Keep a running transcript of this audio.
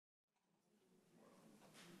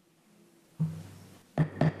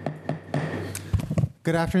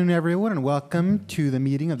Good afternoon, everyone, and welcome to the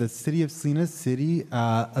meeting of the City of Salinas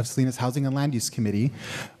Housing and Land Use Committee.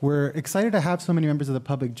 We're excited to have so many members of the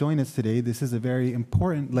public join us today. This is a very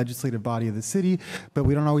important legislative body of the city, but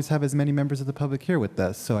we don't always have as many members of the public here with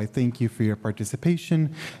us. So I thank you for your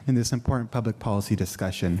participation in this important public policy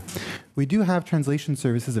discussion. We do have translation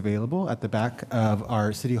services available at the back of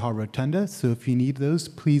our City Hall Rotunda, so if you need those,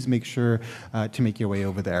 please make sure to make your way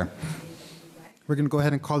over there. We're going to go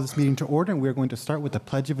ahead and call this meeting to order, and we're going to start with the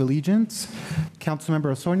Pledge of Allegiance.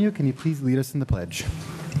 Councilmember Osornio, can you please lead us in the pledge?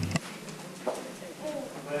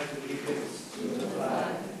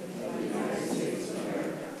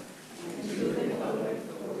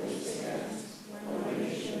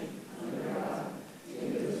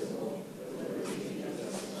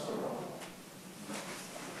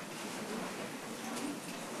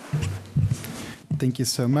 Thank you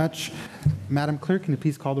so much. Madam Clerk, can you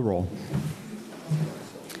please call the roll?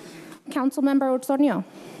 Councilmember Osornio.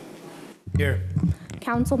 Here.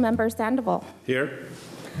 Councilmember Sandoval. Here.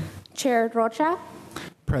 Chair Rocha.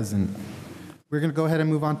 Present. We're going to go ahead and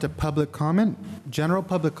move on to public comment. General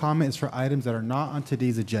public comment is for items that are not on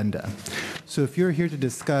today's agenda. So if you're here to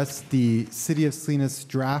discuss the City of Salinas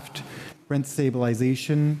draft rent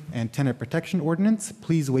stabilization and tenant protection ordinance,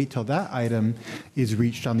 please wait till that item is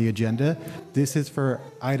reached on the agenda. This is for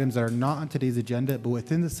items that are not on today's agenda, but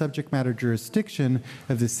within the subject matter jurisdiction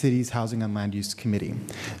of the city's Housing and Land Use Committee.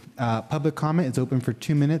 Public comment is open for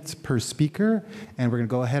 2 minutes per speaker, and we're going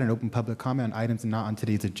to go ahead and open public comment on items not on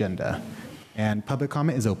today's agenda. And public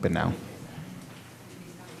comment is open now.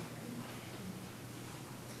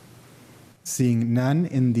 Seeing none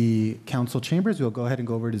in the council chambers, we'll go ahead and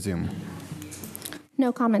go over to Zoom.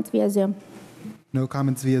 No comments via Zoom. No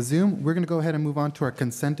comments via Zoom. We're going to go ahead and move on to our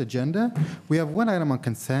consent agenda. We have one item on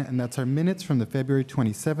consent, and that's our minutes from the February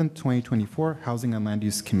 27th, 2024 Housing and Land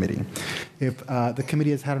Use Committee. If the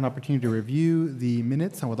committee has had an opportunity to review the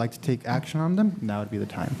minutes and would like to take action on them, now would be the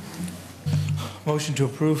time. Motion to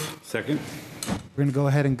approve. Second. We're going to go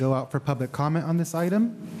ahead and go out for public comment on this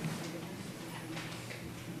item.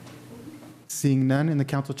 Seeing none in the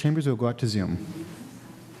council chambers, we'll go out to Zoom.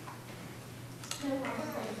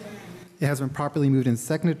 It has been properly moved and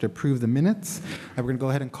seconded to approve the minutes. We're going to go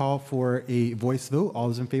ahead and call for a voice vote. All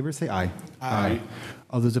those in favor say aye. Aye.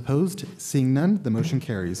 All those opposed? Seeing none, the motion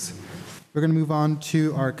carries. We're going to move on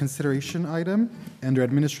to our consideration item. Under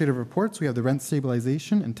administrative reports, we have the rent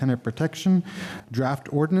stabilization and tenant protection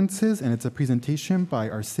draft ordinances, and it's a presentation by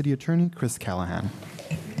our city attorney, Chris Callahan.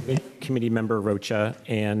 Committee member Rocha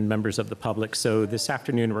and members of the public. So this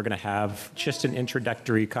afternoon we're going to have just an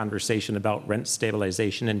introductory conversation about rent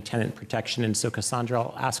stabilization and tenant protection. And so Cassandra,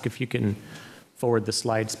 I'll ask if you can forward the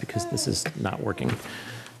slides because this is not working.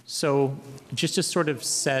 So just to sort of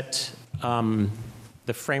set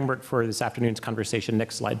the framework for this afternoon's conversation,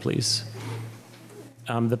 next slide please.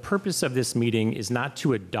 The purpose of this meeting is not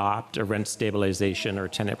to adopt a rent stabilization or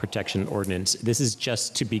tenant protection ordinance. This is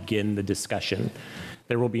just to begin the discussion.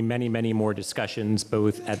 There will be many, many more discussions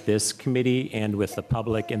both at this committee and with the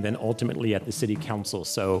public and then ultimately at the city council.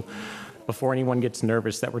 So before anyone gets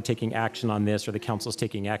nervous that we're taking action on this or the council's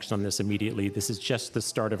taking action on this immediately, this is just the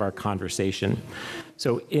start of our conversation.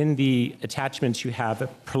 So in the attachments, you have a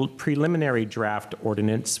preliminary draft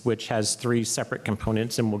ordinance, which has 3 separate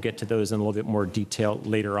components, and we'll get to those in a little bit more detail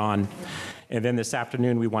later on. And then this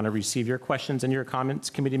afternoon, we want to receive your questions and your comments,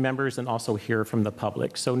 committee members, and also hear from the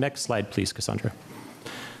public. So next slide, please, Cassandra.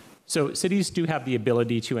 So cities do have the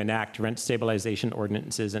ability to enact rent stabilization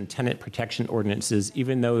ordinances and tenant protection ordinances,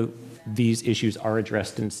 even though these issues are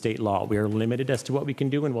addressed in state law. We are limited as to what we can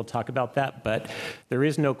do, and we'll talk about that, but there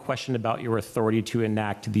is no question about your authority to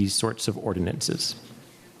enact these sorts of ordinances.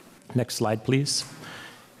 Next slide, please.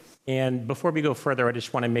 And before we go further, I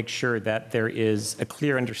just want to make sure that there is a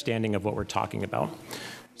clear understanding of what we're talking about.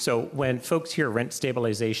 So when folks hear rent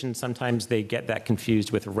stabilization, sometimes they get that confused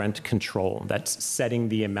with rent control. That's setting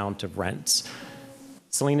the amount of rents.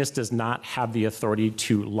 Salinas does not have the authority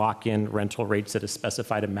to lock in rental rates at a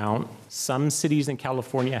specified amount. Some cities in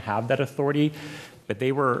California have that authority, but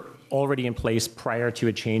they were already in place prior to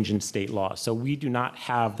a change in state law. So we do not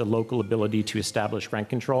have the local ability to establish rent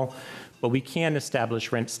control, but we can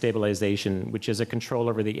establish rent stabilization, which is a control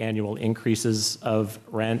over the annual increases of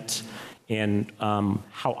rent and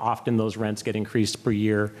how often those rents get increased per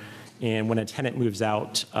year. And when a tenant moves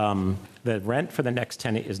out, the rent for the next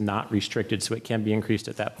tenant is not restricted, so it can be increased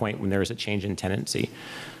at that point when there is a change in tenancy.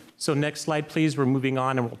 So next slide, please. We're moving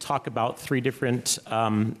on, and we'll talk about 3 different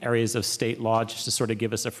areas of state law just to sort of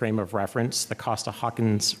give us a frame of reference: the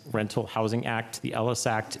Costa-Hawkins Rental Housing Act, the Ellis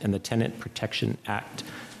Act, and the Tenant Protection Act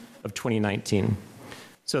of 2019.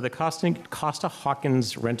 So the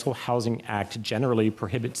Costa-Hawkins Rental Housing Act generally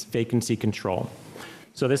prohibits vacancy control.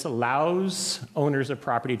 So this allows owners of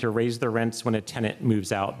property to raise their rents when a tenant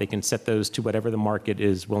moves out. They can set those to whatever the market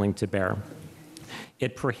is willing to bear.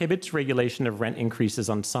 It prohibits regulation of rent increases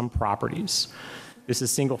on some properties. This is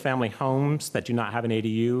single-family homes that do not have an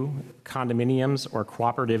ADU, condominiums, or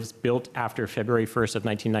cooperatives built after February 1st of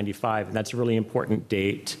 1995. And that's a really important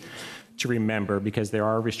date to remember because there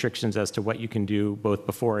are restrictions as to what you can do both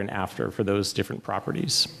before and after for those different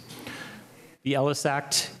properties. The Ellis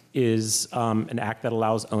Act is an act that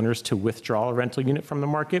allows owners to withdraw a rental unit from the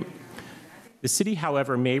market. The city,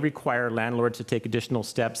 however, may require landlords to take additional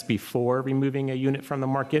steps before removing a unit from the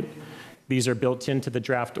market. These are built into the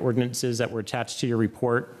draft ordinances that were attached to your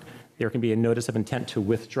report. There can be a notice of intent to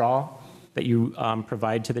withdraw that you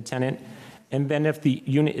provide to the tenant. And then if the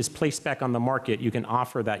unit is placed back on the market, you can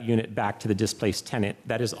offer that unit back to the displaced tenant.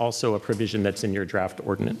 That is also a provision that's in your draft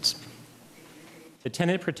ordinance. The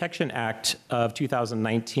Tenant Protection Act of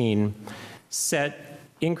 2019 set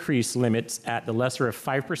increase limits at the lesser of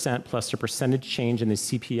 5% plus a percentage change in the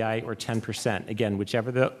CPI or 10%. Again,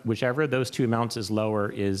 whichever those two amounts is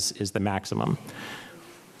lower is the maximum.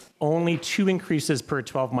 Only 2 increases per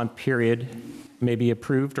 12-month period may be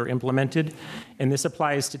approved or implemented, and this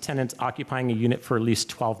applies to tenants occupying a unit for at least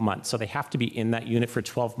 12 months. So they have to be in that unit for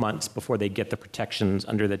 12 months before they get the protections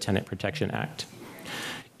under the Tenant Protection Act.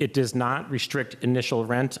 It does not restrict initial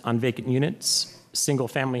rent on vacant units.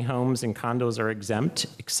 Single-family homes and condos are exempt,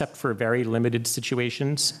 except for very limited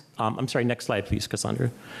situations. I'm sorry, next slide, please,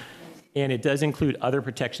 Cassandra. And it does include other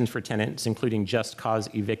protections for tenants, including just cause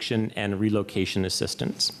eviction and relocation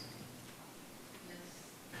assistance.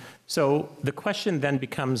 So the question then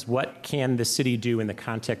becomes, what can the city do in the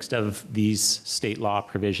context of these state law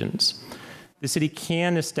provisions? The city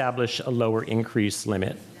can establish a lower increase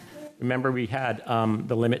limit. Remember, we had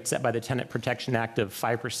the limit set by the Tenant Protection Act of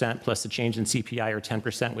 5% plus the change in CPI or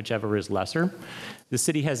 10%, whichever is lesser. The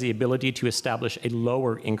city has the ability to establish a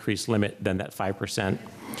lower increase limit than that 5%.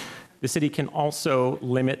 The city can also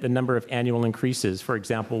limit the number of annual increases, for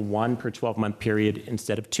example, 1 per 12-month period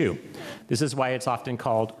instead of 2. This is why it's often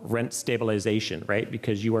called rent stabilization, right?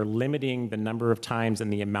 Because you are limiting the number of times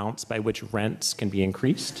and the amounts by which rents can be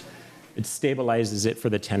increased. It stabilizes it for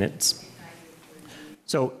the tenants.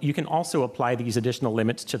 So you can also apply these additional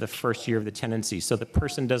limits to the first year of the tenancy, so the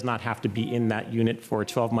person does not have to be in that unit for a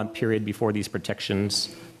 12-month period before these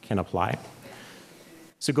protections can apply.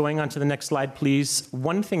 So going on to the next slide, please.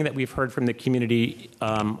 One thing that we've heard from the community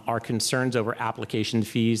are concerns over application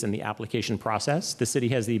fees and the application process. The city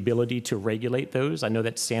has the ability to regulate those. I know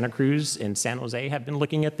that Santa Cruz and San Jose have been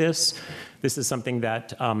looking at this. This is something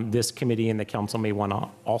that this committee and the council may want to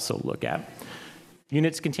also look at.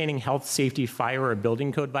 Units containing health, safety, fire, or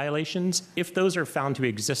building code violations, if those are found to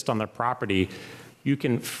exist on the property, you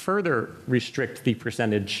can further restrict the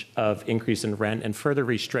percentage of increase in rent and further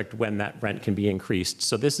restrict when that rent can be increased.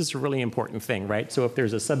 So this is a really important thing, right? So if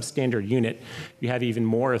there's a substandard unit, you have even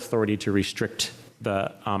more authority to restrict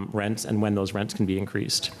the rents and when those rents can be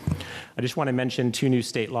increased. I just want to mention 2 new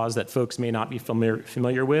state laws that folks may not be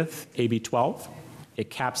familiar with. AB 12,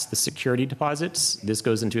 it caps the security deposits. This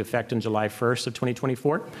goes into effect on July 1st of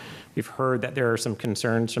 2024. We've heard that there are some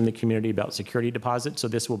concerns from the community about security deposits, so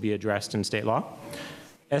this will be addressed in state law.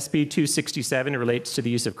 SB 267 relates to the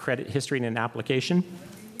use of credit history in an application,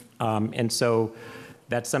 and so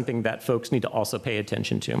that's something that folks need to also pay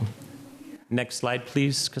attention to. Next slide,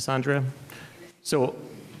 please, Cassandra. So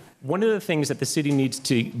one of the things that the city needs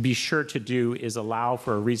to be sure to do is allow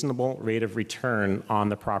for a reasonable rate of return on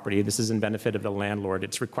the property. This is in benefit of the landlord.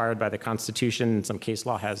 It's required by the Constitution, and some case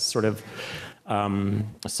law has sort of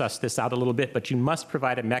sussed this out a little bit, but you must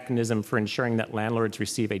provide a mechanism for ensuring that landlords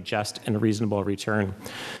receive a just and reasonable return.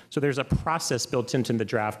 So there's a process built into the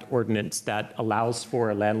draft ordinance that allows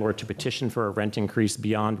for a landlord to petition for a rent increase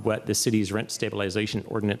beyond what the city's rent stabilization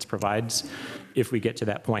ordinance provides if we get to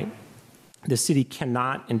that point. The city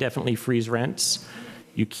cannot indefinitely freeze rents.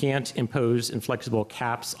 You can't impose inflexible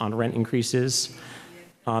caps on rent increases,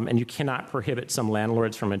 and you cannot prohibit some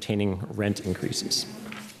landlords from obtaining rent increases.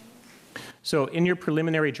 So in your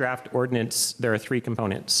preliminary draft ordinance, there are 3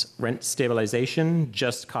 components: rent stabilization,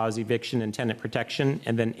 just cause eviction and tenant protection,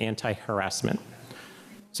 and then anti-harassment.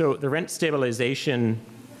 So the rent stabilization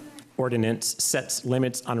ordinance sets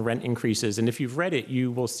limits on rent increases, and if you've read it,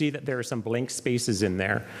 you will see that there are some blank spaces in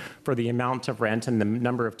there for the amount of rent and the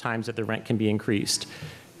number of times that the rent can be increased.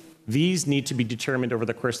 These need to be determined over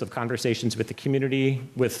the course of conversations with the community,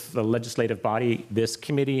 with the legislative body, this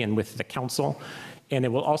committee, and with the council. And it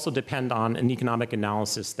will also depend on an economic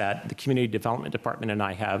analysis that the Community Development Department and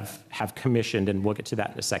I have commissioned, and we'll get to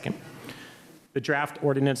that in a second. The draft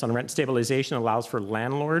ordinance on rent stabilization allows for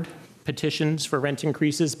landlord petitions for rent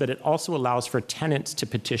increases, but it also allows for tenants to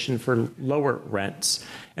petition for lower rents.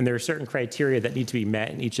 And there are certain criteria that need to be met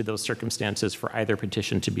in each of those circumstances for either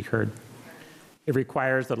petition to be heard. It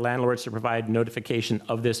requires the landlords to provide notification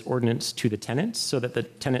of this ordinance to the tenants so that the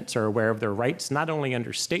tenants are aware of their rights, not only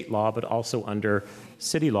under state law, but also under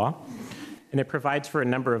city law. And it provides for a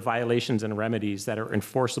number of violations and remedies that are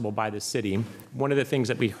enforceable by the city. One of the things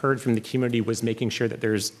that we heard from the community was making sure that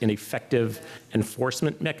there's an effective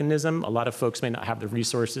enforcement mechanism. A lot of folks may not have the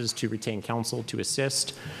resources to retain counsel to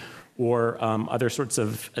assist or other sorts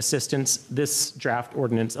of assistance. This draft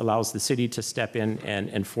ordinance allows the city to step in and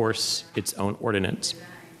enforce its own ordinance.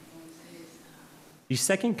 The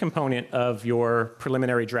second component of your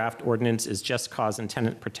preliminary draft ordinance is just cause and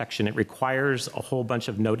tenant protection. It requires a whole bunch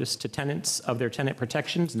of notice to tenants of their tenant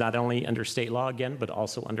protections, not only under state law again, but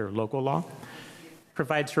also under local law.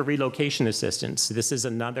 Provides for relocation assistance. This is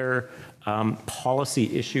another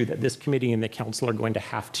policy issue that this committee and the council are going to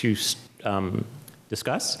have to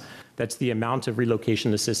discuss. That's the amount of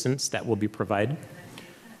relocation assistance that will be provided.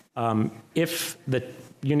 If the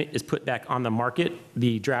unit is put back on the market,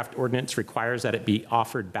 the draft ordinance requires that it be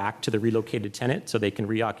offered back to the relocated tenant so they can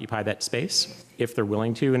reoccupy that space if they're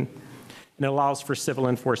willing to. And it allows for civil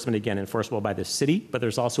enforcement, again, enforceable by the city, but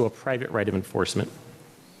there's also a private right of enforcement.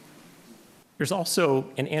 There's also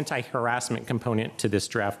an anti-harassment component to this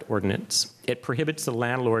draft ordinance. It prohibits the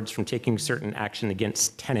landlords from taking certain action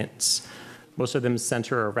against tenants. Most of them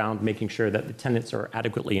center around making sure that the tenants are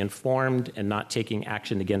adequately informed and not taking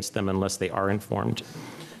action against them unless they are informed.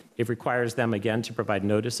 It requires them, again, to provide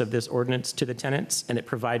notice of this ordinance to the tenants, and it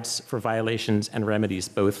provides for violations and remedies,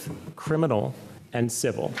 both criminal and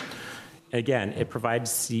civil. Again, it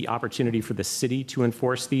provides the opportunity for the city to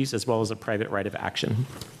enforce these as well as a private right of action.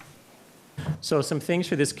 So some things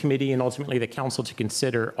for this committee and ultimately the council to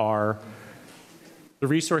consider are the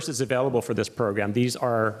resources available for this program. These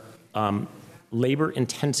are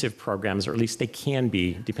labor-intensive programs, or at least they can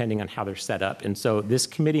be, depending on how they're set up. And so this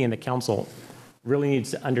committee and the council really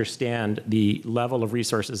needs to understand the level of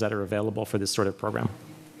resources that are available for this sort of program.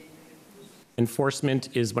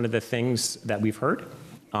 Enforcement is one of the things that we've heard.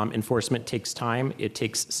 Enforcement takes time, it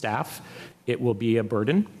takes staff. It will be a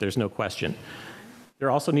burden, there's no question. There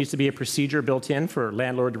also needs to be a procedure built in for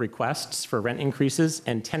landlord requests for rent increases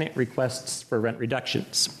and tenant requests for rent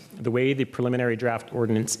reductions. The way the preliminary draft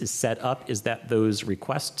ordinance is set up is that those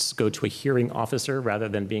requests go to a hearing officer rather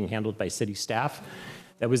than being handled by city staff.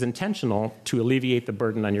 That was intentional to alleviate the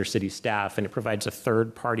burden on your city staff, and it provides a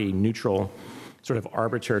third-party neutral sort of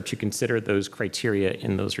arbiter to consider those criteria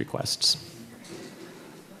in those requests.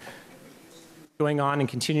 Going on and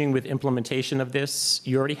continuing with implementation of this,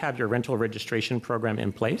 you already have your rental registration program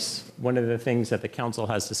in place. One of the things that the council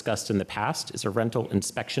has discussed in the past is a rental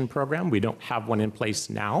inspection program. We don't have one in place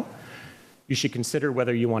now. You should consider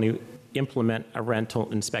whether you want to implement a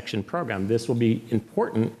rental inspection program. This will be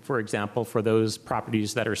important, for example, for those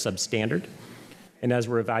properties that are substandard. And as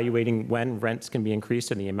we're evaluating when rents can be increased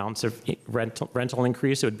and the amounts of rental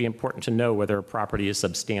increase, it would be important to know whether a property is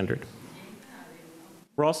substandard.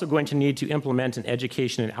 We're also going to need to implement an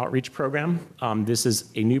education and outreach program. This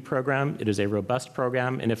is a new program. It is a robust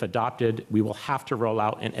program, and if adopted, we will have to roll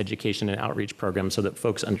out an education and outreach program so that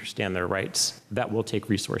folks understand their rights. That will take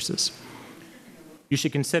resources. You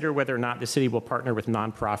should consider whether or not the city will partner with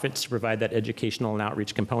nonprofits to provide that educational and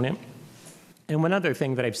outreach component. And one other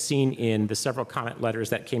thing that I've seen in the several comment letters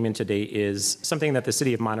that came in today is something that the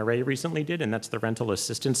city of Monterey recently did, and that's the rental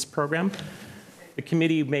assistance program. The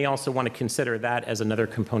committee may also want to consider that as another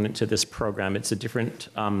component to this program. It's a different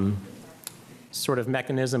sort of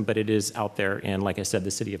mechanism, but it is out there. And like I said,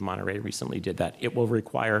 the city of Monterey recently did that. It will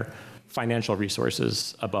require financial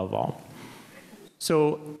resources above all.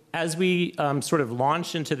 So as we sort of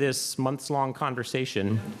launch into this months-long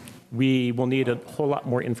conversation, we will need a whole lot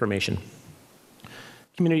more information.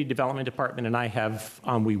 Community Development Department and I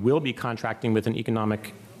we will be contracting with an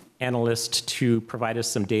economic analyst to provide us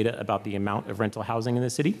some data about the amount of rental housing in the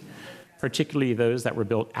city, particularly those that were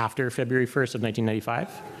built after February 1st of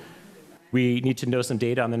 1995. We need to know some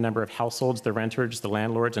data on the number of households, the renters, the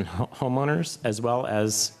landlords, and homeowners, as well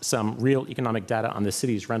as some real economic data on the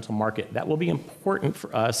city's rental market. That will be important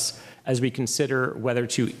for us as we consider whether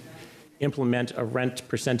to implement a rent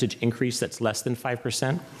percentage increase that's less than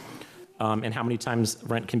 5%. And how many times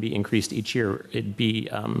rent can be increased each year.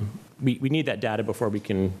 We need that data before we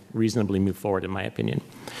can reasonably move forward, in my opinion.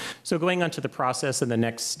 So going on to the process and the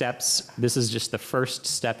next steps, this is just the first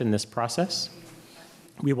step in this process.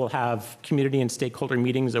 We will have community and stakeholder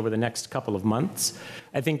meetings over the next couple of months.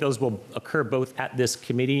 I think those will occur both at this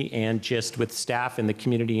committee and just with staff and the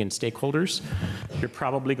community and stakeholders. You're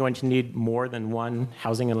probably going to need more than one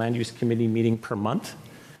Housing and Land Use Committee meeting per month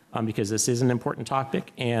because this is an important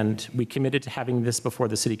topic, and we committed to having this before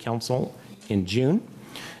the City Council in June.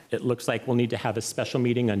 It looks like we'll need to have a special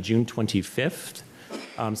meeting on June 25th.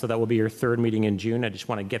 So that will be your third meeting in June. I just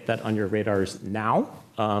want to get that on your radars now.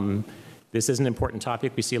 This is an important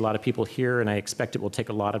topic. We see a lot of people here, and I expect it will take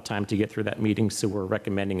a lot of time to get through that meeting, so we're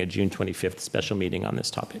recommending a June 25th special meeting on this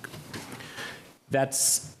topic.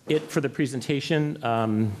 That's it for the presentation.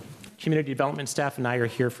 Community development staff and I are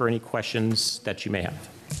here for any questions that you may have.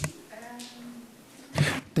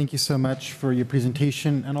 Thank you so much for your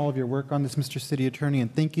presentation and all of your work on this, Mr. City Attorney,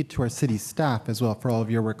 and thank you to our city staff as well for all of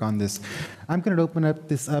your work on this. I'm going to open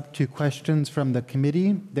this up to questions from the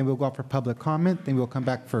committee, then we'll go out for public comment, then we'll come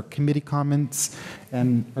back for committee comments.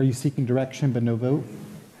 And are you seeking direction but no vote?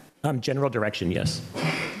 General direction, yes.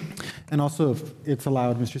 And also, if it's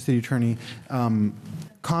allowed, Mr. City Attorney,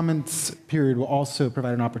 comments period will also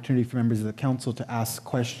provide an opportunity for members of the council to ask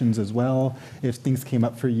questions as well. If things came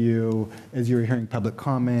up for you as you were hearing public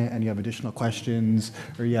comment and you have additional questions,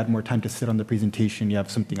 or you had more time to sit on the presentation, you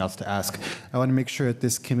have something else to ask. I want to make sure that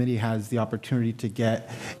this committee has the opportunity to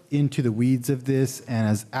get into the weeds of this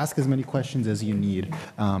and ask as many questions as you need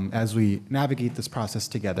as we navigate this process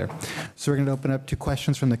together. So we're going to open up to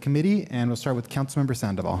questions from the committee, and we'll start with Councilmember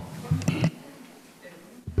Sandoval.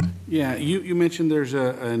 Yeah, you mentioned there's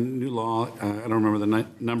a new law, I don't remember the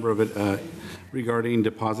number of it, regarding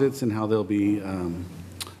deposits and how they'll be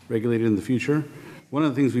regulated in the future. One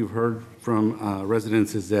of the things we've heard from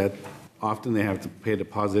residents is that often they have to pay a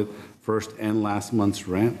deposit first and last month's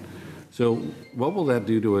rent. So what will that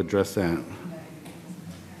do to address that?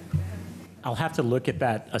 I'll have to look at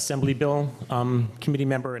that Assembly bill, committee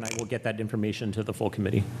member, and I will get that information to the full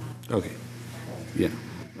committee. Okay, yeah.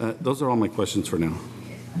 Those are all my questions for now.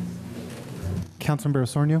 Councilmember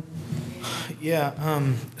Osornio? Yeah,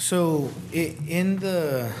 so in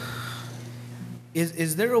the,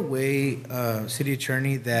 is there a way, City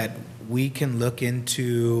Attorney, that we can look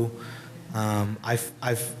into,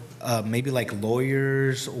 maybe like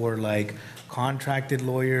lawyers or like contracted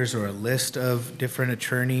lawyers or a list of different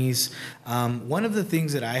attorneys? One of the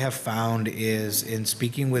things that I have found is in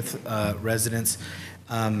speaking with residents,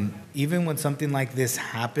 even when something like this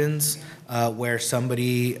happens, where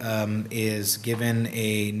somebody is given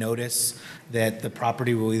a notice that the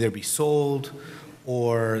property will either be sold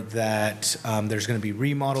or that there's going to be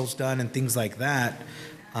remodels done and things like that,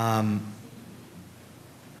 and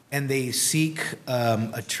they seek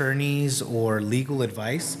attorneys or legal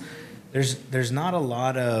advice, there's not a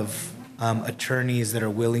lot of attorneys that are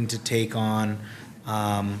willing to take on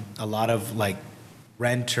a lot of like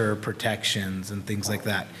renter protections and things like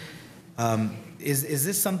that. Is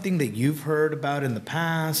this something that you've heard about in the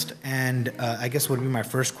past? And I guess would be my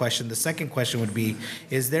first question. The second question would be,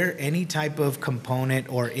 is there any type of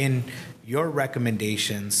component or in your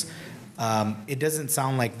recommendations, it doesn't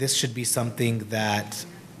sound like this should be something that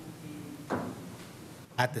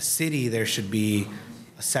at the city there should be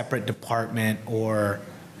a separate department or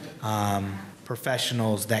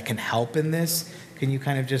professionals that can help in this. Can you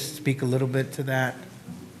kind of just speak a little bit to that?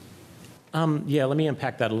 Yeah, let me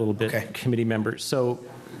unpack that a little bit, Okay. Committee members. So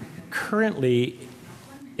currently,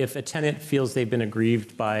 if a tenant feels they've been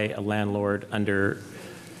aggrieved by a landlord under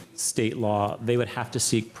state law, they would have to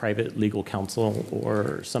seek private legal counsel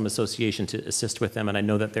or some association to assist with them. And I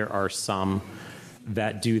know that there are some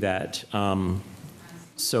that do that.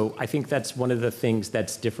 So I think that's one of the things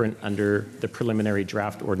that's different under the preliminary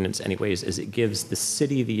draft ordinance anyways, is it gives the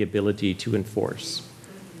city the ability to enforce.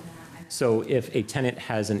 So if a tenant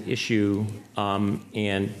has an issue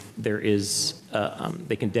and there is,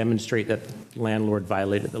 they can demonstrate that the landlord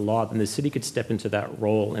violated the law, then the city could step into that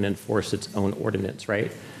role and enforce its own ordinance,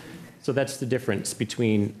 right? So that's the difference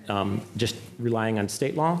between just relying on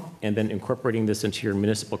state law and then incorporating this into your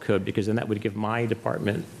municipal code, because then that would give my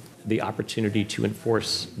department the opportunity to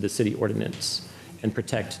enforce the city ordinance and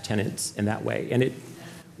protect tenants in that way. And it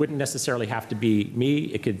wouldn't necessarily have to be me.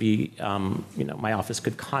 It could be, my office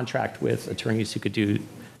could contract with attorneys who could do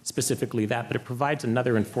specifically that, but it provides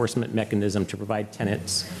another enforcement mechanism to provide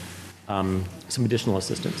tenants some additional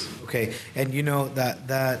assistance. Okay, and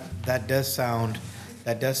that does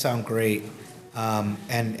sound great.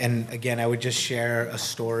 And again, I would just share a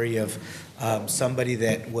story of somebody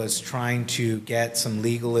that was trying to get some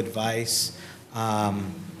legal advice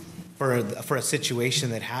for a situation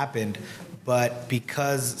that happened, but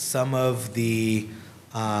because some of the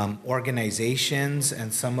organizations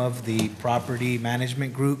and some of the property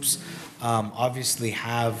management groups obviously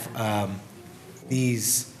have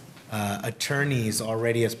these attorneys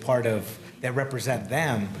already as part of that represent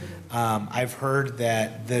them. I've heard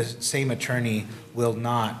that the same attorney will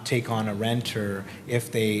not take on a renter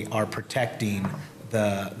if they are protecting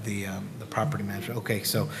the property manager. Okay,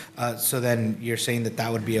 so then you're saying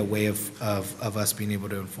that would be a way of us being able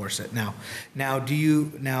to enforce it. Now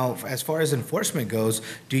as far as enforcement goes,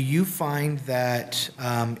 do you find that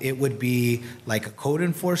it would be like a code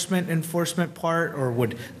enforcement part, or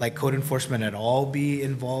would like code enforcement at all be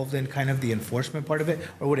involved in kind of the enforcement part of it,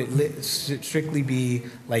 or would it strictly be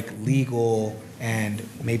like legal and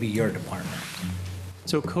maybe your department?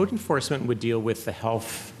 So code enforcement would deal with the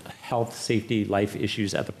health, safety, life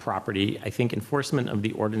issues at the property. I think enforcement of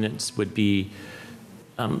the ordinance would be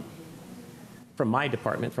from my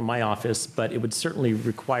department, from my office, but it would certainly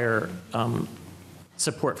require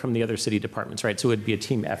support from the other city departments, right? So it would be a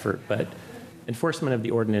team effort, but enforcement of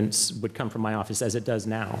the ordinance would come from my office as it does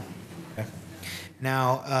now. Okay.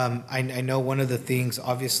 Now, I know one of the things,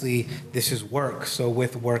 obviously, this is work, so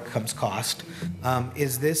with work comes cost.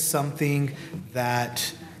 Is this something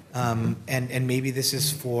that and maybe this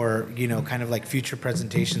is for, kind of like future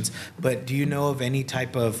presentations, but do you know of any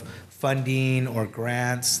type of funding or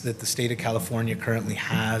grants that the state of California currently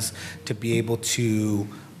has to be able to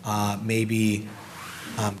maybe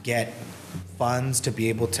get funds to be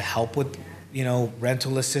able to help with,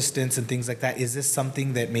 rental assistance and things like that? Is this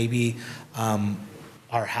something that maybe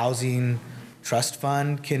our housing trust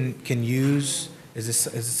fund can use? Is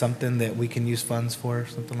this something that we can use funds for,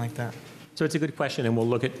 something like that? So it's a good question, and we'll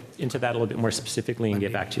look into that a little bit more specifically and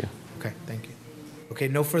get back to you. Okay, thank you. Okay,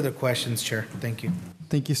 no further questions, Chair. Thank you.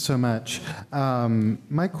 Thank you so much.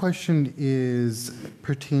 My question is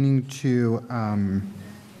pertaining to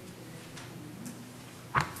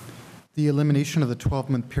the elimination of the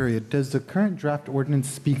 12-month period. Does the current draft ordinance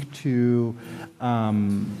speak to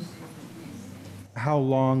how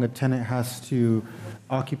long a tenant has to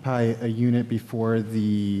occupy a unit before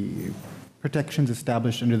the protections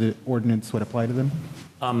established under the ordinance would apply to them?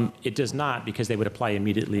 It does not, because they would apply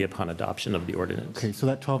immediately upon adoption of the ordinance. Okay, so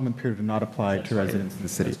that 12-month period would not apply to residents in the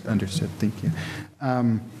city. Understood, thank you.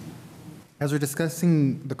 As we're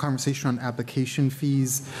discussing the conversation on application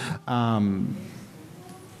fees,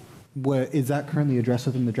 is that currently addressed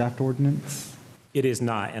within the draft ordinance? It is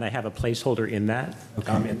not, and I have a placeholder in that,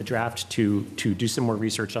 in the draft, to do some more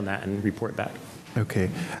research on that and report back. Okay.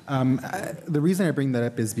 The reason I bring that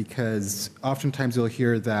up is because oftentimes you'll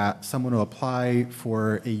hear that someone will apply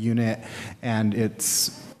for a unit and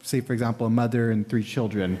it's, say, for example, a mother and 3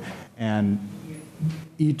 children, and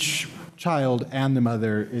each child and the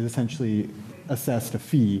mother is essentially assessed a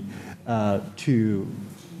fee to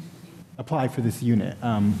apply for this unit.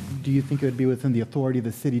 Do you think it would be within the authority of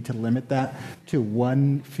the city to limit that to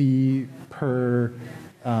 1 fee per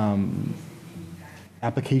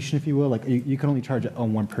application, if you will? Like you can only charge it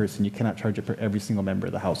on 1 person. You cannot charge it for every single member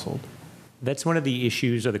of the household. That's one of the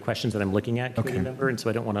issues or the questions that I'm looking at, committee Okay. member, and so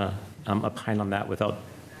I don't want to opine on that without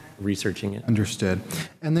researching it. Understood.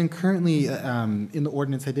 And then currently in the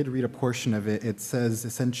ordinance, I did read a portion of it. It says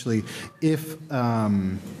essentially if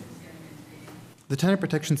the tenant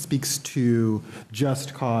protection speaks to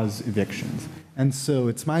just cause evictions. And so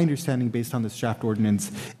it's my understanding, based on this draft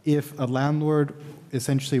ordinance, if a landlord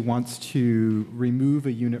essentially wants to remove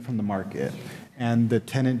a unit from the market and the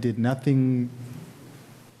tenant did nothing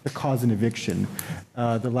to cause an eviction,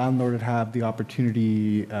 the landlord would have the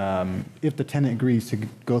opportunity, if the tenant agrees, to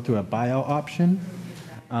go through a buyout option.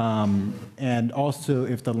 And also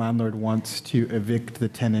if the landlord wants to evict the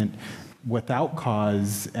tenant without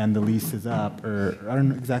cause and the lease is up, or I don't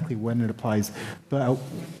know exactly when it applies, but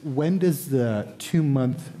when does the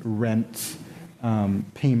 2-month rent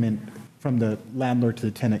payment from the landlord to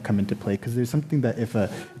the tenant come into play? Because there's something that if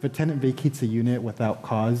a tenant vacates a unit without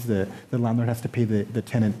cause, the landlord has to pay the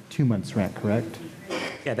tenant 2 months rent, correct?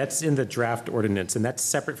 Yeah, that's in the draft ordinance, and that's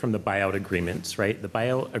separate from the buyout agreements, right? The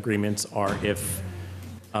buyout agreements are if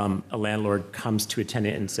a landlord comes to a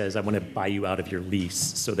tenant and says, I want to buy you out of your lease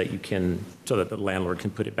so that the landlord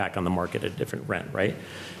can put it back on the market at a different rent, right?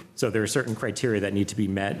 So there are certain criteria that need to be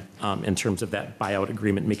met in terms of that buyout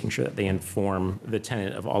agreement, making sure that they inform the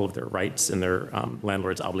tenant of all of their rights and their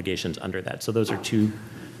landlord's obligations under that. So those are two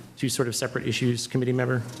sort of separate issues, committee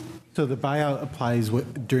member. So the buyout applies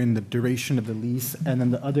during the duration of the lease, and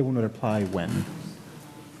then the other one would apply when?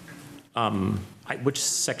 Which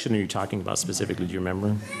section are you talking about specifically? Do you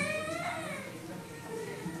remember?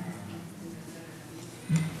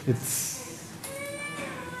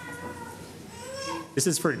 This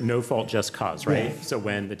is for no fault, just cause, right? Yeah. So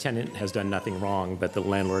when the tenant has done nothing wrong, but the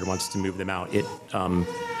landlord wants to move them out, it,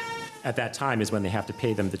 at that time is when they have to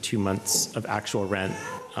pay them the 2 months of actual rent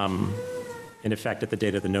in effect at the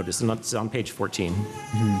date of the notice. And it's on page 14.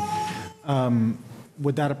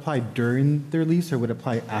 Would that apply during their lease or would it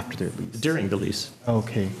apply after their lease? During the lease.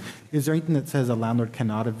 Okay. Is there anything that says a landlord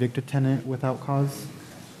cannot evict a tenant without cause?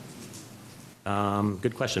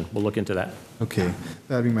 Good question. We'll look into that. Okay,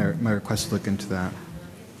 that'd be my request to look into that.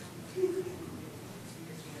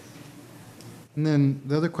 And then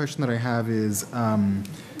the other question that I have is, are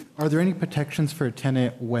there any protections for a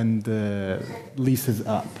tenant when the lease is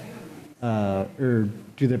up? Or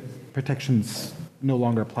do the protections no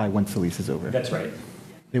longer apply once the lease is over? That's right.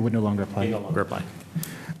 They would no longer apply? They no longer apply.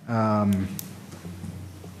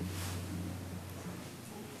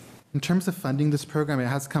 In terms of funding this program, it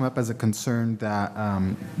has come up as a concern that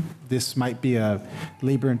this might be a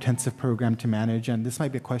labor-intensive program to manage, and this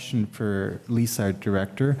might be a question for Lisa, our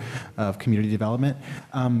Director of Community Development.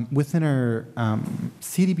 Within our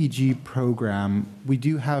CDBG program, we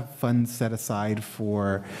do have funds set aside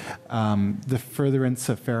for the furtherance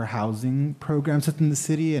of fair housing programs within the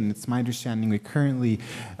city, and it's my understanding we currently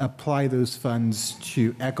apply those funds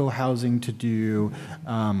to Echo Housing to do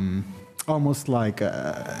almost like,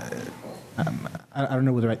 I don't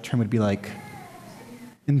know what the right term would be, like,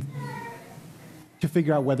 to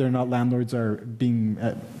figure out whether or not landlords are being,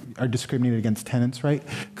 are discriminated against tenants, right?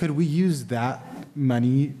 Could we use that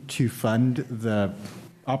money to fund the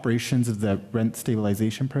operations of the rent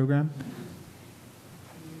stabilization program?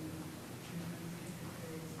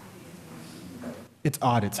 It's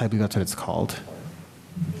audits, I believe that's what it's called.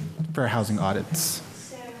 Fair housing audits.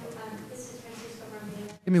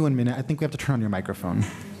 Give me 1 minute. I think we have to turn on your microphone.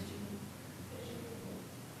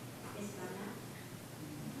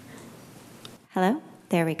 Hello?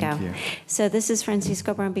 There we go. Thank you. So this is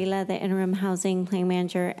Francisco Brambila, the interim housing plan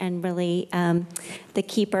manager and really the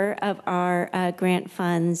keeper of our grant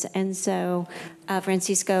funds. And so,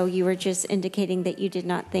 Francisco, you were just indicating that you did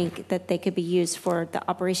not think that they could be used for the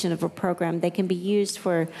operation of a program. They can be used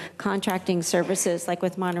for contracting services, like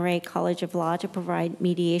with Monterey College of Law to provide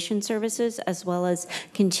mediation services, as well as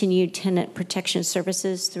continued tenant protection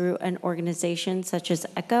services through an organization such as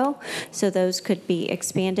ECHO. So those could be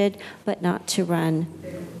expanded, but not to run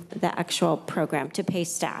the actual program, to pay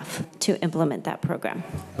staff to implement that program.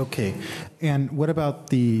 Okay. And what about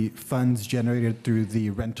the funds generated through the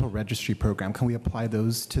rental registry program? Can we apply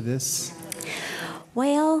those to this?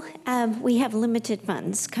 Well, we have limited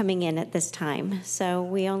funds coming in at this time. So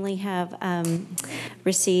we only have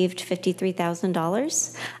received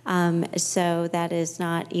 $53,000. So that is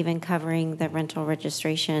not even covering the rental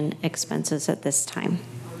registration expenses at this time.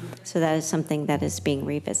 So that is something that is being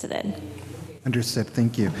revisited. Understood.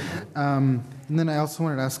 Thank you. And then I also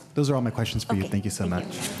wanted to ask, those are all my questions for you. Okay, Thank you so thank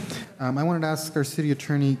much. I wanted to ask our city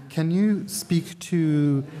attorney, can you speak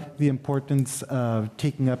to the importance of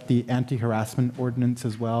taking up the anti-harassment ordinance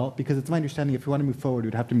as well? Because it's my understanding if we want to move forward,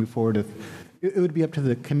 we'd have to move forward with, it would be up to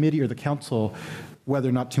the committee or the council whether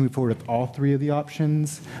or not to move forward with all three of the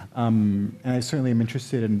options. And I certainly am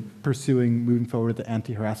interested in pursuing moving forward with the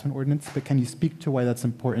anti-harassment ordinance, but can you speak to why that's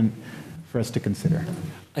important for us to consider?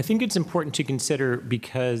 I think it's important to consider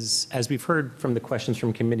because, as we've heard from the questions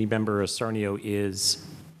from committee member Osornio, is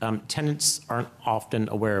tenants aren't often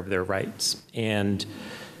aware of their rights. And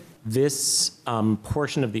this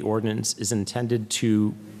portion of the ordinance is intended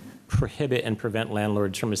to prohibit and prevent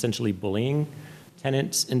landlords from essentially bullying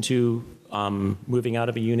tenants into moving out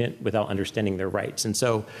of a unit without understanding their rights. And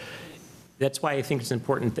so that's why I think it's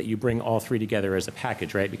important that you bring all three together as a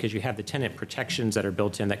package, right? Because you have the tenant protections that are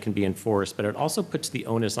built in that can be enforced, but it also puts the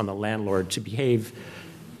onus on the landlord to behave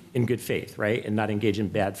in good faith, right? And not engage in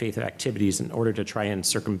bad faith activities in order to try and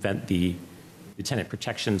circumvent the tenant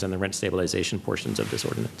protections and the rent stabilization portions of this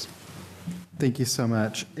ordinance. Thank you so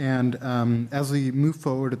much. And as we move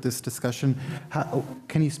forward with this discussion,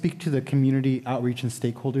 can you speak to the community outreach and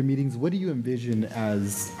stakeholder meetings? What do you envision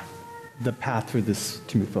as the path for this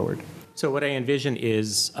to move forward? So what I envision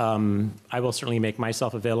is I will certainly make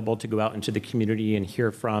myself available to go out into the community and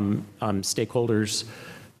hear from stakeholders,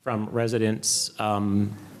 from residents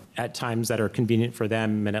at times that are convenient for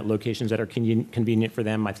them and at locations that are convenient for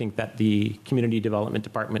them. I think that the Community Development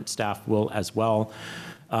Department staff will as well.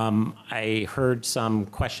 I heard some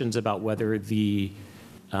questions about whether the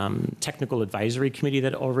technical advisory committee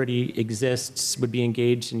that already exists would be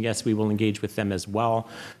engaged, and yes, we will engage with them as well.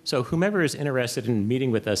 So whomever is interested in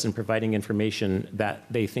meeting with us and providing information that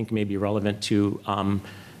they think may be relevant to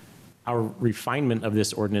our refinement of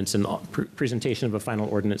this ordinance and presentation of a final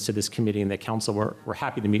ordinance to this committee and the council, we're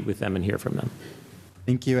happy to meet with them and hear from them.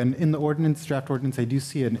 Thank you. And in the ordinance, draft ordinance, I do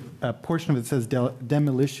see a portion of it says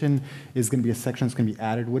demolition is going to be a section that's going to be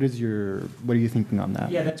added. What are you thinking on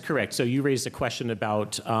that? Yeah, that's correct. So you raised a question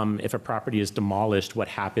about if a property is demolished, what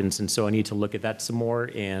happens? And so I need to look at that some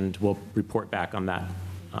more, and we'll report back on that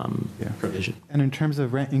provision. And in terms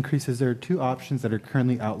of rent increases, there are two options that are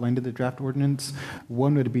currently outlined in the draft ordinance.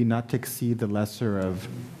 One would be not to exceed the lesser of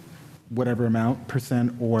whatever amount,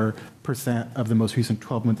 percent or percent of the most recent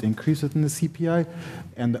 12-month increase within the CPI.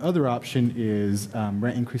 And the other option is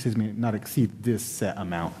rent increases may not exceed this set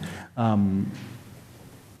amount.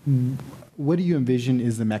 What do you envision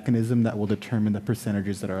is the mechanism that will determine the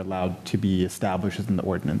percentages that are allowed to be established within the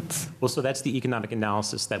ordinance? Well, so that's the economic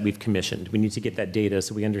analysis that we've commissioned. We need to get that data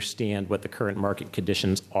so we understand what the current market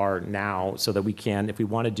conditions are now so that we can, if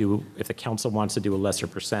the council wants to do a lesser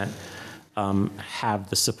percent, have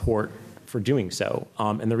the support for doing so.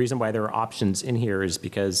 And the reason why there are options in here is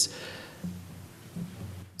because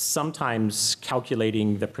sometimes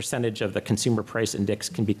calculating the percentage of the consumer price index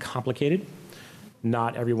can be complicated.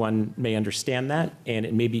 Not everyone may understand that, and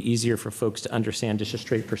it may be easier for folks to understand just a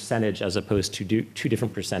straight percentage as opposed to two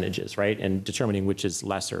different percentages, right? And determining which is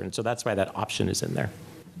lesser. And so that's why that option is in there.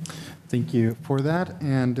 Thank you for that.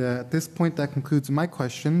 And at this point, that concludes my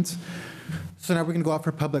questions. So now we're going to go out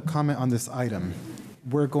for public comment on this item.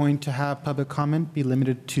 We're going to have public comment be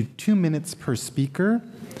limited to 2 minutes per speaker.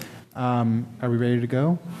 Are we ready to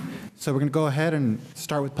go? So we're going to go ahead and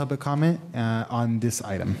start with public comment on this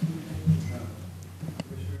item.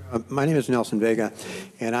 My name is Nelson Vega,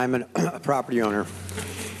 and I'm a property owner.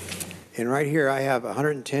 And right here I have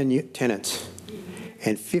 110 tenants,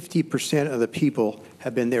 and 50% of the people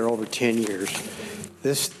have been there over 10 years.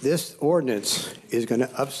 This ordinance is going to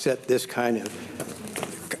upset this kind of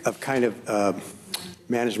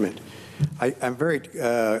management. I'm very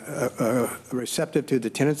receptive to the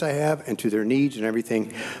tenants I have and to their needs and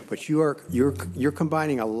everything, but you're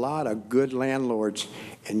combining a lot of good landlords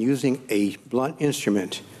and using a blunt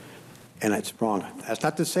instrument, and it's wrong. That's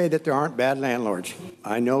not to say that there aren't bad landlords.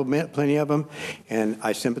 I know plenty of them, and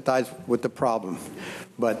I sympathize with the problem.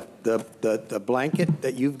 But the blanket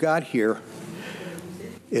that you've got here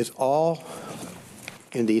is all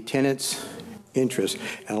in the tenant's interest.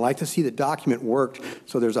 And I'd like to see the document worked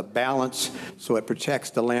so there's a balance so it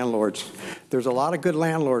protects the landlords. There's a lot of good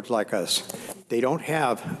landlords like us. They don't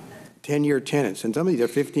have 10-year tenants, and some of these are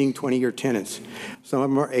 15, 20-year tenants. Some of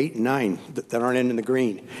them are 8 and 9 that aren't in the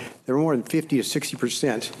green. They're more than 50 to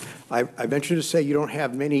 60%. I venture to say you don't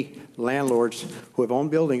have many landlords who have owned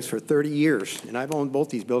buildings for 30 years, and I've owned both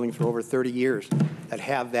these buildings for over 30 years, that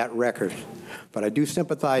have that record. But I do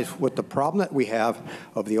sympathize with the problem that we have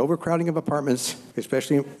of the overcrowding of apartments,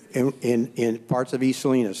 especially in parts of East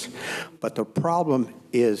Salinas. But the problem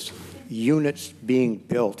is units being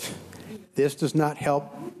built. This does not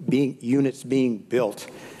help units being built.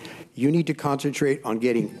 You need to concentrate on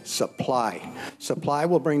getting supply. Supply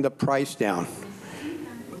will bring the price down.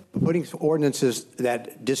 Putting ordinances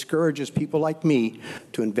that discourages people like me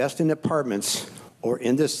to invest in apartments or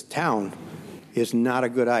in this town is not a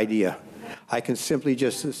good idea. I can simply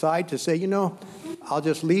just decide to say, you know, I'll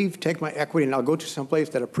just leave, take my equity, and I'll go to someplace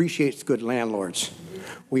that appreciates good landlords.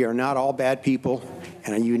 We are not all bad people,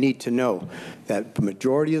 and you need to know that the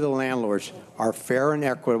majority of the landlords are fair and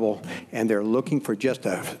equitable, and they're looking for just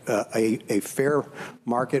a fair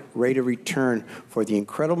market rate of return for the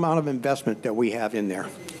incredible amount of investment that we have in there.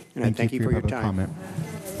 And I thank you for your time. Comment.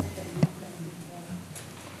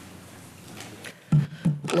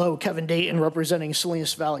 Hello, Kevin Dayton, representing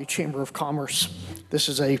Salinas Valley Chamber of Commerce. This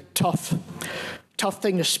is a tough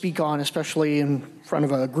thing to speak on, especially in front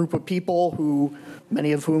of a group of people who,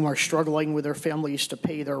 many of whom are struggling with their families to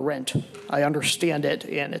pay their rent. I understand it,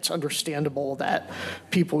 and it's understandable that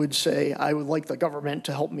people would say, I would like the government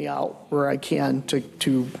to help me out where I can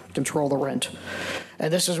to control the rent.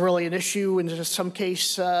 And this is really an issue, and in some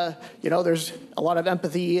case, there's a lot of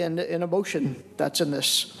empathy and emotion that's in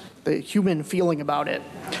this, the human feeling about it.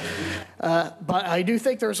 But I do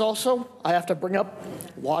think there's also, I have to bring up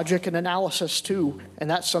logic and analysis too, and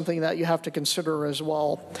that's something that you have to consider as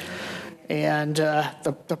well. And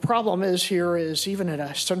the problem here is even in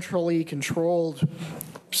a centrally controlled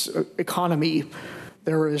economy,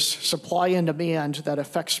 there is supply and demand that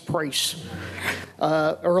affects price.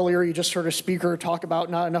 Earlier, you just heard a speaker talk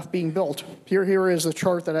about not enough being built. Here is the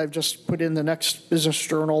chart that I've just put in the next Business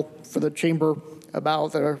Journal for the Chamber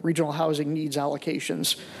about the regional housing needs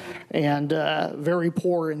allocations, and very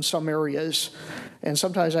poor in some areas. And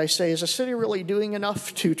sometimes I say, is the city really doing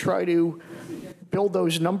enough to try to build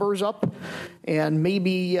those numbers up, and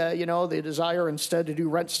maybe, the desire instead to do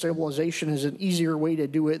rent stabilization is an easier way to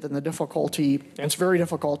do it than the difficulty. And it's very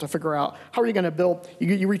difficult to figure out how are you going to build,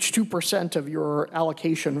 you reach 2% of your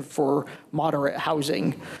allocation for moderate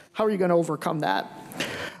housing. How are you going to overcome that?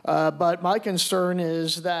 But my concern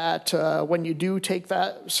is that when you do take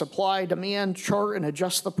that supply-demand chart and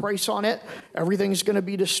adjust the price on it, everything's going to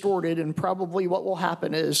be distorted, and probably what will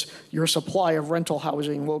happen is your supply of rental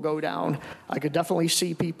housing will go down. I could definitely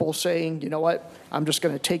see people saying, you know what, I'm just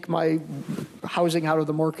going to take my housing out of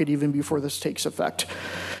the market even before this takes effect.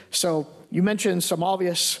 So you mentioned some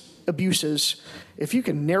obvious abuses. If you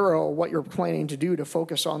can narrow what you're planning to do to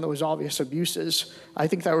focus on those obvious abuses, I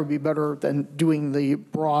think that would be better than doing the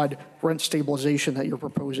broad rent stabilization that you're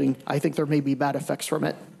proposing. I think there may be bad effects from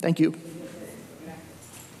it. Thank you.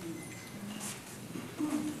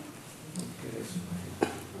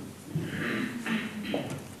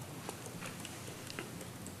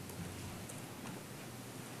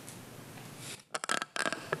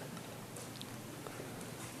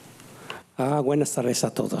 Buenas tardes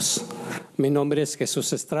a todos. Mi nombre es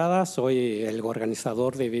Jesús Estrada, soy el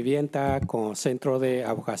organizador de vivienda con Centro de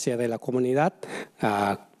Abogacía de la Comunidad,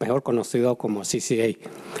 mejor conocido como CCA.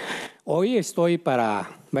 Hoy estoy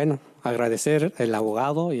para, agradecer al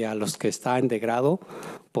abogado y a los que están de grado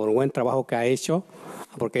por el buen trabajo que ha hecho,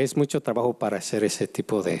 porque es mucho trabajo para hacer ese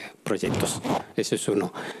tipo de proyectos. Ese es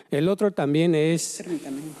uno. El otro también es...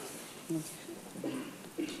 Permítame.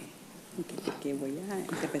 Que voy a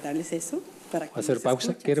interpretarles eso para que ¿Hacer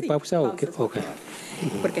pausa? ¿Quiere pausa o qué? Okay.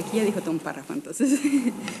 Porque aquí ya dijo todo un párrafo, entonces.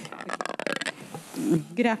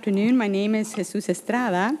 Good afternoon. My name is Jesus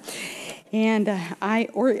Estrada, and I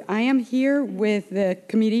am here with the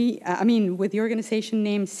committee. With the organization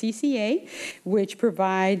named CCA, which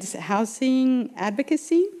provides housing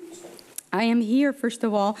advocacy. I am here, first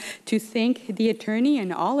of all, to thank the attorney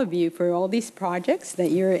and all of you for all these projects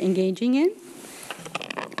that you're engaging in.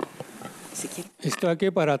 Estoy aquí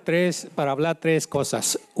para hablar tres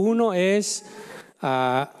cosas. Uno es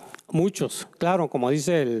muchos. Claro, como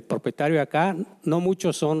dice el propietario acá, no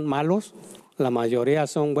muchos son malos, la mayoría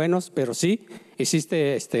son buenos, pero sí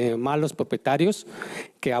existe malos propietarios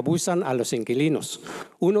que abusan a los inquilinos.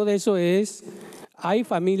 Uno de esos es, hay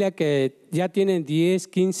familias que ya tienen 10,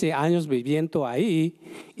 15 años viviendo ahí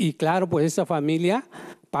y claro, pues esa familia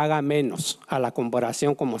paga menos a la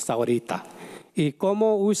comparación como está ahorita. ¿Y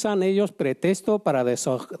cómo usan ellos pretexto para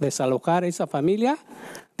desalojar esa familia?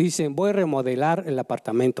 Dicen, voy a remodelar el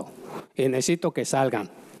apartamento y necesito que salgan.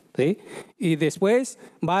 ¿Sí? Y después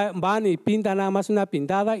van y pintan nada más una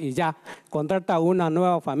pintada y ya, contrata una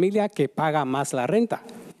nueva familia que paga más la renta.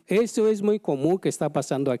 Eso es muy común que está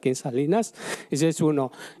pasando aquí en Salinas. Ese es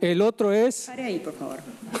uno. El otro es... Pare ahí, por favor.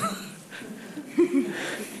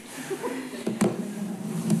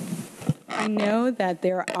 I know that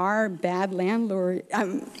there are bad landlords.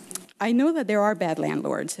 I know that there are bad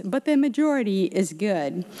landlords, but the majority is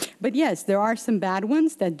good. But yes, there are some bad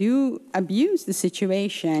ones that do abuse the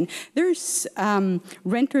situation. There's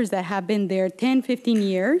renters that have been there 10, 15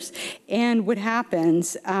 years, and what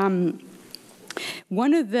happens,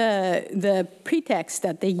 one of the pretexts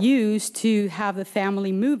that they use to have the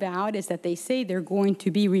family move out is that they say they're going to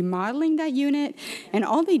be remodeling that unit, and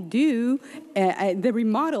all they do, the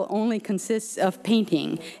remodel only consists of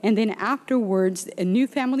painting, and then afterwards a new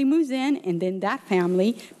family moves in, and then that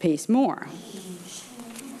family pays more.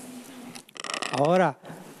 Ahora,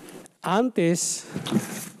 antes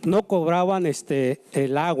no cobraban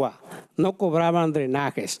el agua, no cobraban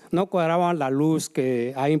drenajes, no cobraban la luz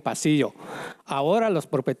que hay en pasillo. Ahora los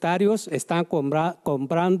propietarios están cobrado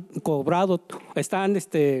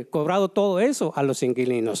todo eso a los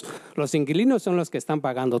inquilinos. Los inquilinos son los que están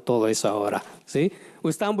pagando todo eso ahora, ¿sí?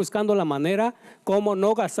 Están buscando la manera cómo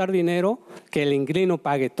no gastar dinero que el inquilino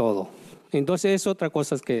pague todo. Entonces es otra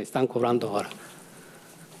cosa que están cobrando ahora.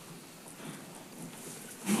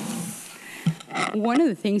 One of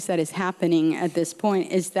the things that is happening at this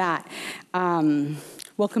point is that,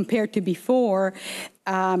 compared to before,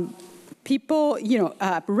 people,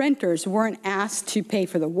 renters weren't asked to pay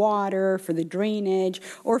for the water, for the drainage,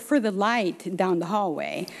 or for the light down the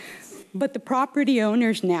hallway. But the property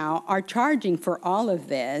owners now are charging for all of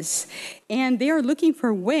this, and they are looking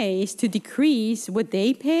for ways to decrease what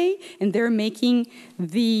they pay, and they're making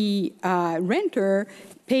the renter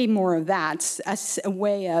pay more of that as a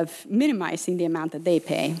way of minimizing the amount that they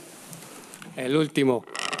pay. El último,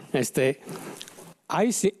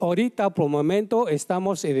 ahorita por el momento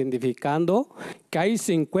estamos identificando que hay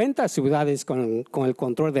 50 ciudades con el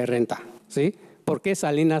control de renta, ¿sí? ¿Por qué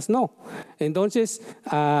Salinas no? Entonces,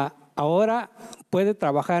 ahora puede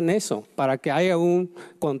trabajar en eso para que haya un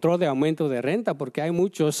control de aumento de renta, porque hay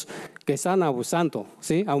muchos que están abusando,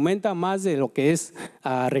 ¿sí? Aumenta más de lo que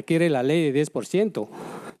requiere la ley de 10%.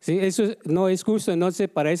 ¿Sí? Eso no es justo, entonces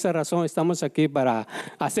para esa razón estamos aquí para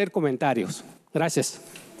hacer comentarios. Gracias.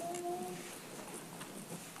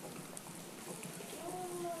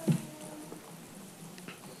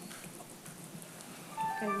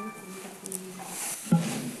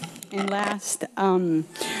 And last,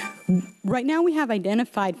 right now we have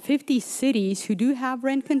identified 50 cities who do have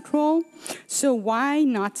rent control, so why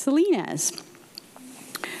not Salinas?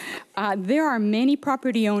 There are many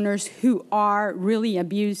property owners who are really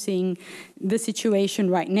abusing the situation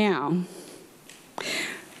right now.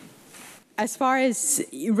 As far as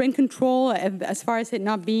rent control, as far as it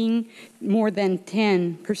not being more than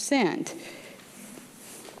 10%.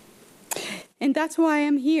 And that's why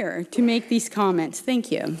I'm here, to make these comments.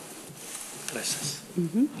 Thank you. Gracias.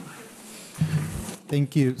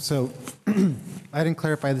 Thank you. So I didn't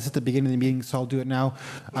clarify this at the beginning of the meeting, so I'll do it now.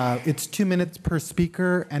 It's 2 minutes per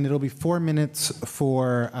speaker, and it'll be 4 minutes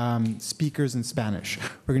for speakers in Spanish.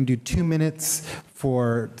 We're going to do 2 minutes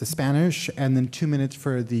for the Spanish, and then 2 minutes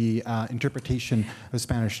for the interpretation of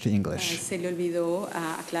Spanish to English. Se le olvidó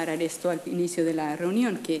aclarar esto al inicio de la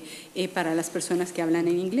reunión, que para las personas que hablan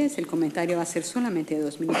en inglés el comentario va a ser solamente de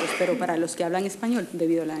 2 minutos, pero para los que hablan español,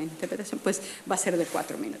 debido a la interpretación, pues va a ser de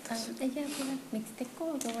 4 minutos. ¿Ella habla mixteco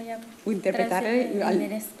o yo voy a Interpretar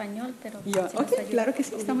en español? Pero okay, claro que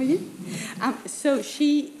sí, está muy bien. So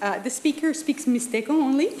she, the speaker speaks Mixteco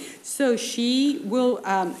only, so she will,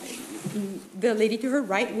 the lady to her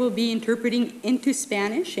right will be interpreting into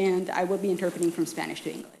Spanish, and I will be interpreting from Spanish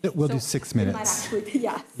to English. We'll do So 6 it might minutes. actually-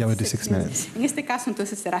 yeah, We'll do 6 minutes. En este caso,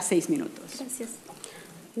 entonces, será 6 minutos. Gracias.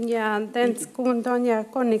 Ja, dens kundonia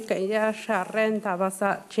konika ya renta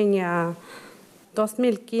basa chinya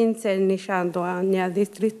 2015 ni shando nia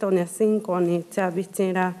distrito nia 5 ni tsa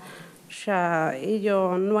vicina sha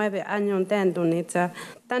yo 9 años dentro ni tsa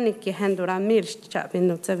tani ki hendura 1000 cha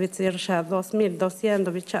vindo tsa vicir sha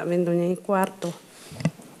 2200 bicha vindo ni cuarto.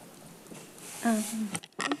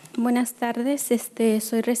 Buenas tardes,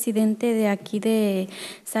 soy residente de aquí de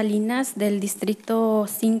Salinas, del Distrito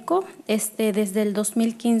 5. Desde el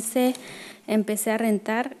 2015 empecé a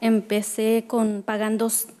rentar, empecé pagando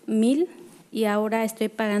 1,000 y ahora estoy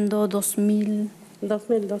pagando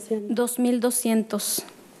 2,200.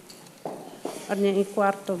 Y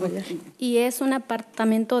cuarto, Y es un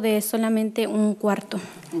apartamento de solamente un cuarto.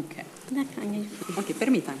 Okay. Okay,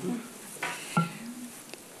 permítanme.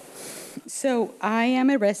 So I am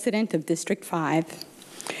a resident of District 5.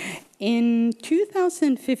 In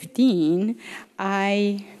 2015,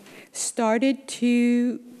 I started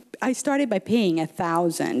by paying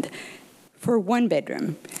 $1,000 for 1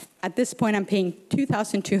 bedroom. At this point, I'm paying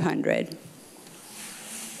 $2,200.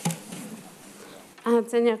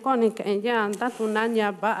 Tsenya konika ya tatu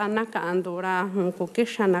nanya ba anaka andura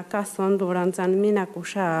kukisha na kasondura nzanmina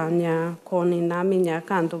kushanya koni naminya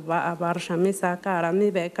kandu ba abarsha misa kara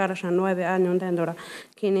mi be karsha 9 años dendura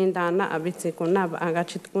kinindana abitsi kunaba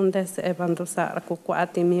agachit kundes ebandusa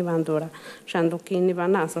kukwati mi bandura shandukini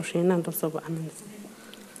banaso shinando sobanes.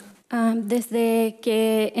 Desde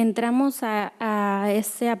que entramos a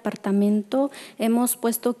ese apartamento, hemos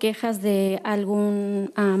puesto quejas de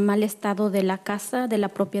algún mal estado de la casa, de la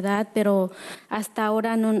propiedad, pero hasta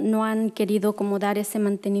ahora no han querido como dar ese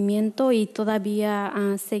mantenimiento y todavía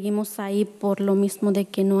seguimos ahí por lo mismo de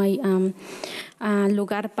que no hay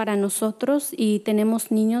lugar para nosotros y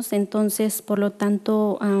tenemos niños, entonces por lo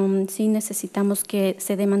tanto sí necesitamos que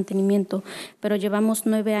se dé mantenimiento, pero llevamos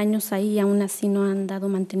 9 años ahí y aún así no han dado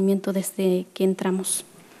mantenimiento desde que entramos.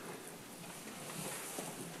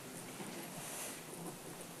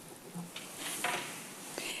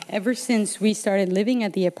 Ever since we started living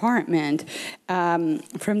at the apartment,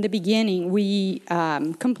 from the beginning, we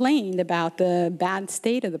complained about the bad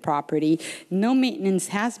state of the property. No maintenance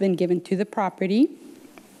has been given to the property.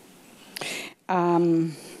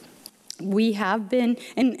 We have been,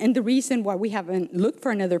 and the reason why we haven't looked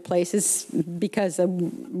for another place is because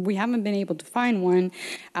we haven't been able to find one.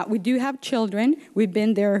 We do have children. We've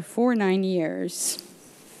been there for 9 years.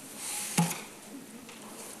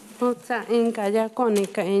 Otsa inka ya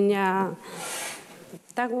konika inya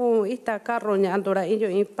tagu ita carro nya andura iyo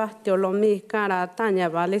impastio lo mi cara tanya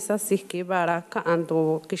valesa siski bara ka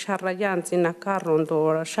ando kisharra yansi na carro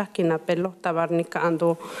ndo shakina pelota barnika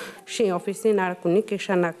ando shi oficina kuniki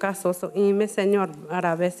shana caso so y me señor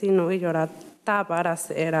ara vecino y llora tabara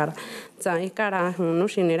era za ikara no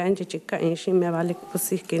shinira inchika in shi me vale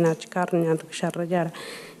kusiski na chikarro nya ando kisharra yara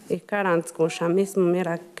ikaransko shamismo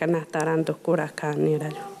mera kana tarando kura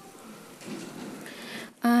kanira.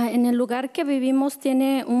 En el lugar que vivimos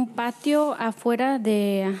tiene un patio afuera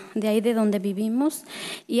de ahí de donde vivimos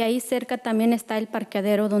y ahí cerca también está el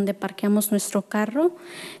parqueadero donde parqueamos nuestro carro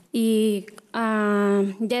y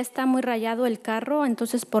ya está muy rayado el carro,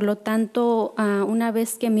 entonces por lo tanto una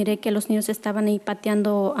vez que miré que los niños estaban ahí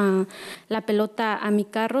pateando la pelota a mi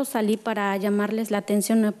carro, salí para llamarles la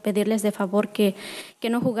atención, a pedirles de favor que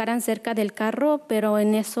no jugaran cerca del carro, pero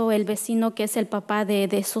en eso el vecino que es el papá de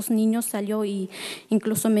esos niños salió y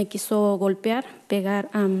incluso me quiso golpear, pegar.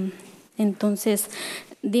 Entonces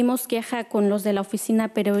dimos queja con los de la oficina,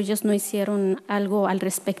 pero ellos no hicieron algo al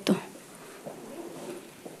respecto.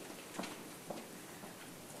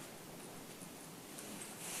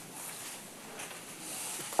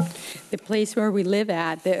 The place where we live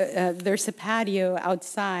at, there's a patio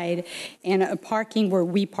outside and a parking where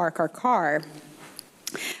we park our car.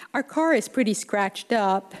 Our car is pretty scratched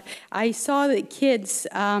up. I saw the kids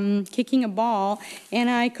kicking a ball, and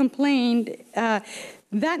I complained.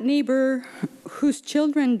 That neighbor whose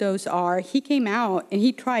children those are, he came out and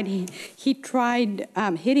he tried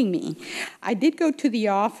hitting me. I did go to the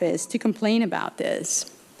office to complain about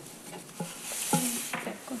this.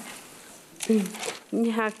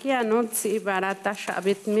 Hakia no si barata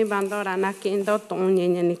shabit mi bandora na kindo tonye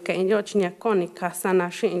ni kenyo chinya koni kasana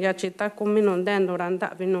shin ya chita kumino ndendo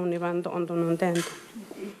randa bino ni bando ondo ndendo.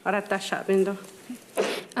 Barata shabindo.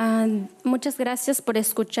 Muchas gracias por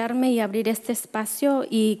escucharme y abrir este espacio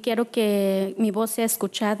y quiero que mi voz sea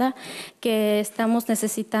escuchada, que estamos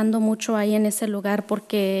necesitando mucho ahí en ese lugar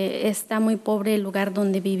porque está muy pobre el lugar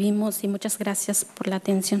donde vivimos y muchas gracias por la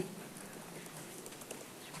atención.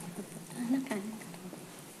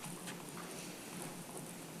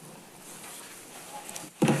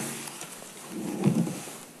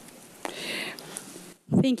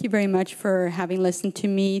 Thank you very much for having listened to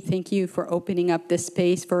me. Thank you for opening up this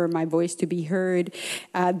space for my voice to be heard.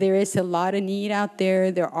 There is a lot of need out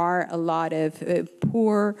there. There are a lot of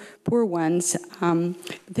poor ones.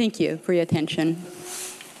 Thank you for your attention.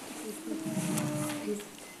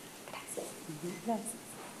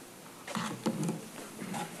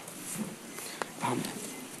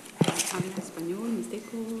 ¿Habla español,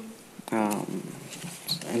 mixteco?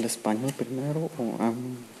 ¿El español primero o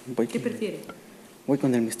voy? ¿Qué prefiere? Voy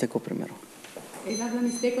con el mixteco primero. ¿Él habla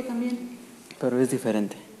mixteco también? Pero es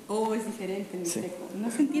diferente. Oh, es diferente el mixteco. Sí.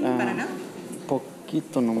 ¿No se entiende para nada?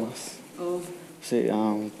 Poquito nomás. Oh. Sí,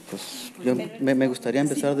 pues yo me gustaría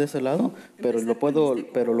empezar de ese lado, pero lo puedo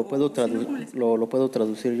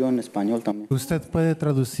traducir yo en español también. ¿Usted puede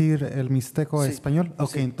traducir el mixteco a Sí. español?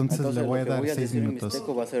 Ok, Sí. entonces le voy a lo que dar voy a 6 decir en minutos.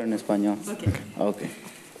 mixteco va a ser en español. Okay.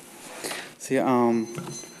 Sí,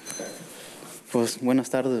 pues buenas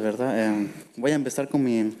tardes, ¿verdad? Voy a empezar con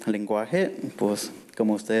mi lenguaje. Pues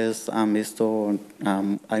como ustedes han visto,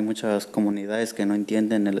 hay muchas comunidades que no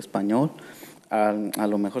entienden el español. A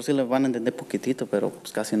lo mejor sí les van a entender poquitito, pero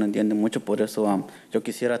pues casi no entienden mucho. Por eso yo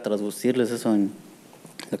quisiera traducirles eso en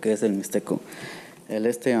lo que es el mixteco.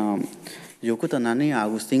 Yucutanani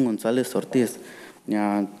Agustín González Ortiz,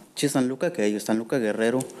 ya San Luca, que ellos San Luca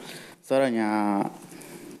Guerrero, Sara ya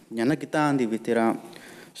na kita andi vitira,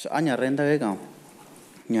 aña renda vega,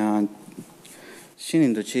 ya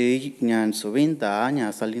shinindo chi ya subinta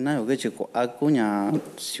aña salina yo que chico acuña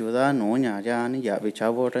ciudad no ya ni ya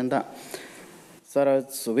bichavo renda. Sara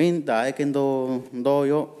subinta hay que do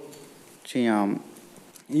yo chiya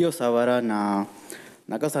yo sabara na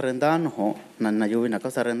casa renta no na yo na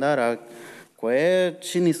casa renta kue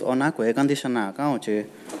chinis ona kue kandishana ka oche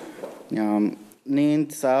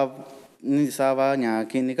ni saba nya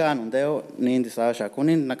kinika nundeo ni sa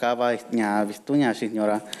shakunin nakaba nya vistunya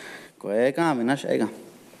señora kue ka mina shega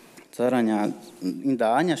sara nya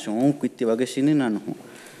inda nya shun kwiti wage shinina no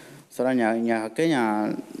sara nya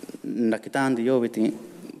kenya nakitandi yo biti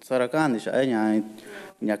sara kandi sha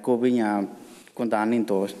nya kobi nya kondanin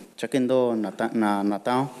to chakendo na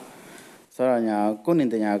sara nya kunin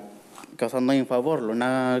de nya casando en favor lo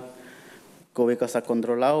na kobi casa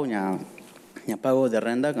controlado nya pago de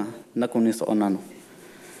renta na con eso onano.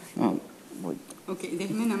 Ok,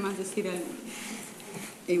 déjeme nada más decir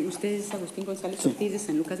usted es Agustín González Ortiz de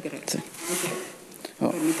San Lucas Guerrero. Sí.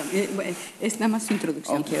 Okay. Permítame. Es nada más su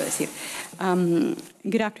introducción, quiero decir.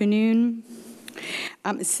 Good afternoon.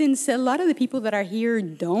 Since a lot of the people that are here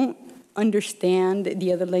don't understand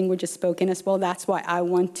the other languages spoken as well, that's why I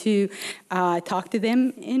want to talk to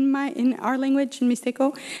them in our language, in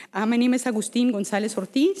Mixteco. My name is Agustín González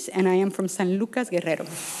Ortiz, and I am from San Lucas Guerrero.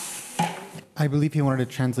 I believe he wanted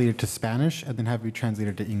to translate it to Spanish and then have you translate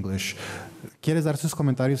it to English. ¿Quieres dar sus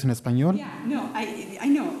comentarios en español? Yeah, no, I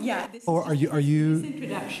know, yeah. This Or are you? His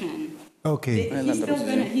introduction. Okay.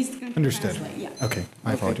 He's going Understood. translate, yeah. Okay,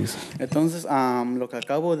 my apologies. Entonces, lo que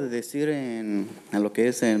acabo de decir en lo que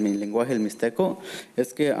es en mi lenguaje, el mixteco,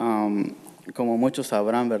 es que, como muchos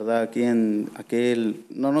sabrán, ¿verdad? Aquí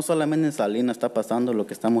no solamente en Salinas está pasando lo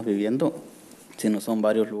que estamos viviendo, sino son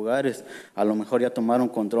varios lugares. A lo mejor ya tomaron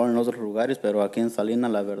control en otros lugares, pero aquí en Salinas,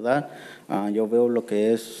 la verdad, yo veo lo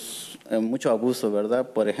que es mucho abuso, ¿verdad?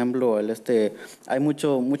 Por ejemplo, hay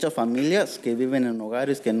muchas familias que viven en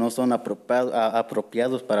hogares que no son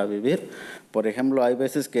apropiados para vivir. Por ejemplo, hay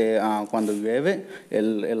veces que cuando llueve,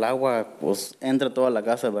 el agua pues entra a toda la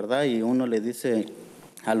casa, ¿verdad? Y uno le dice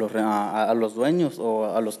a los dueños o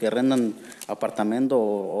a los que arrendan apartamento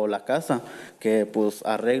o la casa que pues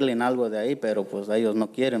arreglen algo de ahí, pero pues ellos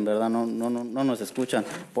no quieren, ¿verdad? No nos escuchan,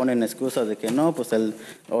 ponen excusas de que no, pues el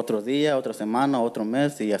otro día, otra semana, otro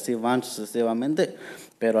mes y así van sucesivamente,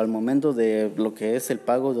 pero al momento de lo que es el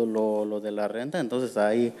pago de lo de la renta, entonces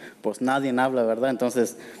ahí pues nadie habla, ¿verdad?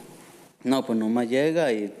 Entonces no, pues nomás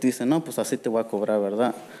llega y dice, no, pues así te voy a cobrar,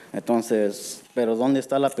 ¿verdad? Entonces, pero ¿dónde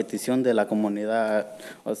está la petición de la comunidad?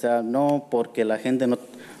 O sea, no porque la gente no...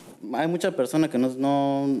 Hay muchas personas que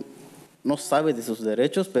no sabe de sus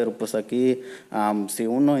derechos, pero pues aquí si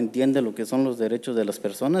uno entiende lo que son los derechos de las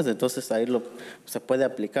personas, entonces ahí se puede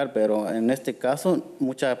aplicar, pero en este caso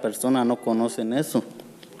muchas personas no conocen eso.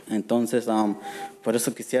 Entonces, por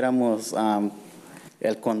eso quisiéramos...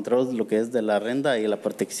 el control, lo que es de la renta y la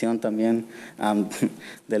protección también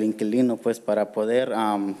del inquilino, pues para poder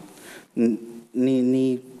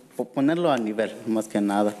ponerlo a nivel, más que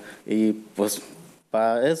nada. Y pues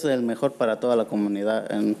es el mejor para toda la comunidad.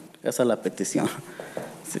 Esa es la petición.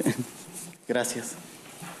 Sí. Gracias.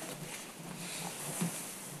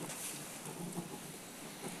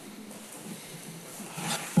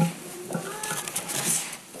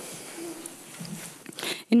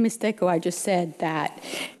 In Mixteco, I just said that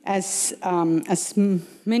as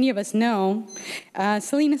many of us know,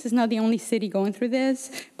 Salinas is not the only city going through this,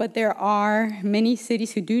 but there are many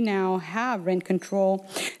cities who do now have rent control.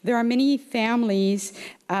 There are many families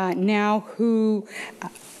now who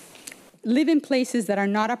live in places that are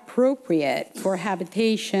not appropriate for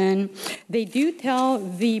habitation. They do tell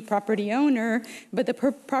the property owner, but the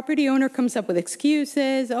property owner comes up with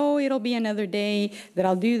excuses. Oh, it'll be another day that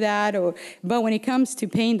I'll do that. But when it comes to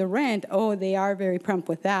paying the rent, they are very prompt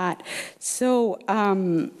with that. So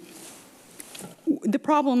the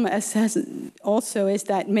problem also is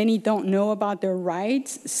that many don't know about their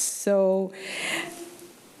rights. So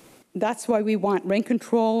that's why we want rent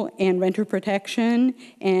control and renter protection,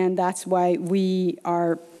 and that's why we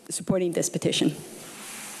are supporting this petition.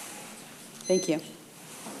 Thank you.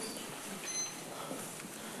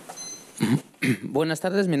 Buenas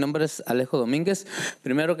tardes, mi nombre es Alejo Domínguez.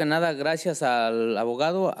 Primero que nada, gracias al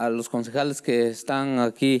abogado, a los concejales que están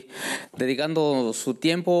aquí dedicando su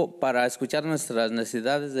tiempo para escuchar nuestras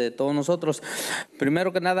necesidades de todos nosotros.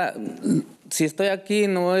 Primero que nada, si estoy aquí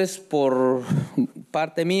no es por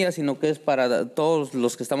parte mía, sino que es para todos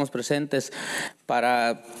los que estamos presentes,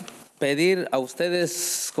 para pedir a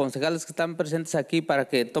ustedes, concejales que están presentes aquí, para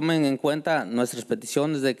que tomen en cuenta nuestras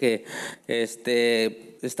peticiones de que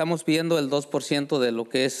estamos pidiendo el 2% de lo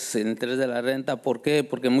que es el interés de la renta. ¿Por qué?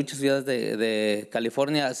 Porque en muchas ciudades de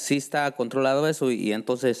California sí está controlado eso y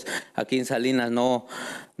entonces aquí en Salinas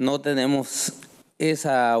no tenemos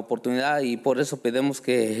esa oportunidad y por eso pedimos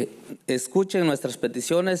que escuchen nuestras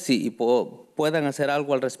peticiones y puedan hacer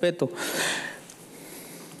algo al respecto.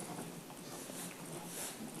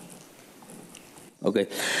 Okay.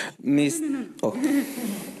 Oh.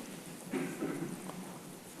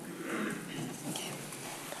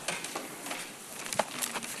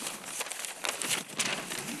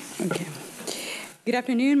 Okay. Good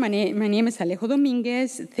afternoon. My name is Alejo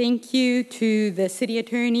Dominguez. Thank you to the city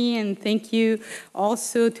attorney, and thank you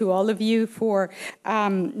also to all of you for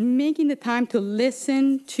making the time to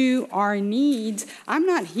listen to our needs. I'm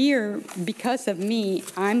not here because of me.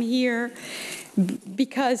 I'm here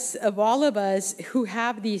because of all of us who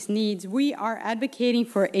have these needs. We are advocating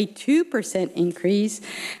for a 2% increase.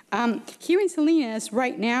 Here in Salinas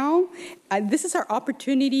right now, this is our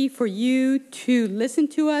opportunity for you to listen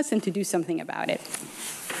to us and to do something about it.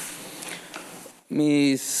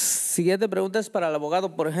 Mi siguiente pregunta es para el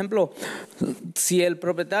abogado. Por ejemplo, si el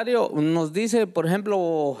propietario nos dice, por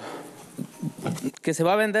ejemplo, que se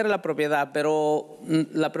va a vender la propiedad, pero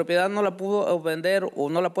la propiedad no la pudo vender o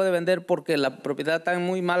no la puede vender porque la propiedad está en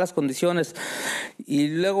muy malas condiciones y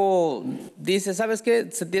luego dice, ¿sabes qué?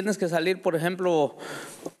 Tienes que salir, por ejemplo,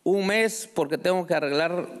 un mes porque tengo que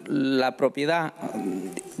arreglar la propiedad.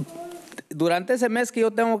 Durante ese mes que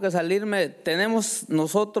yo tengo que salirme, tenemos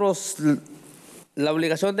nosotros la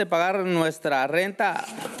obligación de pagar nuestra renta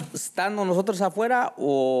estando nosotros afuera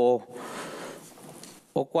o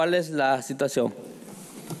cuál es la situación?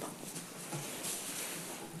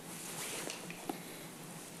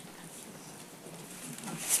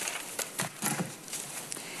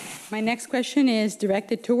 My next question is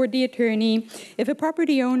directed toward the attorney. If a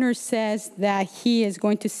property owner says that he is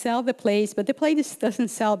going to sell the place, but the place doesn't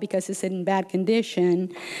sell because it's in bad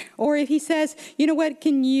condition, or if he says, you know what,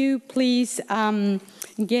 can you please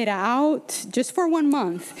get out just for 1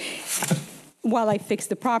 month while I fix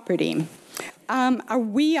the property? Are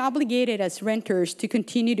we obligated as renters to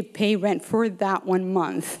continue to pay rent for that 1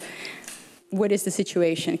 month? What is the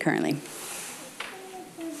situation currently?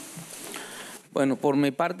 Bueno, por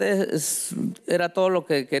mi parte era todo lo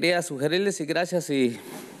que quería sugerirles y gracias y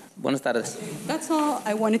buenas tardes. That's all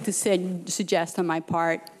I wanted to suggest on my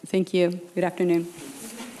part. Thank you. Good afternoon.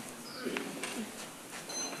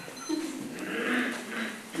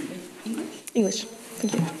 English.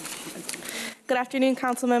 Thank you. Good afternoon,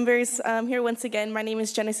 council members. I'm here once again. My name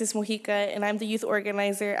is Genesis Mojica, and I'm the youth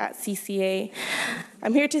organizer at CCA.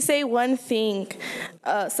 I'm here to say one thing.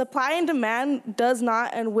 Supply and demand does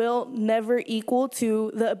not and will never equal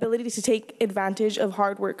to the ability to take advantage of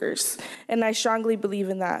hard workers, and I strongly believe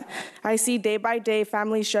in that. I see day by day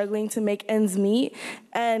families struggling to make ends meet,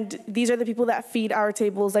 and these are the people that feed our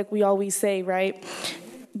tables, like we always say, right?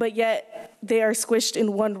 But yet, they are squished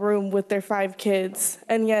in one room with their 5 kids.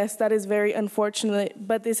 And yes, that is very unfortunate,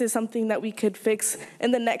 but this is something that we could fix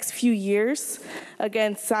in the next few years.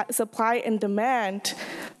 Again, supply and demand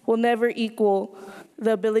will never equal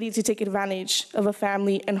the ability to take advantage of a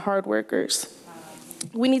family and hard workers.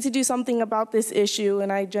 We need to do something about this issue,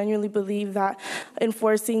 and I genuinely believe that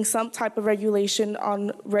enforcing some type of regulation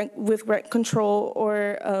on rent control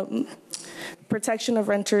or protection of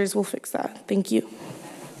renters will fix that. Thank you.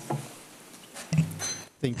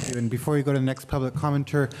 Thank you. And before we go to the next public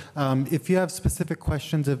commenter, if you have specific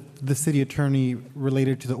questions of the city attorney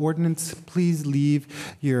related to the ordinance, please leave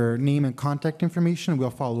your name and contact information.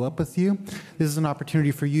 We'll follow up with you. This is an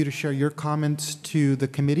opportunity for you to share your comments to the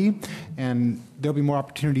committee, and there'll be more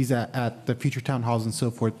opportunities at the future town halls and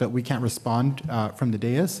so forth, but we can't respond from the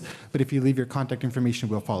dais. But if you leave your contact information,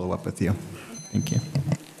 we'll follow up with you. Thank you.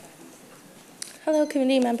 Hello,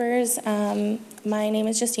 community members. My name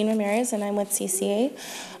is Justine Ramirez, and I'm with CCA.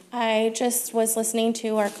 I just was listening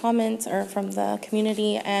to our comments from the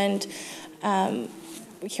community and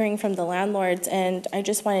hearing from the landlords, and I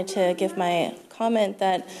just wanted to give my comment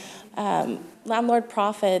that landlord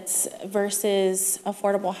profits versus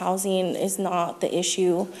affordable housing is not the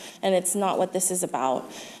issue, and it's not what this is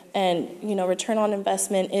about. And, you know, return on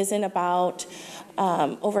investment isn't about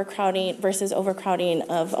overcrowding versus overcrowding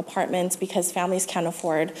of apartments because families can't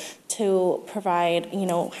afford to provide, you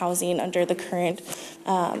know, housing under the current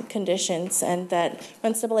conditions, and that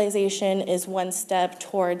rent stabilization is one step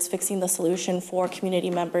towards fixing the solution for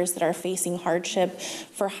community members that are facing hardship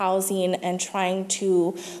for housing and trying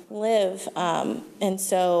to live. And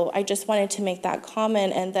so I just wanted to make that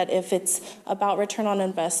comment, and that if it's about return on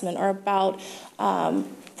investment or about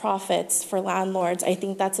profits for landlords, I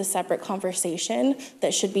think that's a separate conversation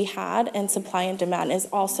that should be had, and supply and demand is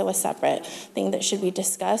also a separate thing that should be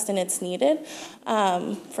discussed, and it's needed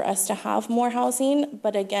for us to have more housing.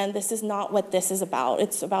 But again, this is not what this is about.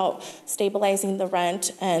 It's about stabilizing the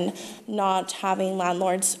rent and not having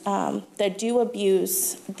landlords that do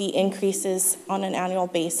abuse the increases on an annual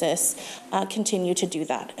basis continue to do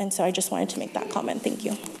that. And so I just wanted to make that comment. Thank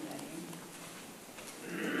you.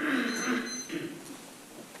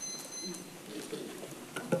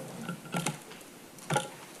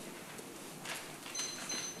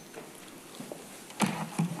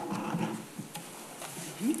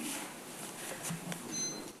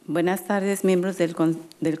 Buenas tardes, miembros del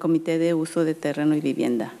Comité de Uso de Terreno y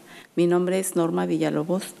Vivienda. Mi nombre es Norma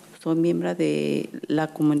Villalobos, soy miembro de la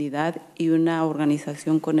comunidad y una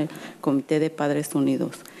organización con el Comité de Padres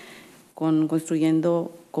Unidos,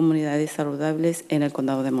 construyendo comunidades saludables en el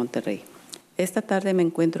Condado de Monterrey. Esta tarde me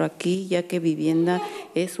encuentro aquí ya que vivienda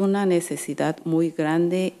es una necesidad muy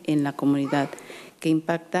grande en la comunidad que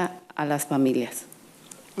impacta a las familias.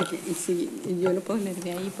 Okay, sí, yo lo puedo leer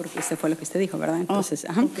de ahí porque eso fue lo que usted dijo, ¿verdad? Entonces,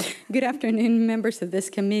 Good afternoon, members of this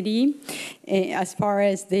committee. As far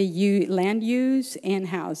as the land use and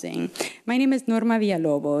housing, my name is Norma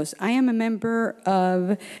Villalobos. I am a member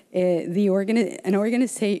of an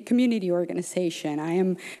community organization. I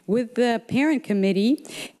am with the parent committee,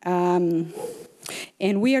 and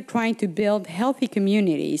we are trying to build healthy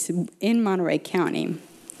communities in Monterey County.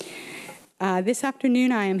 This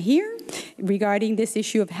afternoon, I am here regarding this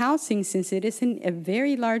issue of housing, since it is a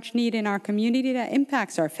very large need in our community that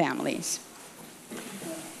impacts our families.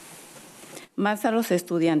 más a los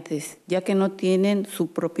estudiantes, ya que no tienen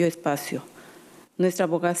su propio espacio. Nuestra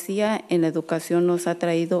abogacía en la educación nos ha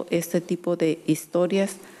traído este tipo de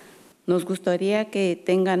historias. Nos gustaría que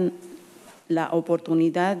tengan la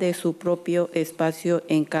oportunidad de su propio espacio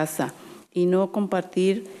en casa y no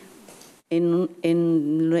compartir en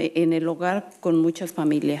el hogar con muchas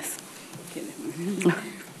familias.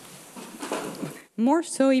 More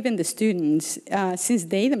so even the students, since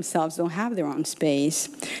they themselves don't have their own space.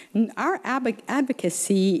 Our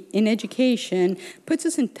advocacy in education puts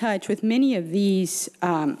us in touch with many of these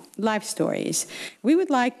life stories. We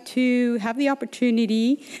would like to have the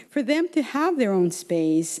opportunity for them to have their own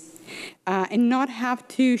space and not have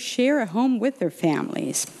to share a home with their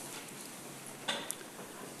families.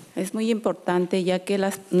 Es muy importante ya que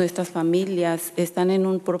nuestras familias están en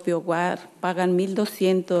un propio hogar, pagan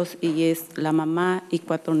 $1,200 y es la mamá y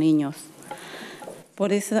 4 niños.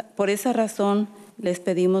 Por esa razón, les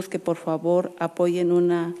pedimos que por favor apoyen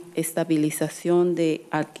una estabilización de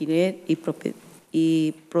alquiler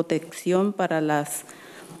y protección para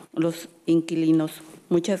los inquilinos.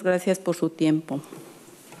 Muchas gracias por su tiempo.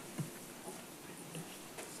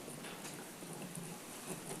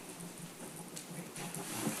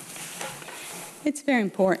 It's very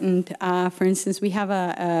important. For instance, we have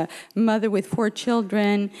a mother with 4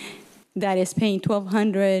 children that is paying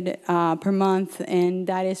 $1,200 per month, and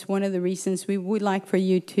that is one of the reasons we would like for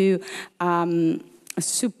you to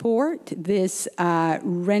support this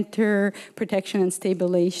renter protection and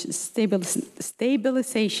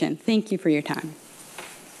stabilization. Thank you for your time.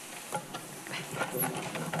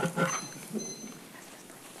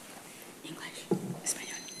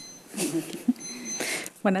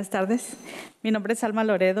 Buenas tardes. Mi nombre es Alma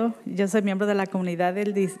Loredo. Yo soy miembro de la comunidad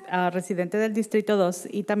residente del Distrito 2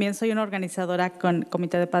 y también soy una organizadora con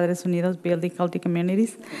Comité de Padres Unidos, Building Healthy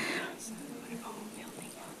Communities.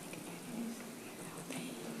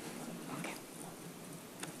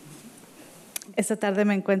 Esta tarde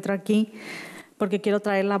me encuentro aquí porque quiero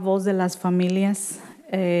traer la voz de las familias,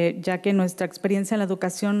 ya que nuestra experiencia en la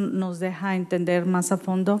educación nos deja entender más a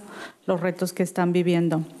fondo los retos que están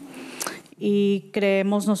viviendo. Y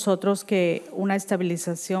creemos nosotros que una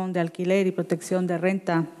estabilización de alquiler y protección de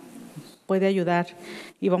renta puede ayudar.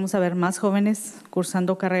 Y vamos a ver más jóvenes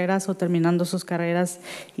cursando carreras o terminando sus carreras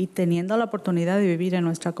y teniendo la oportunidad de vivir en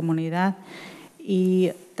nuestra comunidad.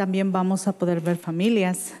 Y también vamos a poder ver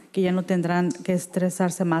familias que ya no tendrán que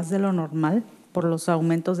estresarse más de lo normal por los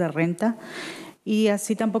aumentos de renta. Y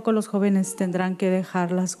así tampoco los jóvenes tendrán que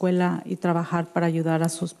dejar la escuela y trabajar para ayudar a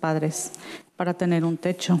sus padres, para tener un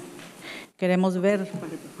techo. Queremos ver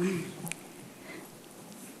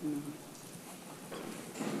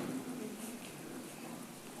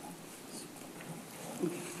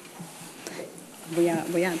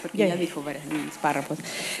porque ya dijo varios párrafos.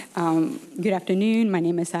 Good afternoon. My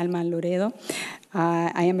name is Alma Loredo.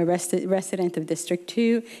 I am a resident of District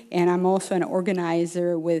 2, and I'm also an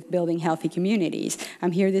organizer with Building Healthy Communities.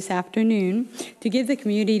 I'm here this afternoon to give the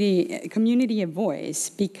community a voice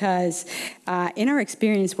because in our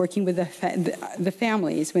experience working with the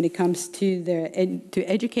families when it comes to to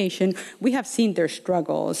education, we have seen their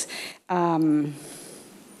struggles.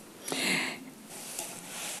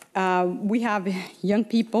 We have young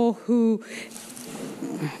people who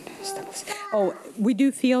we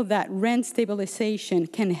do feel that rent stabilization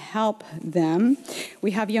can help them.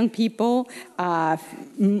 We have young people,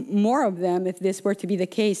 more of them, if this were to be the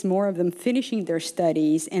case, more of them finishing their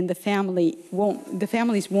studies, and the families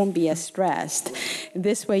won't be as stressed.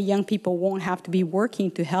 This way, young people won't have to be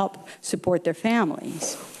working to help support their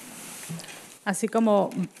families. así como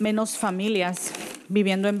menos familias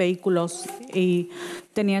viviendo en vehículos y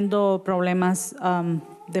teniendo problemas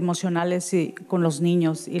emocionales con los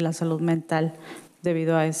niños y la salud mental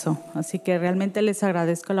debido a eso. Así que realmente les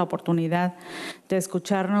agradezco la oportunidad de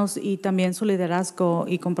escucharnos y también su liderazgo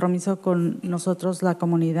y compromiso con nosotros, la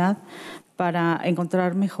comunidad, para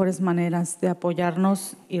encontrar mejores maneras de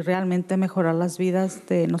apoyarnos y realmente mejorar las vidas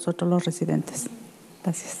de nosotros los residentes.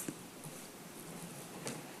 Gracias.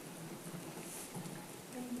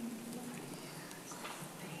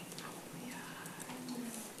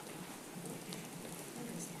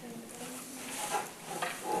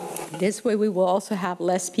 This way we will also have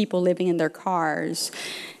less people living in their cars,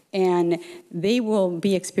 and they will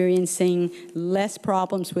be experiencing less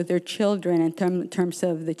problems with their children in terms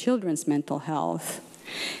of the children's mental health.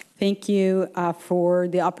 Thank you for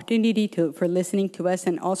the opportunity for listening to us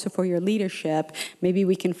and also for your leadership. Maybe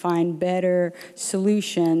we can find better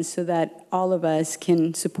solutions so that all of us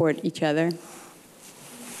can support each other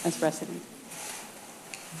as residents.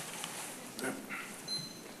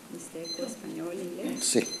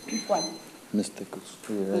 Sí. ¿Cuál?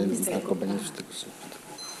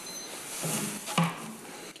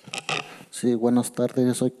 Sí, buenas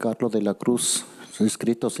tardes, soy Carlos de la Cruz, soy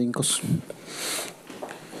inscrito 5.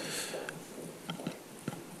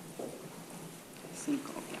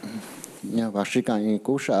 Ya básica y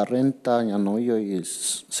cuya renta ya no yo y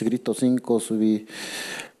inscrito 5 subí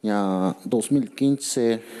ya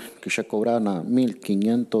 2015 que se cobran a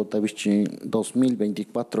 1.500, tabichi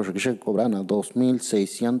 2024 que se cobran a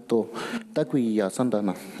 2.600, tacuí ya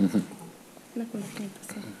sandana.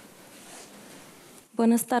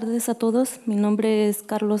 Buenas tardes a todos. Mi nombre es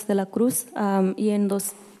Carlos de la Cruz y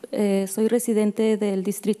soy residente del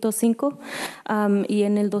Distrito 5 y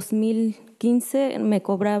en el 2015 nos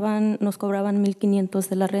cobraban 1.500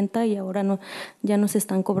 de la renta y ahora ya nos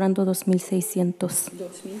están cobrando 2.600.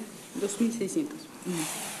 2.600.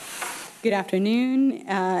 Good afternoon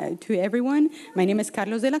to everyone. My name is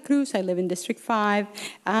Carlos de la Cruz. I live in District 5.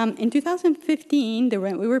 In 2015, the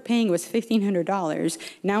rent we were paying was $1,500.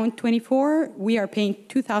 Now in 24, we are paying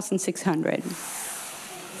 $2,600.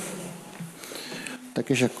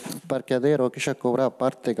 Que se parqueadero que se cobra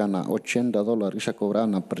aparte gana $80 que se cobra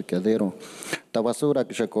na parqueadero. La basura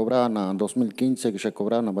que se cobra na 2015 que se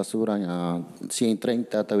cobra na basura ya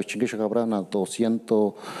 130, que se cobra na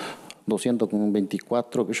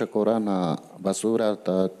 224 que se cobra na basura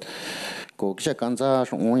ko que se cansa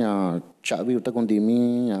ya chavi uta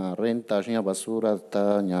condimi ya renta ya basura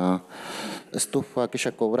ta ya estufa que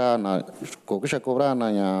se cobra na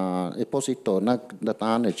ya depósito na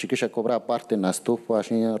datane que se cobra parte na estufa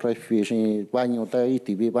ya refi ya baño ta y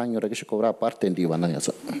TV baño que se cobra parte en divana ya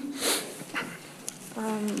sa.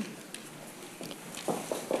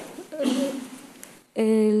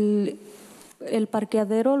 El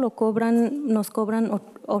parqueadero nos cobran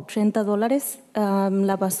 $80.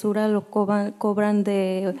 La basura lo cobran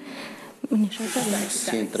de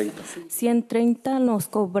 130 nos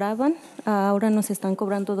cobraban, ahora nos están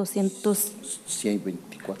cobrando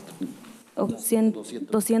 224.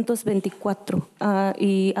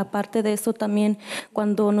 Y aparte de eso también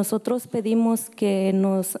cuando nosotros pedimos que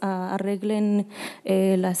nos arreglen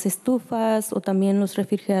las estufas o también los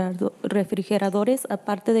refrigeradores,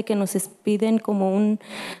 aparte de que nos piden como un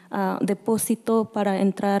depósito para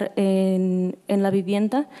entrar en la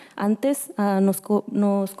vivienda, antes nos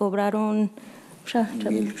cobraron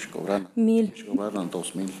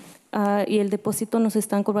 $1,000. Y el depósito nos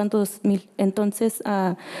están cobrando $2,000. Entonces,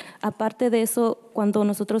 aparte de eso, cuando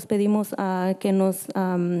nosotros pedimos que nos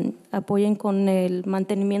apoyen con el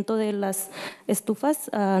mantenimiento de las estufas,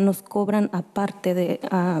 nos cobran aparte de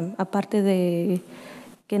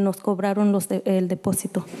que nos cobraron el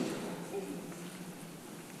depósito.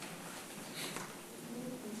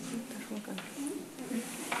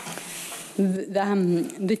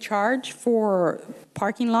 The charge for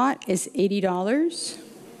parking lot is $80.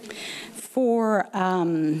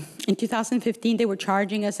 In 2015, they were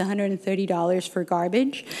charging us $130 for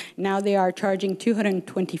garbage. Now they are charging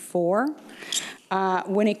 $224.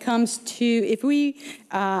 When it comes to, if we,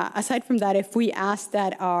 aside from that, if we ask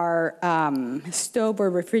that our stove or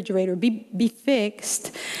refrigerator be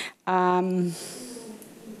fixed,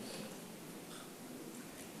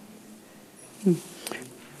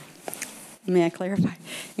 may I clarify?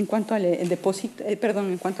 En cuanto al depósito,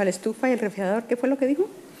 en cuanto a la estufa y el refrigerador, ¿qué fue lo que dijo?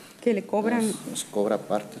 Que le cobran. Nos cobra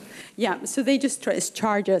parte. Yeah, so they just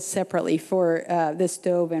charge us separately for the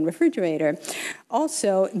stove and refrigerator.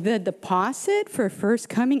 Also, the deposit for first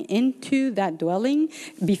coming into that dwelling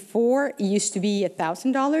before it used to be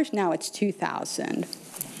 $1,000, now it's $2,000.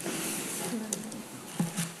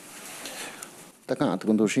 Taka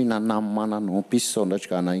atkundushina namana no piso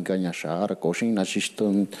ndachkana inganya shara koshina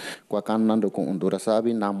shistun kwakana ndo kundura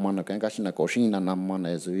sabi namana kangashina koshina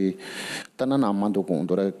namana ezui tana namando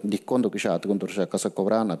kundura dikondo kisha atkundura kasa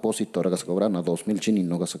cobrana posito kasa cobrana 2,000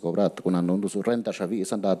 chinino kasa cobrata kuna ndo su renta shavi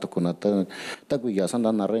sandato kuna taguya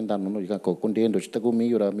sandana renta no ya ko kundiendo chitagu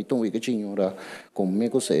miura mitun wi kichinyura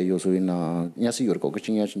conmigo se yo soy na nyasi yor ko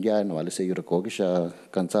kichinya chinja no vale se yor ko kisha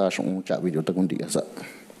kansa shon cha video tagundia sa.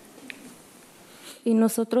 Y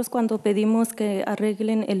nosotros cuando pedimos que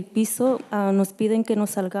arreglen el piso, nos piden que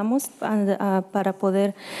nos salgamos para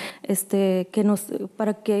poder,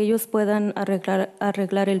 para que ellos puedan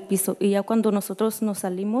arreglar el piso. Y ya cuando nosotros nos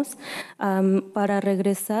salimos, para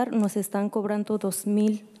regresar nos están cobrando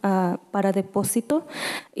 $2,000 para depósito.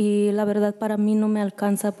 Y la verdad para mí no me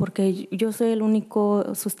alcanza porque yo soy el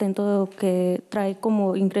único sustento que trae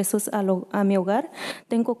como ingresos a mi hogar.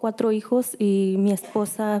 Tengo 4 hijos y mi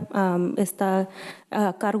esposa está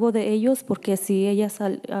a cargo de ellos porque si ella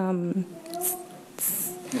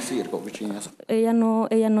Ella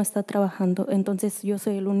no está trabajando, entonces yo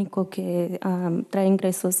soy el único que trae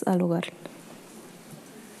ingresos al hogar.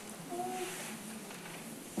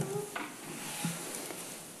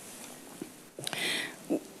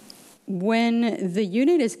 When the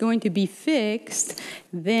unit is going to be fixed,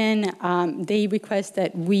 then they request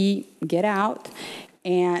that we get out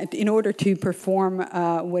and in order to perform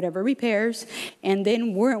whatever repairs. And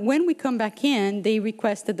then when we come back in, they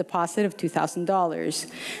request a deposit of $2,000.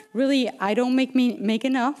 Really, I don't make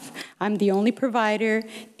enough. I'm the only provider,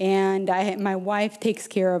 and my wife takes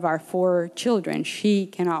care of our 4 children. She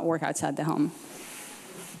cannot work outside the home.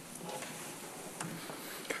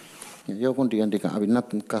 Yo pun dia ndika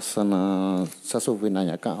abinat kasana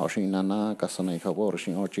sasuvina ka oshina na kasana favor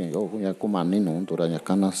shin ochin yo ya kumani no duranya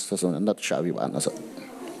kana sasuna ndat shavi bana sa.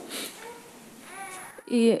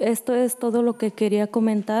 Y esto es todo lo que quería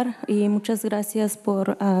comentar y muchas gracias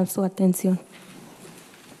por su atención.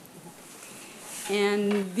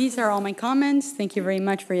 And these are all my comments. Thank you very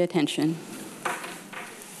much for your attention.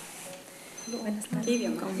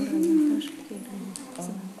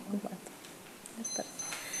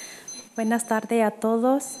 Buenas tardes a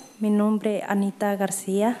todos. Mi nombre es Anita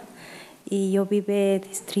García y yo vivo en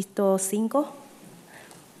Distrito 5.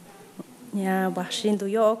 Ya bajando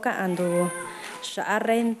yo ando ya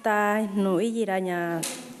renta no iraña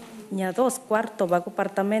 2 cuartos bajo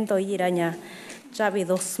apartamento iraña ya vi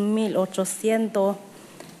 2,800.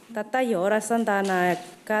 Tata yo ahora sandana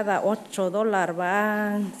cada $8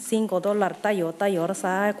 va $5 tayo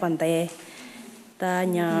sa cuando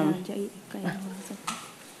taña.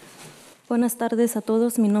 Buenas tardes a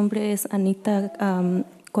todos. Mi nombre es Anita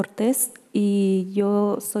Cortés y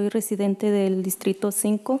yo soy residente del Distrito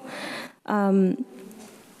 5.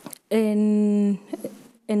 En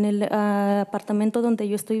el apartamento donde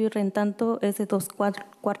yo estoy rentando es de 2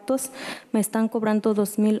 cuartos. Me están cobrando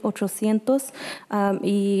 $2,800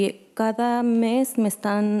 y cada mes me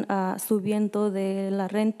están subiendo de la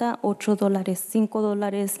renta $8,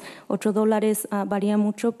 $5, $8. Varía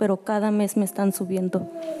mucho, pero cada mes me están subiendo.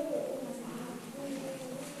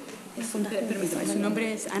 ¿Su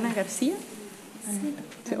nombre es Ana García?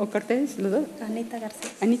 ¿O Cortés? ¿Los dos? Anita García.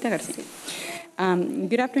 Anita García.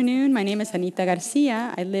 Good afternoon. My name is Anita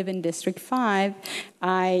Garcia. I live in District 5.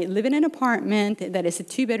 I live in an apartment that is a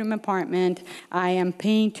 2-bedroom apartment. I am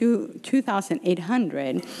paying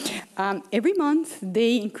 $2,800. Every month,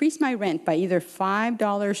 they increase my rent by either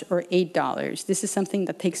 $5 or $8. This is something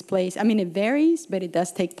that takes place. I mean, it varies, but it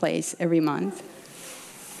does take place every month.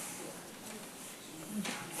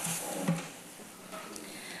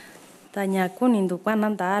 Tanya kunindu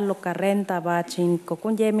kwananda loka renta ba chin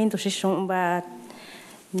kokunje mindu shishon ba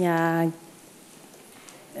nya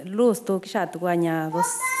luz tu kisha tu nya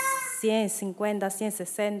 150,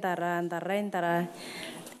 160 randa renta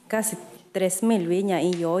casi 3,000 viña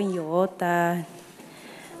y yo ta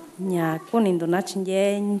nya kunindu na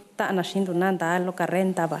chinje ta na shindu nanda loka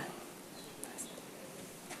renta ba.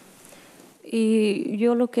 Y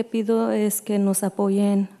yo lo que pido es que nos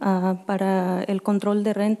apoyen para el control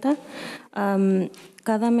de renta.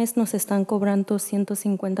 Cada mes nos están cobrando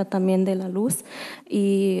 150 también de la luz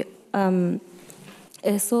y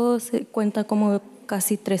eso se cuenta como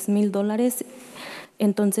casi $3,000.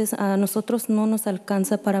 Entonces a nosotros no nos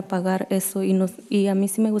alcanza para pagar eso y a mí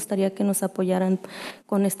sí me gustaría que nos apoyaran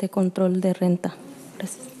con este control de renta.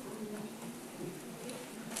 Gracias.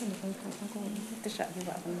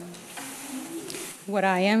 What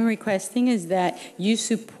I am requesting is that you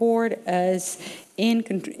support us in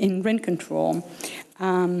rent control.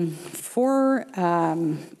 For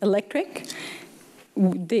electric,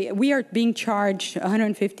 we are being charged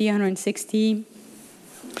 $150, $160.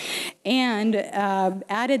 And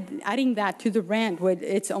adding that to the rent,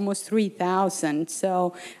 it's almost $3,000.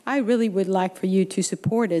 So I really would like for you to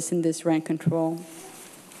support us in this rent control.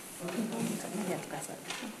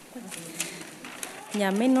 Nya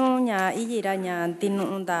meno nya iyira nya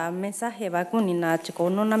tinu da mensaje ba kuni na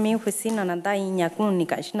chikono na mi oficina na da nya kuni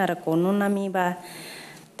ka shina ra kono na mi ba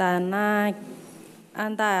ta na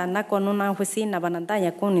anda na kono na oficina ba na da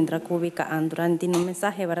nya kuni ndra kubika andura tinu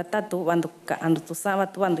mensaje ba ta tu bandu ka andu tu saba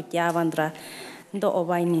tu bandu kya bandra ndo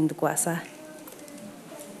obai nindu kwasa.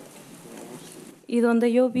 Y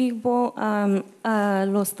donde yo vivo, a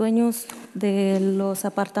los dueños de los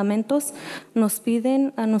apartamentos nos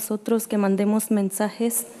piden a nosotros que mandemos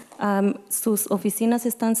mensajes. Sus oficinas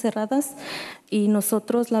están cerradas y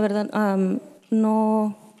nosotros, la verdad,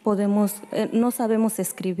 no podemos, no sabemos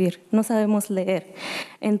escribir, no sabemos leer.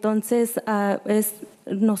 Entonces,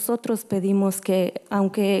 nosotros pedimos que,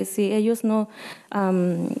 aunque si ellos no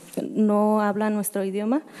hablan nuestro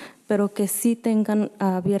idioma, pero que sí tengan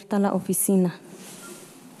abierta la oficina.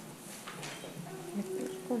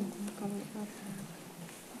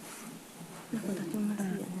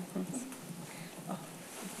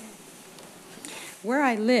 Where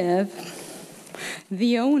I live,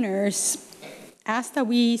 the owners ask that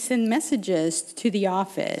we send messages to the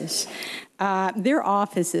office. Their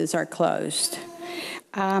offices are closed.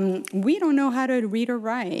 We don't know how to read or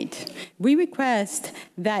write. We request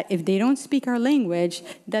that if they don't speak our language,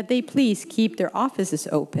 that they please keep their offices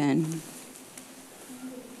open.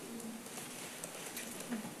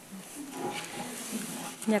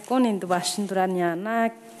 Nyakonin duashinduranya na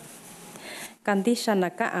kandisha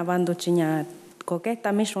naka abando chinya koke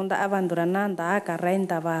tamishunda abandurana da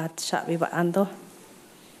karrenta ba shabi ba ando.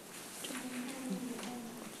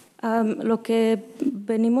 Lo que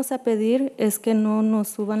venimos a pedir es que no nos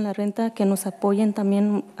suban la renta, que nos apoyen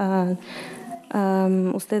también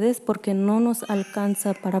ustedes porque no nos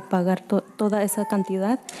alcanza para pagar toda esa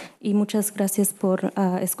cantidad y muchas gracias por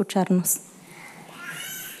escucharnos.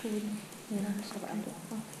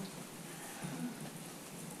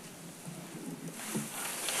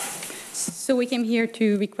 So we came here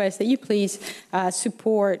to request that you please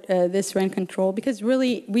support this rent control because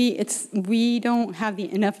really we don't have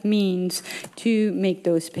enough means to make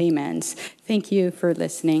those payments. Thank you for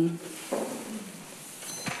listening.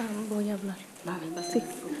 Voy a hablar. Sí.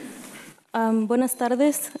 Buenas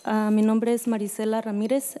tardes, mi nombre es Marisela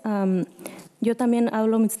Ramírez. Yo también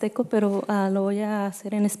hablo mixteco, pero lo voy a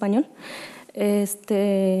hacer en español.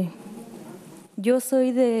 Yo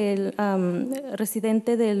soy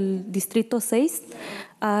residente del Distrito 6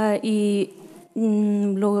 y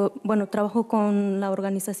trabajo con la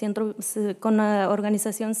organización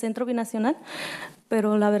Centro Binacional,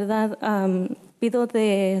 pero la verdad pido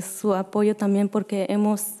de su apoyo también porque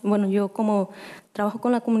yo como trabajo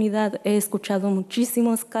con la comunidad he escuchado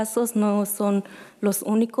muchísimos casos, no son los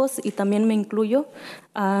únicos y también me incluyo.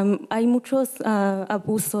 Hay muchos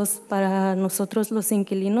abusos para nosotros los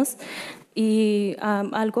inquilinos. Y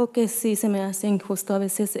algo que sí se me hace injusto a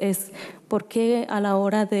veces es por qué a la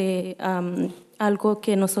hora de algo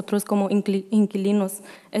que nosotros como inquilinos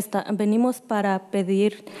venimos para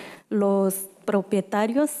pedir los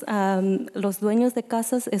propietarios, los dueños de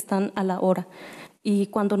casas están a la hora. Y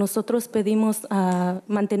cuando nosotros pedimos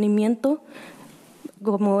mantenimiento,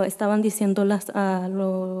 como estaban diciendo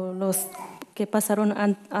los que pasaron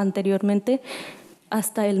anteriormente,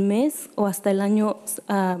 hasta el mes o hasta el año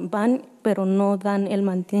van, pero no dan el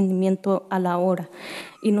mantenimiento a la hora.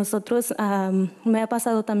 Y nosotros, me ha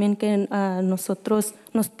pasado también que nosotros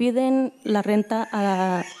nos piden la renta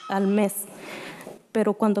al mes,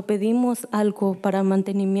 pero cuando pedimos algo para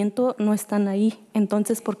mantenimiento no están ahí.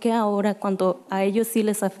 Entonces, ¿por qué ahora cuando a ellos sí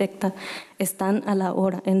les afecta están a la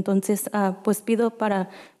hora? Entonces, pues pido para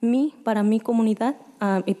mi comunidad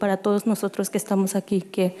y para todos nosotros que estamos aquí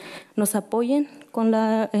que nos apoyen con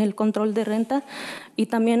el control de renta y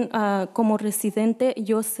también como residente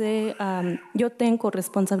yo tengo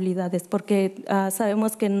responsabilidades porque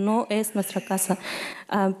sabemos que no es nuestra casa,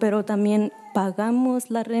 pero también pagamos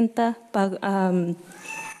la renta,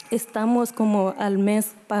 estamos como al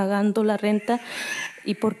mes pagando la renta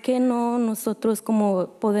y por qué no nosotros como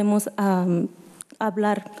podemos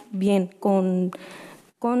hablar bien con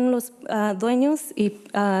los dueños y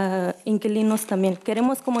inquilinos también.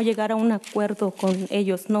 Queremos como llegar a un acuerdo con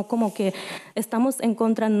ellos, no como que estamos en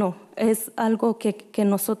contra, no. Es algo que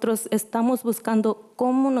nosotros estamos buscando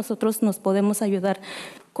cómo nosotros nos podemos ayudar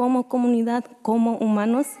como comunidad, como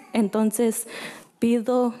humanos. Entonces,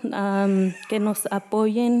 pido que nos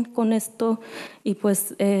apoyen con esto y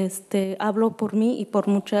pues hablo por mí y por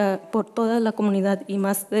toda la comunidad y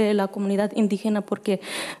más de la comunidad indígena porque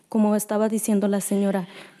como estaba diciendo la señora,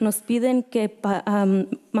 nos piden que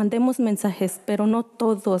mandemos mensajes, pero no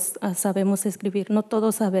todos sabemos escribir, no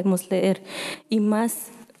todos sabemos leer y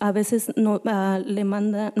más a veces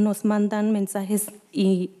nos mandan mensajes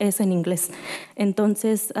y es en inglés.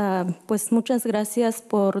 Entonces, pues muchas gracias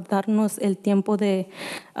por darnos el tiempo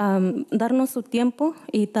darnos su tiempo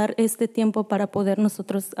y dar este tiempo para poder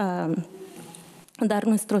nosotros dar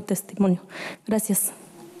nuestro testimonio. Gracias.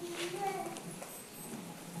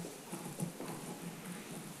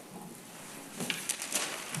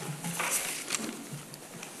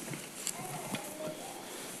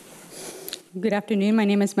 Good afternoon. My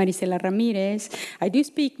name is Marisela Ramirez. I do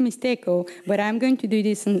speak Mixteco, but I'm going to do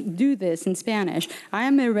this in Spanish. I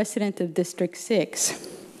am a resident of District 6.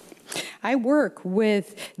 I work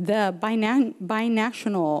with the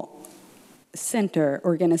Binational Center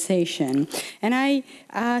organization, and I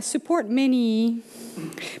support many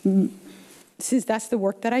since that's the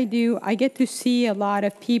work that I do, I get to see a lot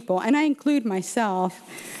of people, and I include myself,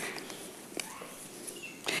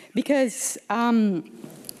 because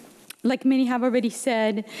like many have already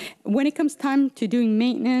said, when it comes time to doing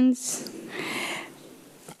maintenance,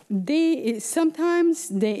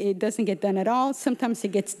 sometimes it doesn't get done at all. Sometimes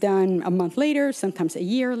it gets done a month later, sometimes a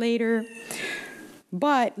year later.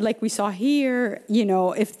 But like we saw here,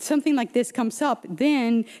 if something like this comes up,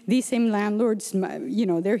 then these same landlords,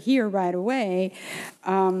 they're here right away.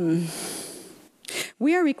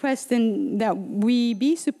 We are requesting that we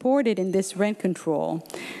be supported in this rent control.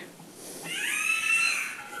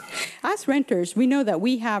 As renters, we know that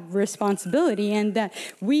we have responsibility and that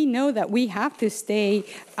we know that we have to stay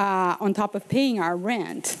on top of paying our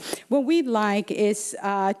rent. What we'd like is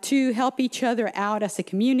to help each other out as a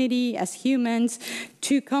community, as humans,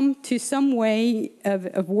 to come to some way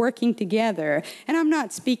of working together. And I'm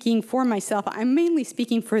not speaking for myself, I'm mainly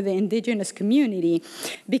speaking for the indigenous community,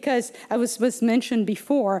 because as was mentioned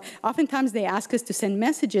before, oftentimes they ask us to send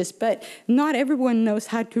messages, but not everyone knows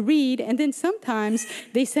how to read, and then sometimes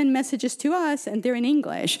they send messages to us and they're in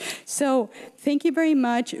English. So thank you very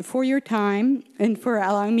much for your time and for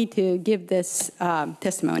allowing me to give this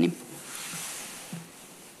testimony.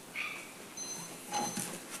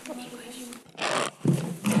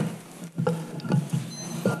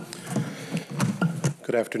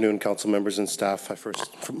 Good afternoon, council members and staff.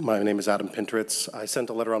 My name is Adam Pinteritz. I sent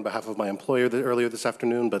a letter on behalf of my employer earlier this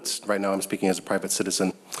afternoon, but right now I'm speaking as a private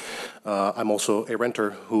citizen. I'm also a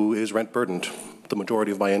renter who is rent burdened. The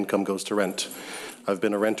majority of my income goes to rent. I've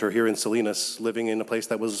been a renter here in Salinas, living in a place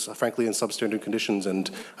that was frankly in substandard conditions,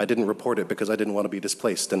 and I didn't report it because I didn't want to be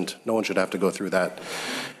displaced, and no one should have to go through that.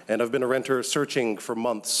 And I've been a renter searching for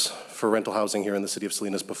months for rental housing here in the city of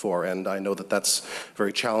Salinas before, and I know that that's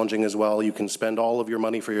very challenging as well. You can spend all of your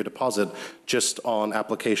money for your deposit just on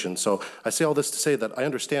application. So I say all this to say that I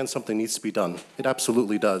understand something needs to be done. It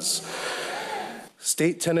absolutely does.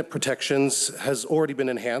 State tenant protections has already been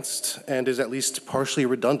enhanced and is at least partially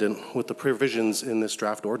redundant with the provisions in this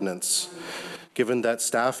draft ordinance. Given that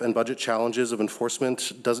staff and budget challenges of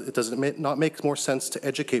enforcement, does it not make more sense to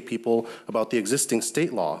educate people about the existing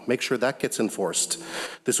state law, make sure that gets enforced?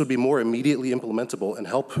 This would be more immediately implementable and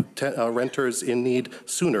help renters in need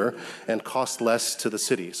sooner and cost less to the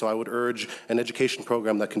city. So I would urge an education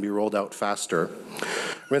program that can be rolled out faster.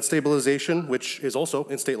 Rent stabilization, which is also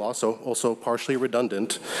in state law, so also partially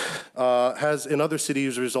redundant, has in other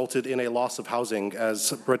cities resulted in a loss of housing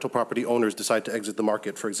as rental property owners decide to exit the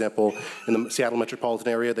market. For example, in the Seattle metropolitan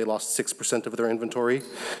area, they lost 6% of their inventory.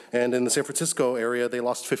 And in the San Francisco area, they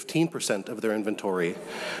lost 15% of their inventory.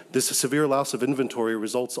 This severe loss of inventory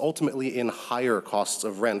results ultimately in higher costs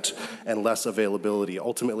of rent and less availability,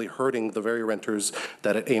 ultimately hurting the very renters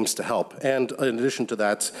that it aims to help. And in addition to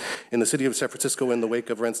that, in the city of San Francisco, in the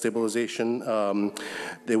wake of rent stabilization,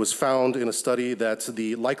 it was found in a study that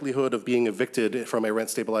the likelihood of being evicted from a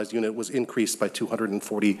rent stabilized unit was increased by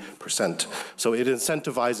 240%. So it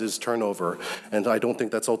incentivizes turnover, and I don't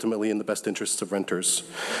think that's ultimately in the best interests of renters.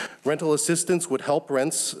 Rental assistance would help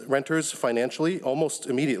renters financially almost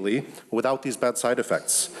immediately without these bad side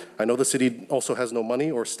effects. I know the city also has no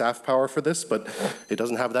money or staff power for this, but it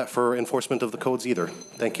doesn't have that for enforcement of the codes either.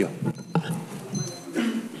 Thank you.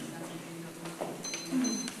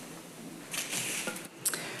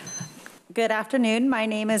 Good afternoon. My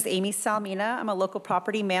name is Amy Salmina. I'm a local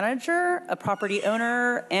property manager, a property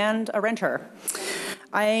owner, and a renter.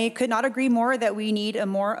 I could not agree more that we need a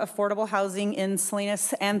more affordable housing in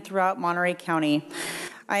Salinas and throughout Monterey County.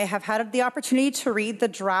 I have had the opportunity to read the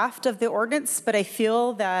draft of the ordinance, but I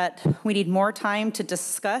feel that we need more time to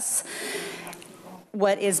discuss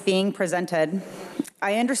what is being presented.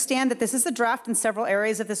 I understand that this is a draft and several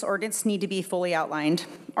areas of this ordinance need to be fully outlined.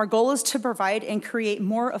 Our goal is to provide and create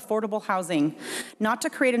more affordable housing, not to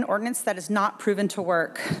create an ordinance that is not proven to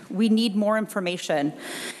work. We need more information.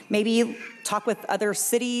 Maybe talk with other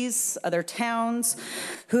cities, other towns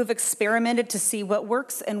who have experimented to see what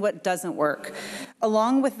works and what doesn't work.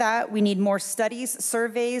 Along with that, we need more studies,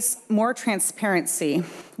 surveys, more transparency.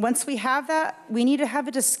 Once we have that, we need to have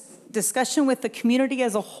a discussion with the community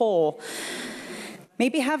as a whole.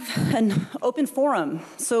 Maybe have an open forum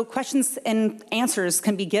so questions and answers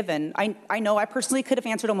can be given. I know I personally could have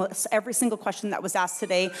answered almost every single question that was asked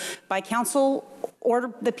today by council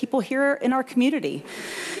or the people here in our community.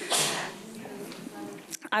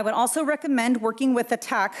 I would also recommend working with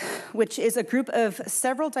ATTAC, which is a group of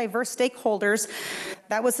several diverse stakeholders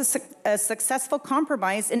That was a successful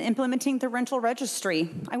compromise in implementing the rental registry.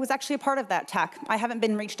 I was actually a part of that TAC. I haven't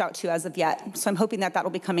been reached out to as of yet, so I'm hoping that that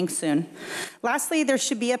will be coming soon. Lastly, there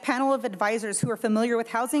should be a panel of advisors who are familiar with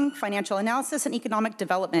housing, financial analysis, and economic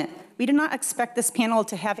development. We do not expect this panel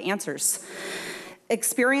to have answers,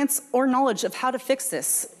 experience, or knowledge of how to fix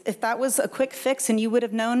this. If that was a quick fix and you would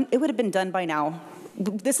have known, it would have been done by now.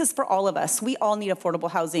 This is for all of us. We all need affordable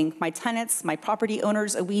housing. My tenants, my property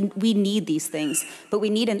owners, we need these things, but we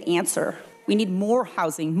need an answer. We need more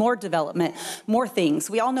housing, more development, more things.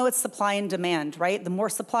 We all know it's supply and demand, right? The more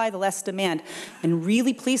supply, the less demand. And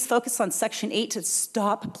really, please focus on Section 8 to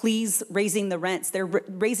stop, please, raising the rents. They're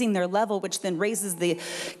raising their level, which then raises the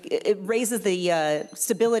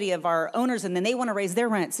stability of our owners, and then they want to raise their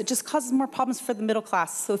rents. It just causes more problems for the middle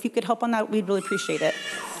class. So if you could help on that, we'd really appreciate it.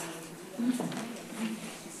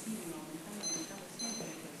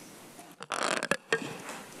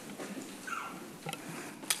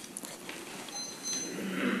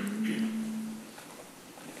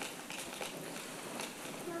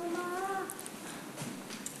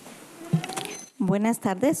 Buenas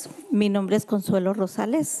tardes, mi nombre es Consuelo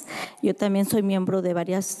Rosales, yo también soy miembro de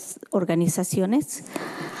varias organizaciones.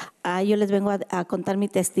 Yo les vengo a contar mi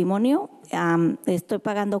testimonio. Estoy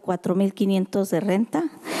pagando $4,500 de renta,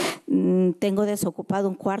 tengo desocupado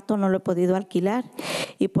un cuarto, no lo he podido alquilar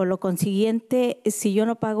y por lo consiguiente, si yo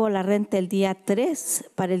no pago la renta el día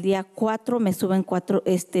 3, para el día 4 me suben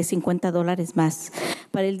 $50 más.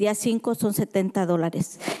 Para el día 5 son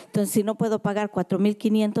 $70. Entonces, si no puedo pagar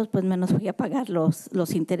 $4,500, pues menos voy a pagar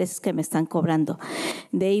los intereses que me están cobrando.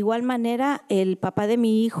 De igual manera, el papá de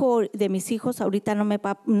mi hijo, de mis hijos, ahorita no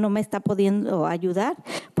me está pudiendo ayudar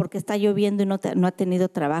porque está lloviendo y no ha tenido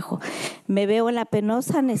trabajo. Me veo en la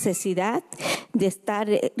penosa necesidad de estar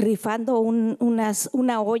rifando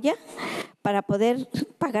una olla para poder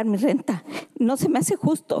pagar mi renta. No se me hace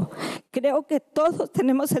justo. Creo que todos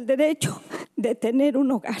tenemos el derecho de tener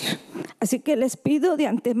un hogar. Así que les pido de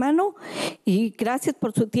antemano y gracias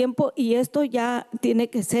por su tiempo y esto ya tiene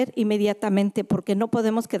que ser inmediatamente porque no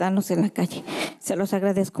podemos quedarnos en la calle. Se los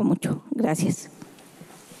agradezco mucho. Gracias.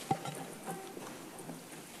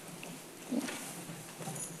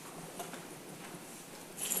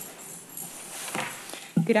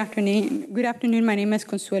 Good afternoon. My name is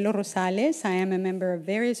Consuelo Rosales. I am a member of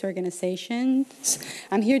various organizations.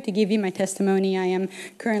 I'm here to give you my testimony. I am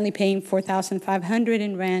currently paying $4,500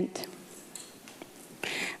 in rent.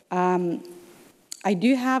 I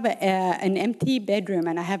do have an empty bedroom,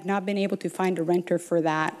 and I have not been able to find a renter for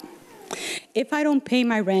that. If I don't pay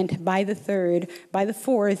my rent by the 3rd, by the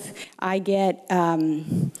 4th, I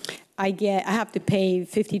have to pay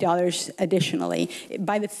 $50 additionally.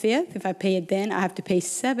 By the 5th, if I pay it then, I have to pay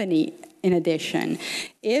 $70 in addition.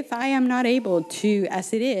 If I am not able to,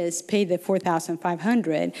 as it is, pay the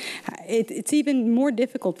 $4,500, it's even more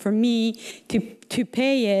difficult for me to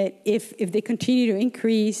pay it if they continue to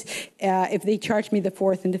increase, if they charge me the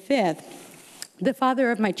 4th and the 5th. The father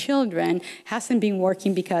of my children hasn't been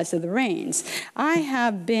working because of the rains. I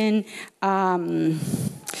have been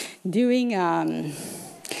doing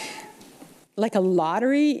like a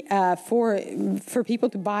lottery for people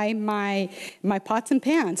to buy my pots and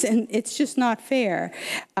pans, and it's just not fair.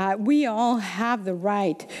 We all have the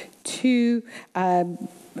right to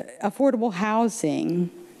affordable housing,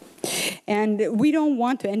 and we don't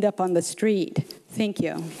want to end up on the street. Thank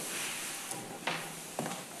you.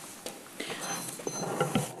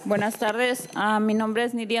 Buenas tardes, mi nombre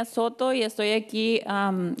es Nidia Soto y estoy aquí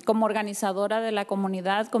como organizadora de la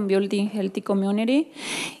comunidad con Building Healthy Community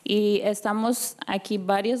y estamos aquí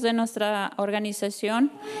varios de nuestra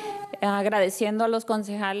organización agradeciendo a los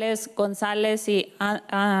concejales González y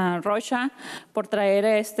Rocha por traer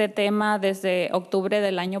este tema desde octubre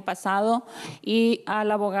del año pasado y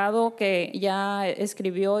al abogado que ya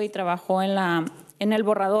escribió y trabajó en el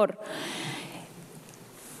borrador.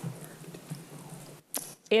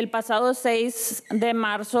 El pasado 6 de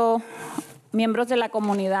marzo, miembros de la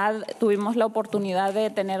comunidad tuvimos la oportunidad de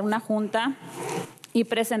tener una junta y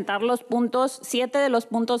presentar los puntos, 7 de los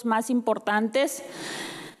puntos más importantes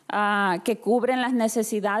que cubren las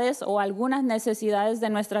necesidades o algunas necesidades de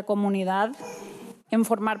nuestra comunidad en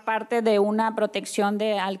formar parte de una protección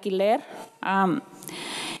de alquiler.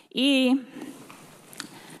 Y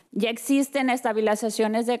ya existen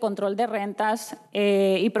estabilizaciones de control de rentas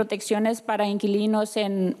y protecciones para inquilinos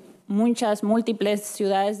en múltiples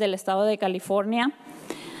ciudades del estado de California,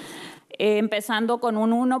 empezando con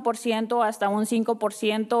un 1% hasta un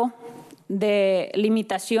 5% de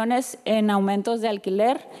limitaciones en aumentos de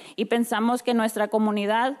alquiler y pensamos que nuestra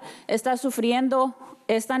comunidad está sufriendo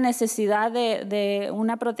esta necesidad de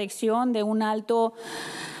una protección, de un alto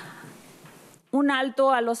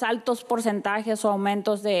a los altos porcentajes o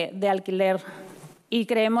aumentos de alquiler. Y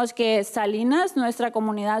creemos que Salinas, nuestra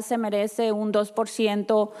comunidad, se merece un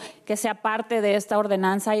 2% que sea parte de esta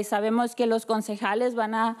ordenanza, y sabemos que los concejales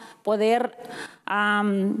van a poder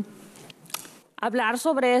hablar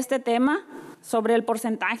sobre este tema, sobre el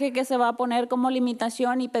porcentaje que se va a poner como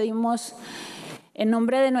limitación, y pedimos en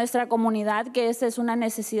nombre de nuestra comunidad que esa es una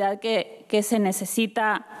necesidad que se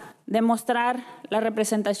necesita demostrar la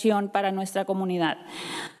representación para nuestra comunidad.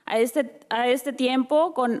 A este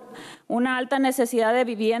tiempo, con una alta necesidad de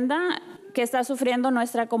vivienda que está sufriendo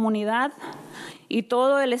nuestra comunidad y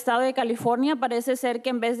todo el estado de California, parece ser que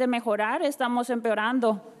en vez de mejorar, estamos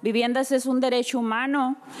empeorando. Viviendas es un derecho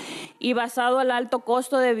humano, y basado al alto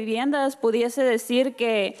costo de viviendas, pudiese decir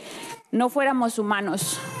que no fuéramos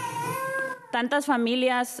humanos. Tantas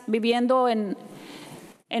familias viviendo en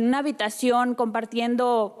una habitación,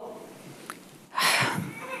 compartiendo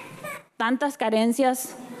tantas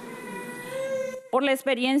carencias. Por la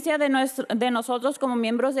experiencia de nosotros como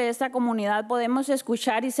miembros de esta comunidad, podemos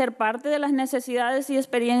escuchar y ser parte de las necesidades y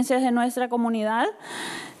experiencias de nuestra comunidad.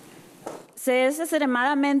 Se es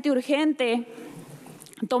extremadamente urgente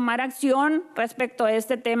tomar acción respecto a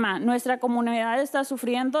este tema. Nuestra comunidad está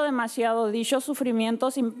sufriendo demasiado. Dichos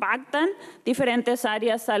sufrimientos impactan diferentes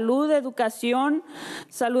áreas: salud, educación,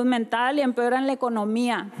 salud mental, y empeoran la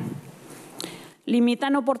economía.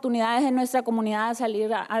 Limitan oportunidades de nuestra comunidad a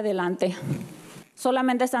salir adelante.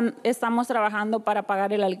 Solamente estamos trabajando para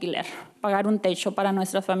pagar el alquiler, pagar un techo para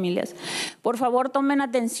nuestras familias. Por favor, tomen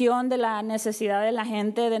atención de la necesidad de la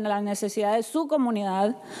gente, de la necesidad de su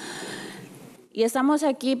comunidad. Y estamos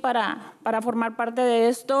aquí para formar parte de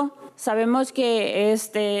esto. Sabemos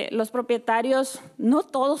que los propietarios, no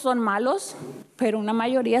todos son malos, pero una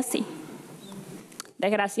mayoría sí.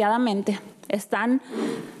 Desgraciadamente, están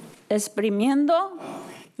exprimiendo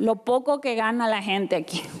lo poco que gana la gente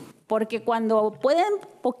aquí. Porque cuando pueden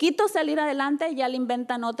poquito salir adelante, ya le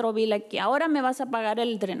inventan otro bill aquí. Ahora me vas a pagar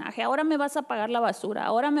el drenaje, ahora me vas a pagar la basura,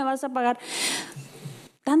 ahora me vas a pagar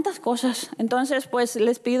tantas cosas. Entonces, pues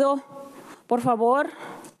les pido, por favor,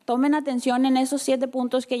 tomen atención en esos 7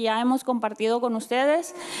 puntos que ya hemos compartido con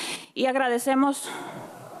ustedes, y agradecemos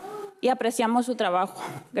y apreciamos su trabajo.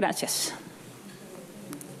 Gracias.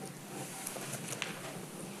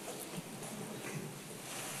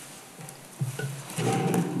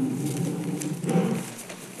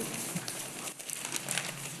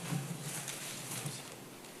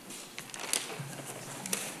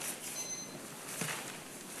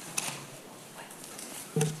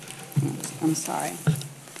 I'm sorry.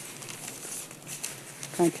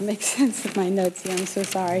 Trying to make sense of my notes here. I'm so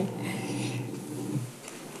sorry.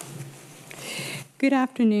 Good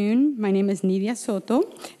afternoon. My name is Nidia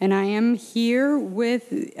Soto, and I am here with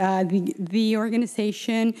the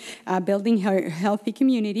organization Building Healthy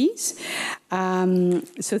Communities.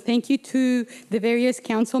 So thank you to the various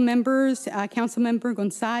council members, Councilmember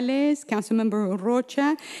Gonzalez, Councilmember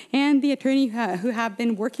Rocha, and the attorney who have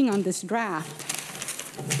been working on this draft.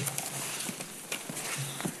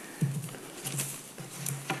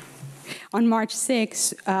 On March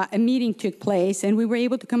 6th, a meeting took place, and we were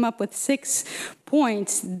able to come up with 6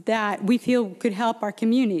 points that we feel could help our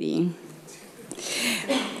community.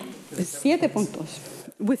 7 puntos.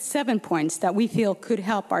 With 7 points that we feel could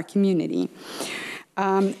help our community.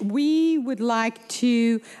 We would like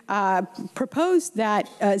to propose that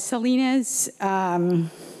Salinas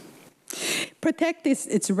protect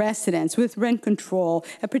its residents with rent control,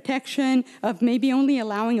 a protection of maybe only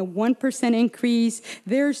allowing a 1% increase.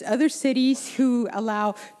 There's other cities who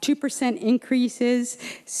allow 2% increases.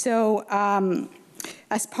 So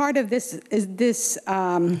as part of these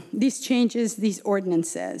changes, these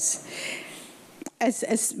ordinances.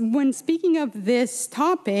 When speaking of this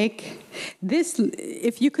topic,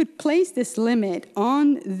 if you could place this limit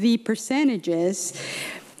on the percentages,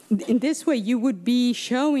 in this way, you would be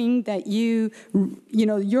showing that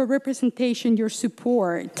your representation, your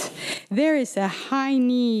support. There is a high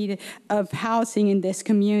need of housing in this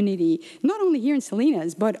community, not only here in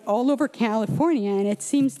Salinas, but all over California. And it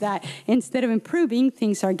seems that instead of improving,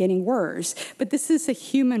 things are getting worse. But this is a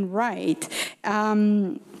human right.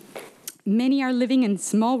 Many are living in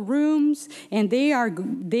small rooms, and they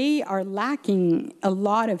are lacking a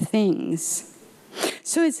lot of things.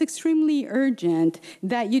 So it's extremely urgent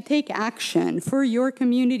that you take action for your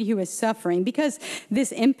community who is suffering, because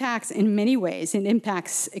this impacts in many ways. It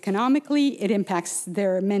impacts economically, it impacts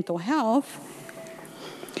their mental health,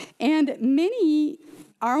 and many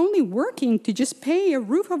are only working to just pay a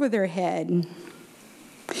roof over their head.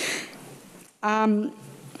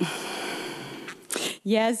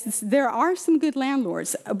 Yes, there are some good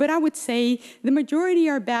landlords, but I would say the majority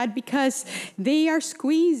are bad because they are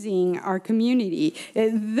squeezing our community.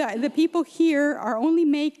 The people here are only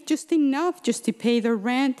make just enough just to pay their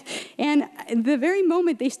rent, and the very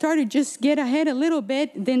moment they start to just get ahead a little bit,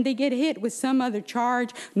 then they get hit with some other charge.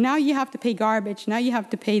 Now you have to pay garbage, now you have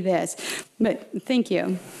to pay this. But thank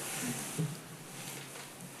you.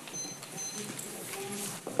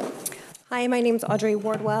 Hi, my name's Audrey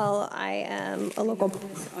Wardwell. I am a local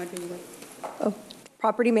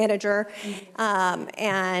property manager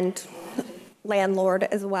and landlord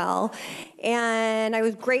as well. And I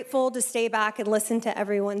was grateful to stay back and listen to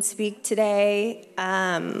everyone speak today.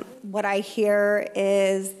 What I hear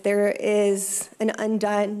is there is an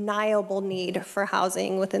undeniable need for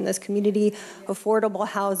housing within this community, affordable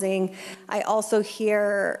housing. I also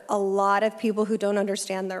hear a lot of people who don't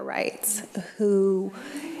understand their rights,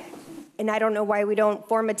 and I don't know why we don't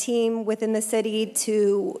form a team within the city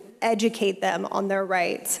to educate them on their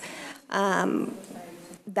rights.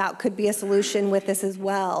 That could be a solution with this as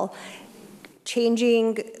well.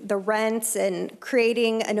 Changing the rents and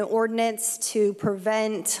creating an ordinance to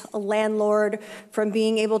prevent a landlord from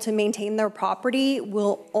being able to maintain their property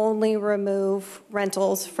will only remove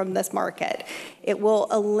rentals from this market. It will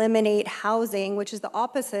eliminate housing, which is the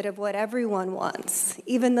opposite of what everyone wants,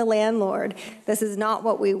 even the landlord. This is not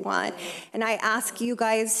what we want. And I ask you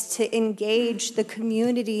guys to engage the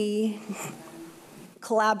community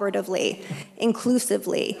collaboratively,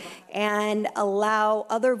 inclusively, and allow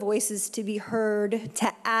other voices to be heard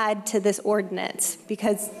to add to this ordinance,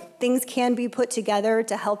 because things can be put together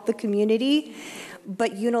to help the community,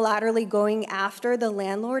 but unilaterally going after the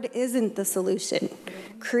landlord isn't the solution.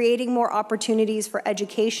 Creating more opportunities for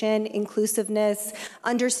education, inclusiveness,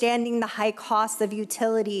 understanding the high costs of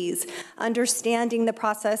utilities, understanding the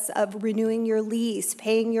process of renewing your lease,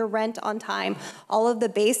 paying your rent on time, all of the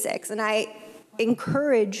basics. And I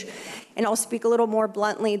encourage, and I'll speak a little more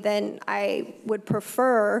bluntly than I would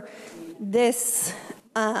prefer, this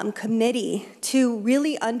committee to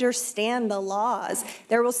really understand the laws.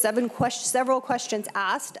 There were several questions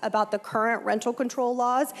asked about the current rental control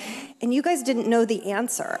laws, and you guys didn't know the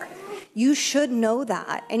answer. You should know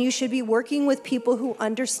that, and you should be working with people who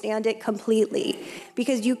understand it completely,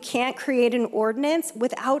 because you can't create an ordinance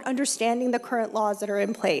without understanding the current laws that are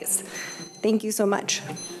in place. Thank you so much.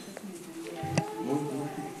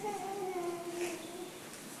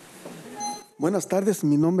 Buenas tardes,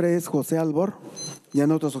 mi nombre es José Albor, ya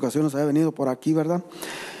en otras ocasiones había venido por aquí, ¿verdad?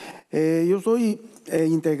 Yo soy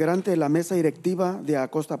integrante de la mesa directiva de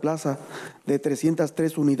Acosta Plaza, de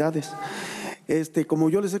 303 unidades.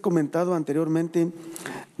 Como yo les he comentado anteriormente,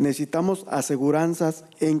 necesitamos aseguranzas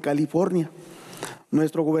en California.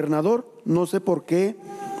 Nuestro gobernador, no sé por qué,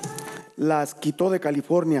 las quitó de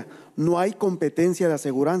California. No hay competencia de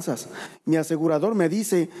aseguranzas. Mi asegurador me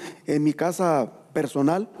dice en mi casa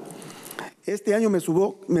personal, este año me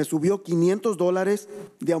subió $500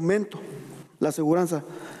 de aumento la aseguranza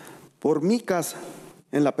por mi casa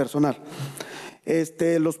en la personal.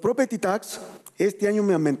 Los property tax este año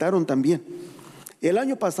me aumentaron también. El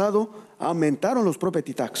año pasado aumentaron los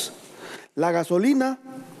property tax. La gasolina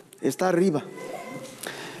está arriba.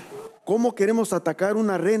 ¿Cómo queremos atacar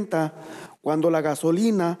una renta cuando la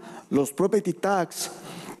gasolina, los property tax,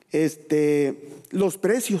 los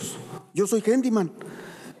precios? Yo soy handyman.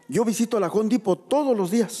 Yo visito la Home Depot todos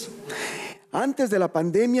los días. Antes de la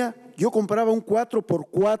pandemia, yo compraba un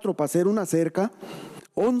 4x4 para hacer una cerca,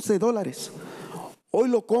 $11. Hoy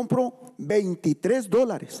lo compro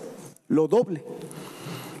 $23, lo doble.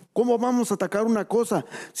 ¿Cómo vamos a atacar una cosa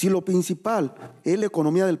si lo principal es la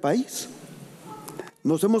economía del país?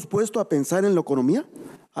 ¿Nos hemos puesto a pensar en la economía?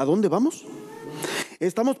 ¿A dónde vamos?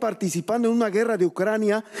 Estamos participando en una guerra de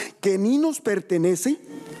Ucrania que ni nos pertenece,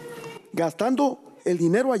 gastando el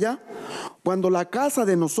dinero allá, cuando la casa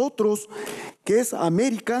de nosotros, que es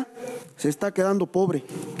América, se está quedando pobre.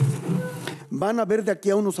 Van a ver de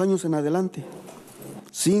aquí a unos años en adelante,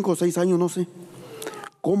 5 o 6 años, no sé,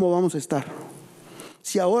 cómo vamos a estar.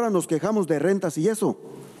 Si ahora nos quejamos de rentas y eso,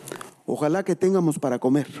 ojalá que tengamos para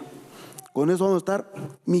comer. Con eso vamos a estar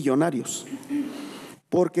millonarios.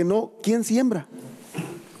 Porque no, ¿quién siembra?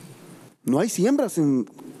 No hay siembras en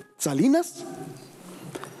Salinas.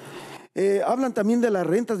 Hablan también de las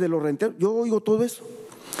rentas de los renteros. Yo oigo todo eso.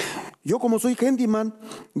 Yo, como soy handyman,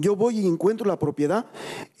 yo voy y encuentro la propiedad.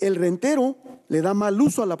 El rentero le da mal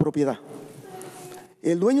uso a la propiedad.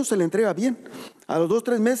 El dueño se le entrega bien. A los 2 o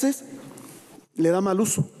 3 meses le da mal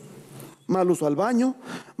uso. Mal uso al baño,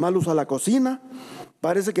 mal uso a la cocina.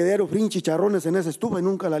 Parece que diario fríen chicharrones en esa estufa y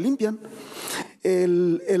nunca la limpian.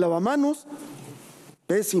 El lavamanos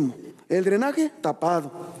Pésimo. El drenaje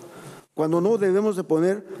tapado, cuando no debemos de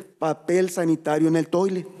poner papel sanitario en el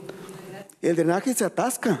toilet. El drenaje se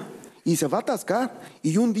atasca y se va a atascar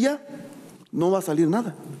y un día no va a salir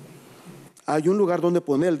nada. Hay un lugar donde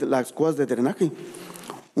poner las cosas de drenaje,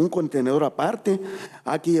 un contenedor aparte,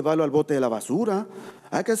 hay que llevarlo al bote de la basura,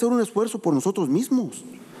 hay que hacer un esfuerzo por nosotros mismos.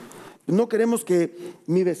 No queremos que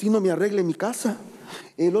mi vecino me arregle mi casa,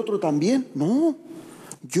 el otro también, no.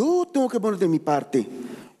 Yo tengo que poner de mi parte,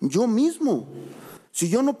 yo mismo. Si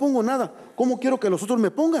yo no pongo nada, ¿cómo quiero que los otros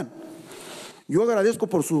me pongan? Yo agradezco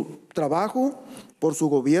por su trabajo, por su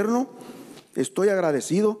gobierno, estoy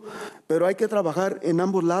agradecido, pero hay que trabajar en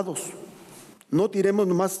ambos lados. No tiremos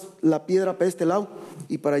nomás la piedra para este lado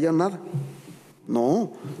y para allá nada.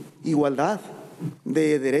 No, igualdad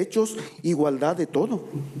de derechos, igualdad de todo.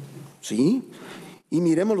 Sí, y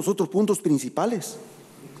miremos los otros puntos principales.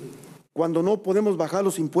 Cuando no podemos bajar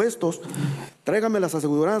los impuestos, tráigame las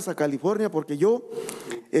aseguranzas a California porque yo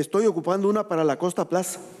estoy ocupando una para la Costa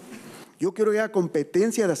Plaza. Yo quiero ya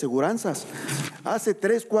competencia de aseguranzas. Hace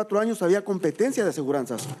 3, 4 años había competencia de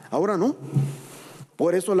aseguranzas, ahora no.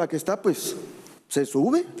 Por eso la que está, pues, se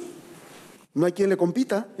sube. No hay quien le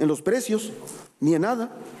compita en los precios, ni en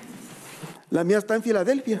nada. La mía está en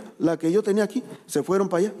Filadelfia, la que yo tenía aquí, se fueron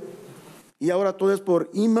para allá. Y ahora todo es por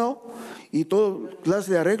email y todo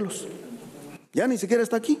clase de arreglos. Ya ni siquiera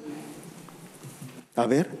está aquí. A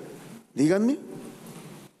ver, díganme.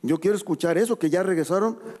 Yo quiero escuchar eso, que ya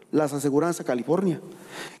regresaron las aseguranzas a California,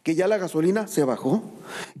 que ya la gasolina se bajó,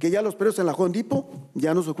 que ya los precios en la Home Depot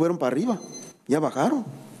ya no se fueron para arriba, ya bajaron.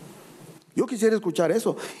 Yo quisiera escuchar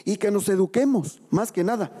eso y que nos eduquemos, más que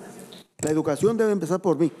nada. La educación debe empezar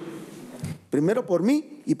por mí. Primero por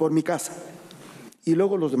mí y por mi casa, y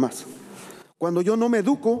luego los demás. Cuando yo no me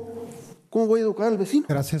educo, ¿cómo voy a educar al vecino?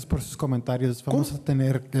 Gracias por sus comentarios. Vamos a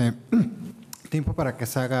tener tiempo para que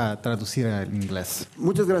se haga traducir al inglés.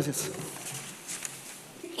 Muchas gracias.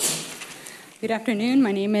 Good afternoon.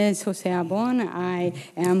 My name is Jose Abon. I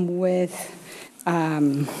am with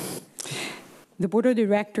the board of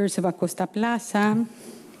directors of Acosta Plaza,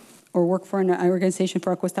 or work for an organization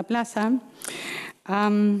for Acosta Plaza.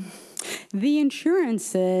 The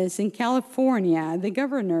insurances in California, the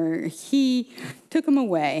governor, he took them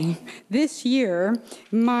away. This year,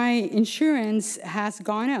 my insurance has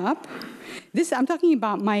gone up. I'm talking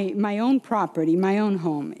about my own property, my own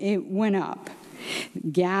home. It went up.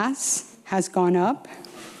 Gas has gone up.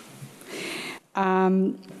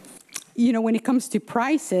 You know, when it comes to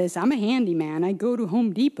prices, I'm a handyman. I go to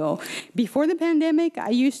Home Depot. Before the pandemic, I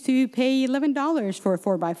used to pay $11 for a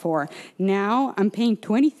 4x4. Now I'm paying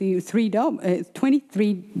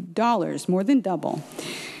 $23, more than double.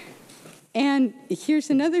 And here's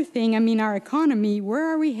another thing. I mean, our economy, where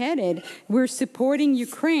are we headed? We're supporting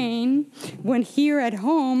Ukraine when here at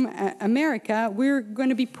home, America, we're going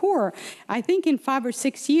to be poor. I think in 5 or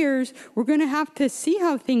 6 years, we're going to have to see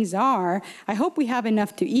how things are. I hope we have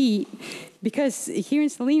enough to eat, because here in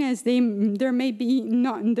Salinas, there may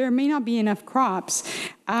not be enough crops.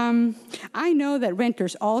 I know that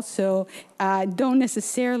renters also don't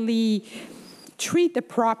necessarily treat the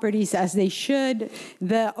properties as they should.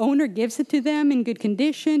 The owner gives it to them in good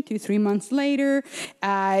condition 2-3 months later.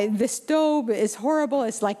 The stove is horrible.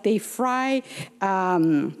 It's like they fry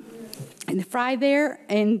there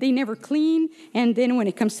and they never clean. And then when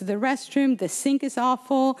it comes to the restroom, the sink is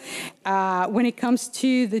awful. When it comes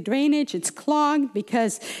to the drainage, it's clogged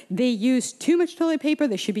because they use too much toilet paper.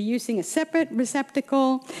 They should be using a separate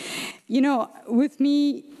receptacle. You know, with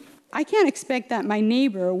me, I can't expect that my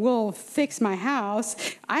neighbor will fix my house.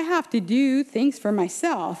 I have to do things for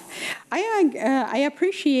myself. I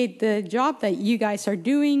appreciate the job that you guys are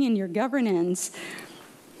doing in your governance.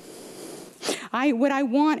 What I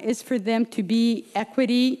want is for them to be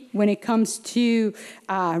equity when it comes to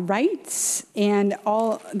rights and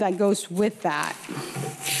all that goes with that.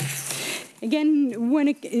 Again, when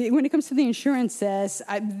it comes to the insurances,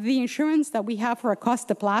 the insurance that we have for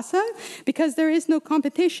Acosta Plaza, because there is no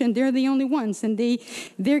competition, they're the only ones, and they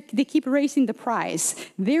keep raising the price.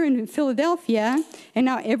 They're in Philadelphia, and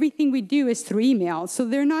now everything we do is through email, so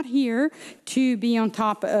they're not here to be on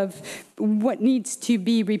top of what needs to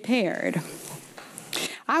be repaired.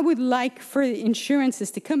 I would like for the insurances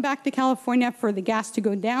to come back to California, for the gas to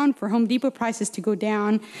go down, for Home Depot prices to go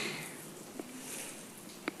down,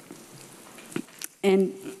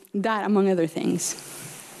 and that among other things.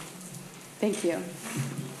 Thank you.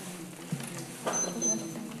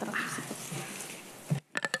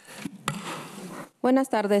 Buenas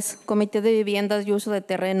tardes, Comité de Viviendas y Uso de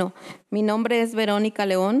Terreno. Mi nombre es Verónica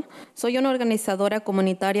León. Soy una organizadora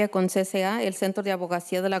comunitaria con CCA, el Centro de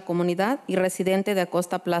Abogacía de la Comunidad, y residente de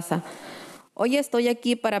Acosta Plaza. Hoy estoy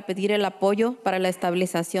aquí para pedir el apoyo para la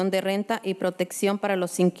estabilización de renta y protección para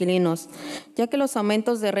los inquilinos, ya que los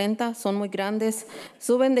aumentos de renta son muy grandes,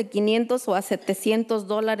 suben de $500 o a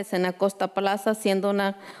 $700 en Acosta Plaza, siendo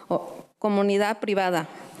una comunidad privada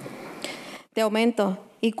de aumento.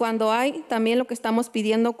 Y cuando hay, también lo que estamos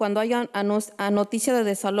pidiendo, cuando haya noticia de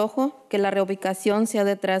desalojo, que la reubicación sea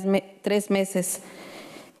de 3 meses.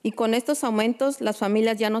 Y con estos aumentos, las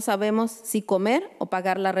familias ya no sabemos si comer o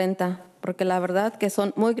pagar la renta, porque la verdad que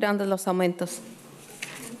son muy grandes los aumentos.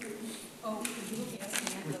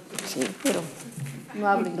 Sí, pero no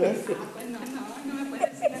hablo inglés. No me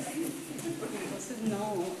puedes decir así, porque entonces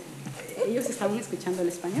no, ellos estaban escuchando el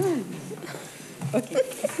español. Okay.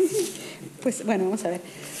 Pues bueno, vamos a ver.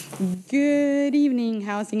 Good evening,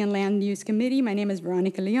 Housing and Land Use Committee. My name is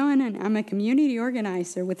Veronica Leon, and I'm a community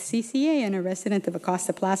organizer with CCA and a resident of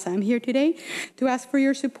Acosta Plaza. I'm here today to ask for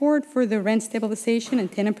your support for the rent stabilization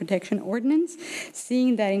and tenant protection ordinance,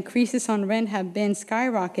 seeing that increases on rent have been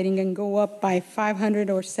skyrocketing and go up by $500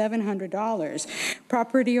 or $700.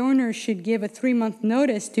 Property owners should give a 3-month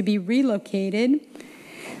notice to be relocated,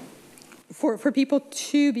 for people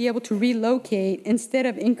to be able to relocate instead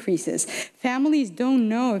of increases. Families don't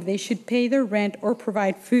know if they should pay their rent or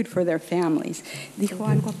provide food for their families. ¿Dijo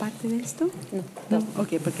algo aparte de esto? No.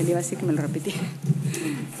 Ok, porque le iba a decir que me lo repetí.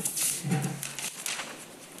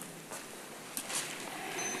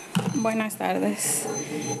 Buenas tardes.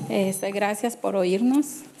 Gracias por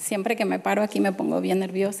oírnos. Siempre que me paro aquí me pongo bien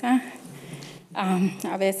nerviosa.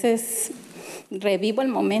 A veces revivo el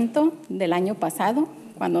momento del año pasado,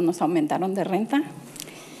 cuando nos aumentaron de renta.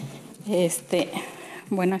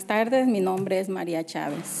 Buenas tardes, mi nombre es María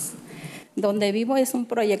Chávez. Donde vivo es un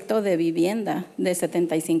proyecto de vivienda de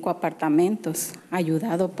 75 apartamentos,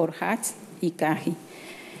 ayudado por Hatch y Caji.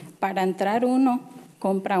 Para entrar uno,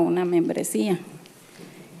 compra una membresía.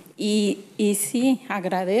 Y sí,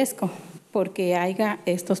 agradezco porque haya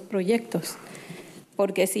estos proyectos,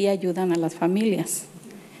 porque sí ayudan a las familias.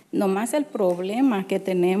 Nomás el problema que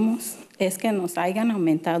tenemos es que nos hayan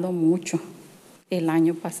aumentado mucho el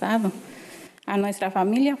año pasado. A nuestra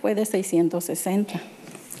familia fue de 660.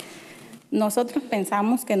 Nosotros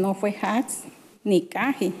pensamos que no fue Hatch ni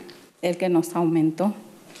Caji el que nos aumentó.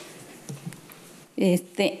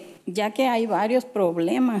 Ya que hay varios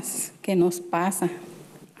problemas que nos pasa: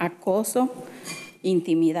 acoso,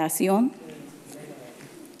 intimidación.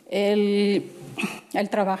 El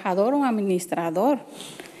trabajador o administrador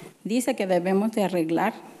dice que debemos de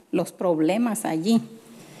arreglar los problemas allí,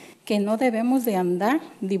 que no debemos de andar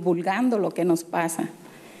divulgando lo que nos pasa.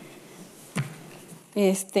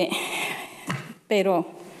 Pero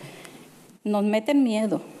nos meten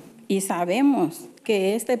miedo y sabemos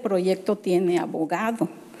que este proyecto tiene abogado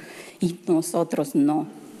y nosotros no.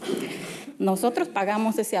 Nosotros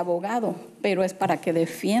pagamos ese abogado, pero es para que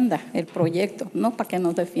defienda el proyecto, no para que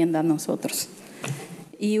nos defienda a nosotros.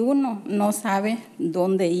 Y uno no sabe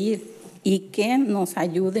dónde ir y que nos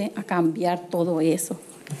ayude a cambiar todo eso.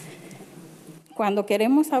 Cuando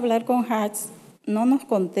queremos hablar con Hatch, no nos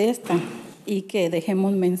contestan y que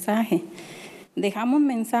dejemos mensaje. Dejamos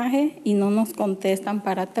mensaje y no nos contestan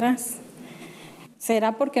para atrás.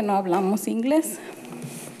 ¿Será porque no hablamos inglés?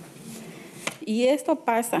 Y esto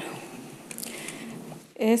pasa.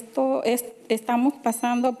 Estamos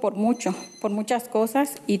pasando por muchas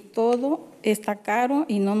cosas y todo está caro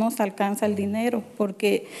y no nos alcanza el dinero,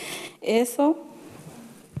 porque eso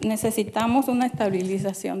necesitamos una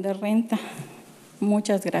estabilización de renta.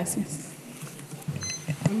 Muchas gracias.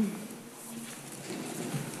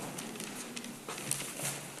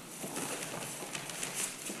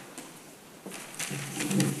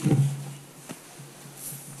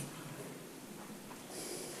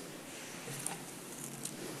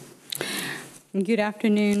 Good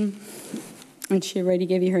afternoon. And she already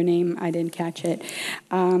gave you her name. I didn't catch it.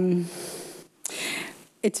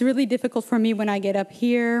 It's really difficult for me when I get up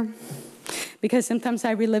here because sometimes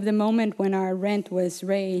I relive the moment when our rent was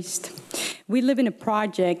raised. We live in a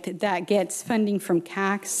project that gets funding from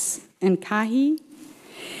CACS and CAHI.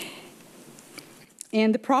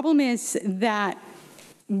 And the problem is that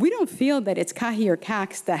we don't feel that it's CAHI or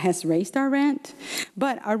CACS that has raised our rent,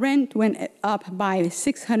 but our rent went up by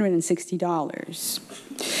 $660.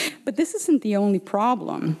 But this isn't the only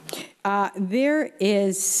problem. There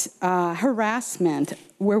is harassment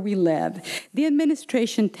where we live. The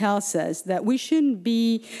administration tells us that we shouldn't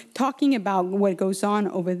be talking about what goes on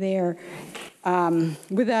over there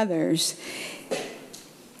with others.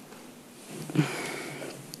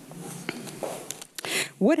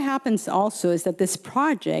 What happens also is that this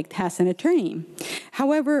project has an attorney.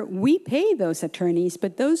 However, we pay those attorneys,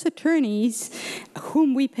 but those attorneys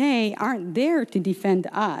whom we pay aren't there to defend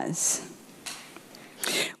us.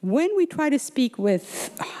 When we try to speak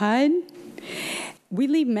with HUD, we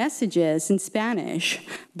leave messages in Spanish,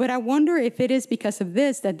 but I wonder if it is because of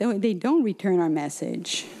this that they don't return our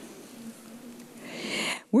message.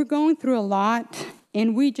 We're going through a lot,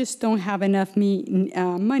 and we just don't have enough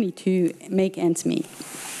money to make ends meet.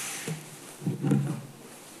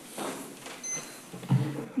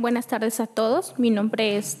 Buenas tardes a todos. Mi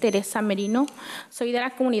nombre es Teresa Merino. Soy de la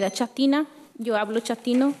comunidad chatina. Yo hablo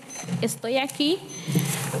chatino. Estoy aquí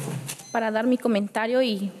para dar mi comentario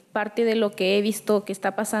y parte de lo que he visto que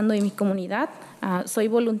está pasando en mi comunidad. Soy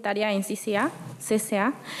voluntaria en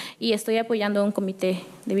CCA, y estoy apoyando a un comité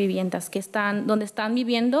de viviendas que donde están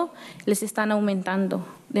viviendo, les están aumentando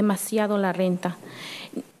demasiado la renta.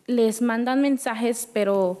 Les mandan mensajes,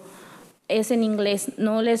 pero es en inglés.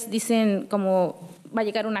 No les dicen como va a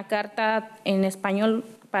llegar una carta en español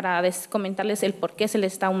para comentarles el por qué se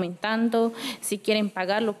les está aumentando. Si quieren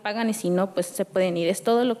pagar, lo pagan, y si no, pues se pueden ir. Es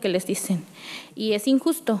todo lo que les dicen. Y es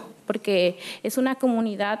injusto, porque es una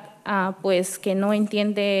comunidad pues que no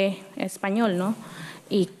entiende español, ¿no?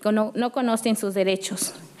 Y no conocen sus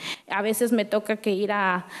derechos. A veces me toca que ir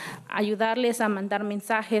a ayudarles a mandar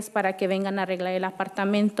mensajes para que vengan a arreglar el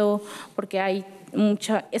apartamento, porque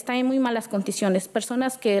está en muy malas condiciones.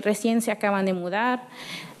 Personas que recién se acaban de mudar,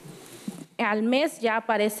 al mes ya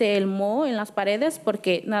aparece el moho en las paredes,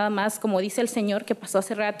 porque nada más, como dice el señor que pasó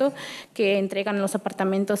hace rato, que entregan los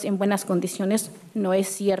apartamentos en buenas condiciones. No es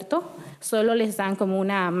cierto. Solo les dan como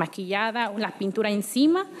una maquillada, la pintura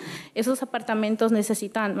encima. Esos apartamentos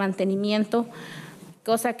necesitan mantenimiento,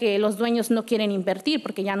 cosa que los dueños no quieren invertir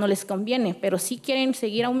porque ya no les conviene, pero sí quieren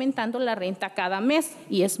seguir aumentando la renta cada mes,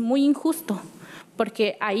 y es muy injusto.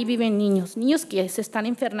 Porque ahí viven niños que se están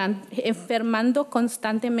enfermando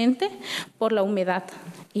constantemente por la humedad.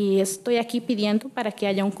 Y estoy aquí pidiendo para que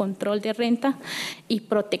haya un control de renta y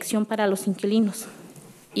protección para los inquilinos,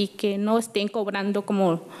 y que no estén cobrando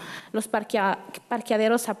como los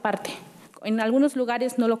parqueaderos aparte. En algunos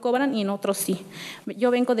lugares no lo cobran y en otros sí.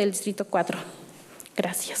 Yo vengo del Distrito 4.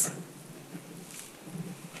 Gracias.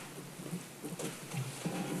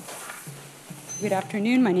 Good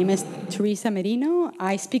afternoon. My name is Teresa Merino.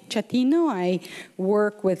 I speak Chatino. I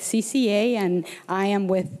work with CCA, and I am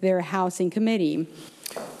with their housing committee.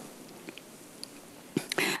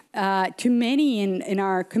 To many in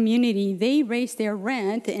our community, they raise their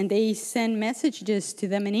rent and they send messages to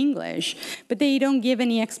them in English, but they don't give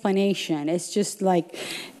any explanation. It's just like,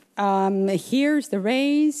 here's the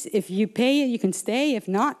raise. If you pay it, you can stay. If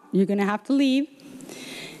not, you're going to have to leave.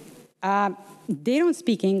 They don't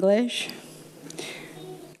speak English.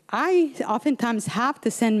 I oftentimes have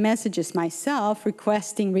to send messages myself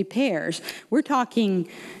requesting repairs. We're talking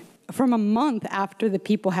from a month after the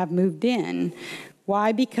people have moved in.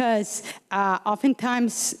 Why? Because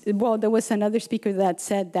oftentimes, well, there was another speaker that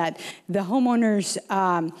said that the homeowners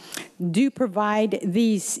do provide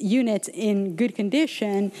these units in good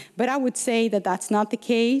condition, but I would say that that's not the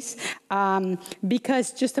case,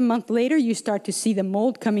 because just a month later, you start to see the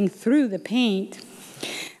mold coming through the paint.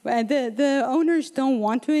 The owners don't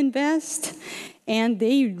want to invest, and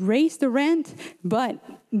they raise the rent, but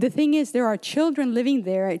the thing is, there are children living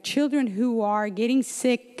there, children who are getting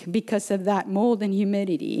sick because of that mold and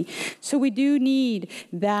humidity. So we do need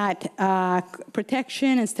that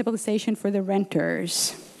protection and stabilization for the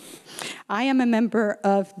renters. I am a member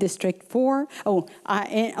of District 4.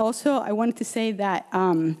 And also I wanted to say that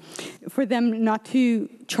for them not to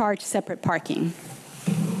charge separate parking.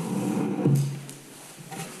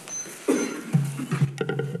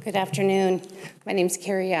 Good afternoon. My name is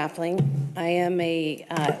Carrie Appling. I am a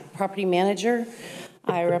property manager.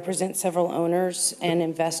 I represent several owners and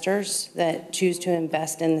investors that choose to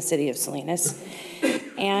invest in the city of Salinas.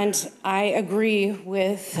 And I agree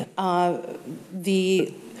with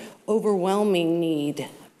the overwhelming need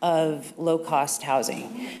of low-cost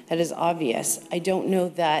housing. That is obvious. I don't know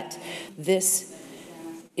that this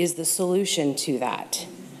is the solution to that.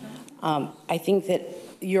 I think that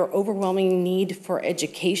your overwhelming need for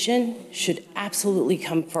education should absolutely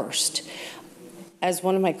come first. As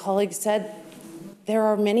one of my colleagues said, there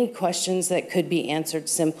are many questions that could be answered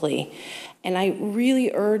simply. And I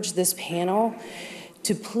really urge this panel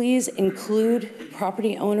to please include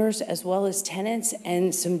property owners as well as tenants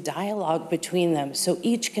and some dialogue between them so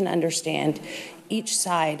each can understand each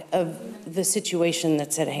side of the situation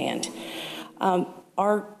that's at hand.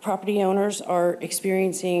 Our property owners are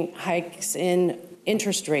experiencing hikes in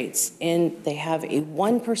interest rates, and they have a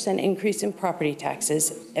 1% increase in property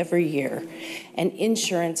taxes every year, and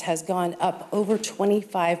insurance has gone up over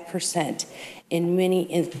 25% in many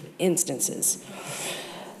instances.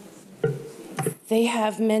 They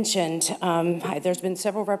have mentioned, there's been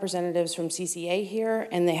several representatives from CCA here,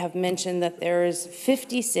 and they have mentioned that there is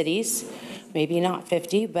 50 cities, maybe not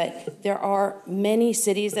 50, but there are many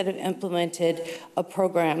cities that have implemented a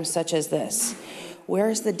program such as this.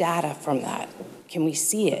 Where's the data from that? Can we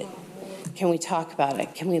see it? Can we talk about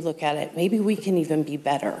it? Can we look at it? Maybe we can even be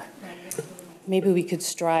better. Maybe we could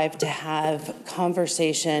strive to have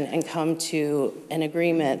conversation and come to an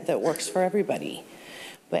agreement that works for everybody.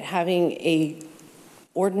 But having a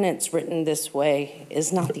ordinance written this way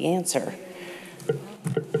is not the answer.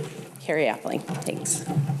 Carrie Appling, thanks.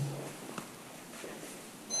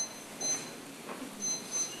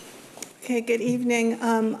 Okay, good evening.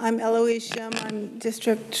 I'm Eloise Shum. I'm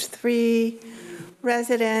District 3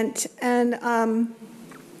 resident, and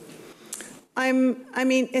I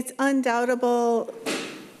mean, it's undoubtable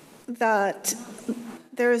that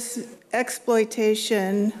there's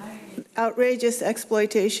exploitation, outrageous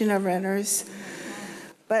exploitation of renters.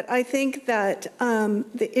 But I think that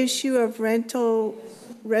the issue of rental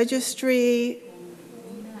registry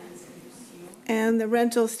and the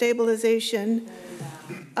rental stabilization,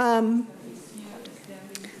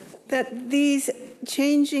 that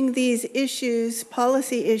changing these issues,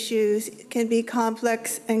 policy issues, can be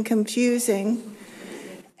complex and confusing.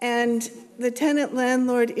 And the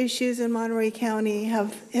tenant-landlord issues in Monterey County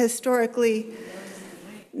have historically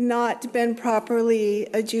not been properly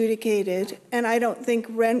adjudicated, and I don't think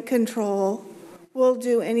rent control will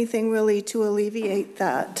do anything really to alleviate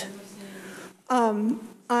that.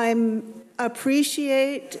 I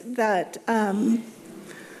appreciate that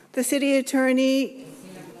the city attorney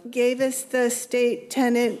gave us the state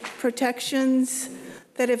tenant protections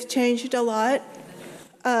that have changed a lot,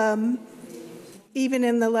 even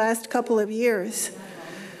in the last couple of years.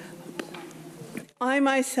 I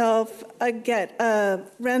myself get a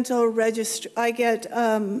rental registry. I get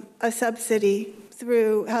a subsidy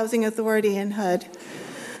through Housing Authority in HUD.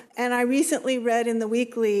 And I recently read in the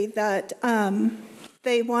Weekly that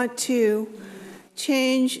they want to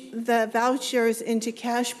change the vouchers into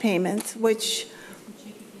cash payments, which,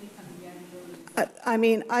 I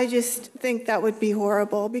mean, I just think that would be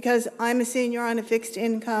horrible, because I'm a senior on a fixed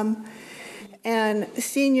income, and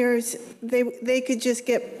seniors, they could just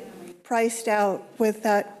get priced out with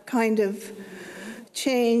that kind of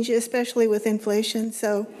change, especially with inflation.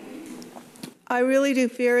 So I really do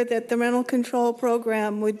fear that the rental control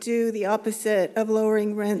program would do the opposite of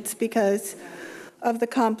lowering rents because of the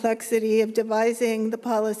complexity of devising the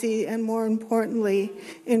policy and, more importantly,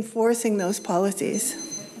 enforcing those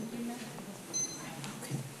policies.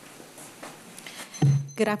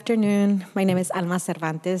 Good afternoon. My name is Alma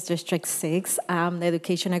Cervantes, District 6. I'm the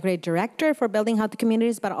Education Upgrade Director for Building Healthy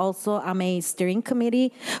Communities, but also I'm a steering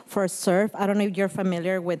committee for SURF. I don't know if you're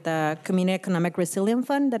familiar with the Community Economic Resilience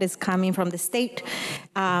Fund that is coming from the state.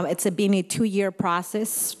 It's been a 2-year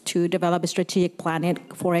process to develop a strategic plan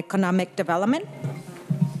for economic development.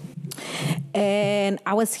 And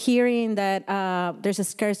I was hearing that there's a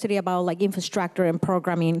scarcity about like infrastructure and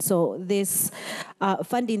programming. So this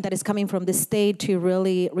funding that is coming from the state to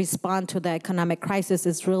really respond to the economic crisis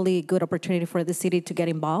is really a good opportunity for the city to get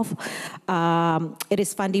involved. It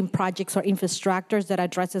is funding projects or infrastructures that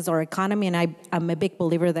addresses our economy, and I'm a big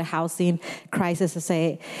believer that housing crisis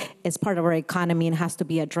is part of our economy and has to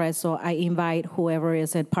be addressed. So I invite whoever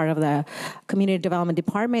is a part of the Community Development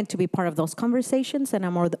Department to be part of those conversations, and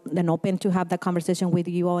I'm more than open to have that conversation with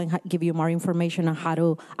you all and give you more information on how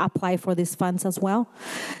to apply for these funds as well.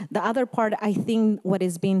 The other part, I think what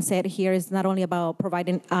is being said here is not only about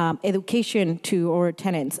providing education to our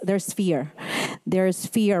tenants. There's fear,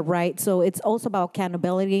 right? So it's also about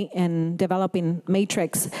accountability and developing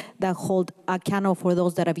matrix that hold accountable for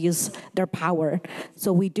those that abuse their power.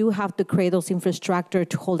 So we do have to create those infrastructure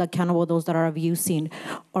to hold accountable those that are abusing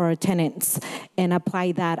our tenants and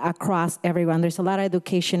apply that across everyone. There's a lot of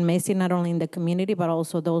education missing, not only in the community, but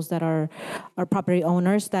also those that are property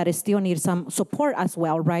owners that still need some support as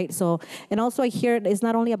well, right? So, and also I hear it's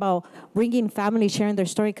not only about bringing families, sharing their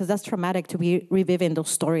story, because that's traumatic to be reviving those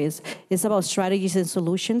stories. It's about strategies and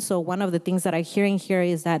solutions. So one of the things that I'm hearing here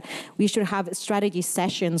is that we should have strategy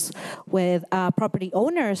sessions with property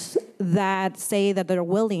owners that say that they're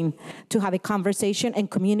willing to have a conversation, and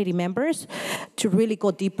community members to really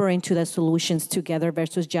go deeper into the solutions together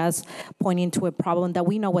versus just pointing to a problem that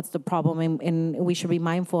we know what's the problem and we should be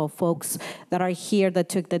mindful of folks that are here that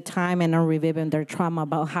took the time and are reviving their trauma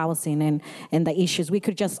about housing and the issues. We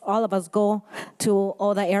could just, all of us, go to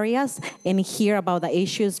all the areas and hear about the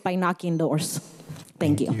issues by knocking doors.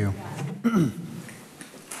 Thank you.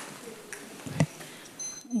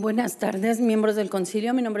 Buenas tardes, miembros del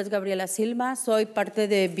concilio. Mi nombre es Gabriela Silva, soy parte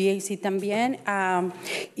de BAC también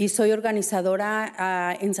y soy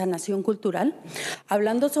organizadora en Sanación Cultural.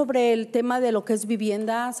 Hablando sobre el tema de lo que es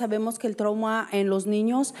vivienda, sabemos que el trauma en los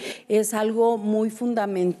niños es algo muy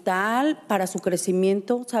fundamental para su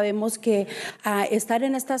crecimiento. Sabemos que estar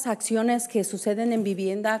en estas acciones que suceden en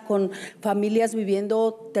vivienda con familias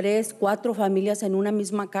viviendo 3, 4 familias en una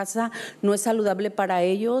misma casa no es saludable para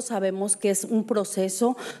ellos. Sabemos que es un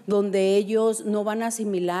proceso donde ellos no van a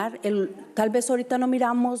asimilar, tal vez ahorita no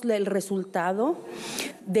miramos el resultado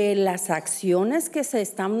de las acciones que se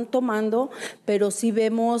están tomando, pero sí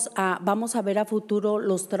vemos, vamos a ver a futuro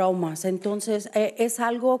los traumas. Entonces, es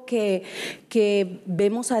algo que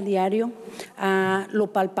vemos a diario,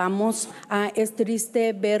 lo palpamos. Es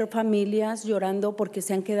triste ver familias llorando porque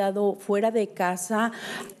se han quedado fuera de casa,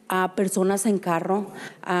 a personas en carro.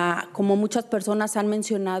 Como muchas personas han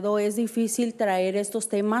mencionado, es difícil traer estos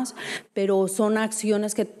temas, pero son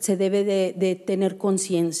acciones que se debe de tener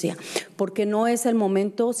conciencia, porque no es el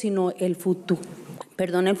momento, sino el futuro.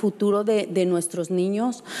 El futuro de nuestros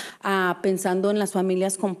niños, pensando en las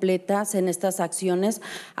familias completas, en estas acciones.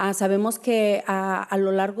 Sabemos que a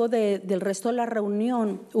lo largo del resto de la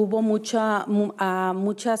reunión hubo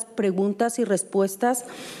muchas preguntas y respuestas.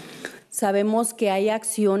 Sabemos que hay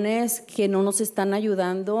acciones que no nos están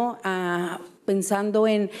ayudando, pensando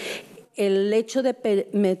en el hecho de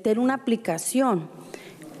meter una aplicación,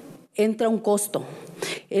 entra un costo.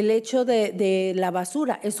 El hecho de la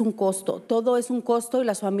basura es un costo, todo es un costo y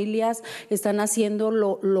las familias están haciendo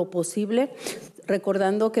lo posible,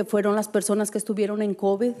 recordando que fueron las personas que estuvieron en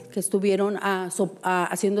COVID, que estuvieron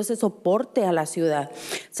haciendo ese soporte a la ciudad.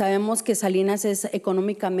 Sabemos que Salinas es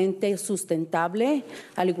económicamente sustentable,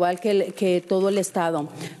 al igual que todo el estado.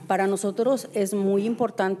 Para nosotros es muy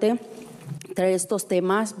importante traer estos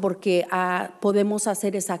temas porque podemos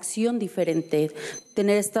hacer esa acción diferente,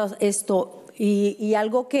 tener esto. Y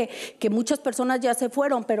algo que muchas personas ya se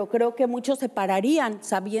fueron, pero creo que muchos se pararían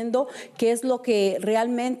sabiendo qué es lo que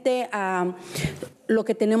realmente lo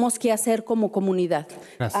que tenemos que hacer como comunidad.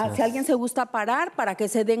 Si alguien se gusta parar para que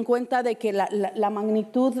se den cuenta de que la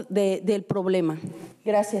magnitud del problema.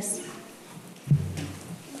 Gracias.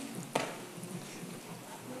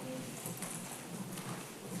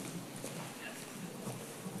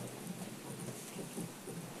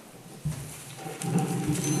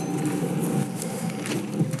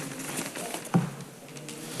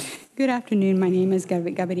 Good afternoon. My name is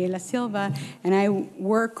Gabriela Silva, and I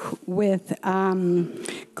work with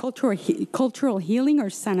cultural healing or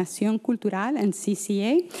Sanación Cultural and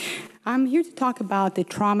CCA. I'm here to talk about the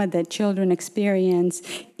trauma that children experience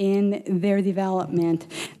in their development.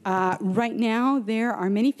 Right now, there are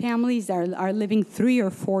many families that are living 3 or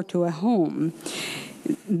 4 to a home.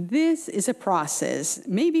 This is a process.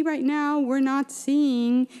 Maybe right now we're not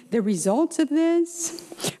seeing the results of this,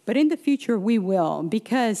 but in the future we will,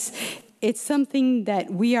 because it's something that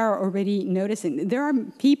we are already noticing. There are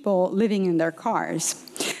people living in their cars.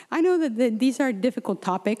 I know that these are difficult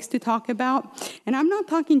topics to talk about, and I'm not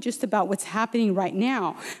talking just about what's happening right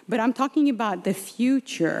now, but I'm talking about the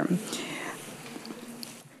future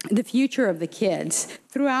of the kids.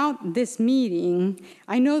 Throughout this meeting,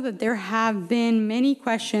 I know that there have been many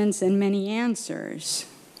questions and many answers.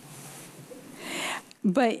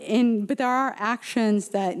 But there are actions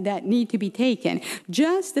that need to be taken.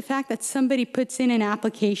 Just the fact that somebody puts in an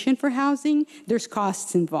application for housing, there's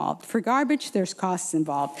costs involved. For garbage, there's costs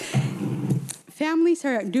involved. Families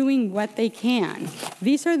are doing what they can.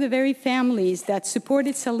 These are the very families that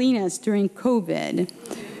supported Salinas during COVID.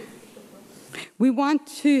 We want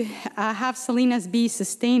to have Salinas be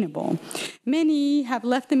sustainable. Many have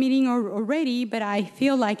left the meeting already, but I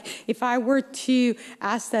feel like if I were to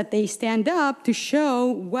ask that they stand up to show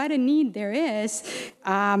what a need there is,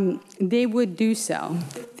 they would do so.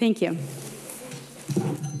 Thank you.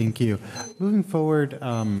 Thank you. Moving forward,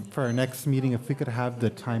 for our next meeting, if we could have the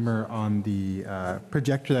timer on the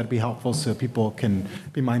projector, that'd be helpful so people can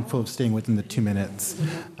be mindful of staying within the 2 minutes.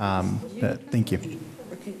 Thank you.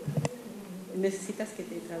 ¿Necesitas que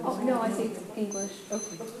te traduzca? Oh, no, I speak English.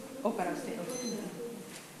 Okay. Oh, para usted.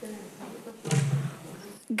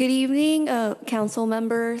 Good evening, council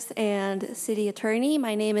members and city attorney.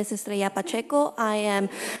 My name is Estrella Pacheco. I am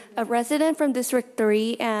a resident from District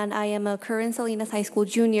 3, and I am a current Salinas High School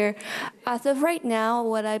junior. As of right now,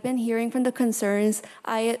 what I've been hearing from the concerns,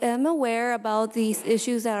 I am aware about these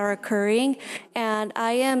issues that are occurring, and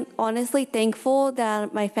I am honestly thankful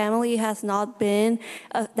that my family has not been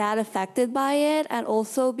that affected by it, and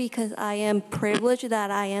also because I am privileged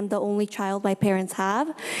that I am the only child my parents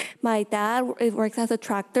have. My dad works as a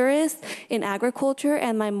tractorist in agriculture,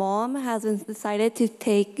 and my mom has decided to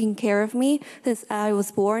take care of me since I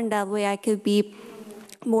was born. That way I could be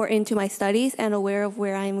more into my studies and aware of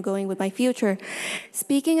where I'm going with my future.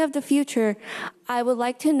 Speaking of the future, I would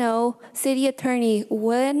like to know, City Attorney,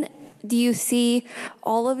 when do you see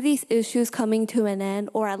all of these issues coming to an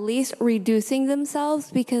end, or at least reducing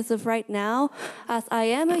themselves? Because of right now, as I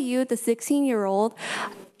am a youth, a 16-year-old,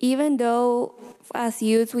 even though as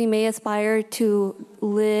youths we may aspire to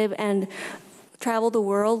live and travel the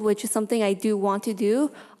world, which is something I do want to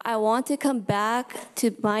do, I want to come back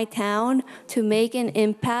to my town to make an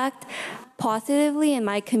impact positively in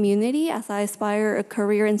my community as I aspire a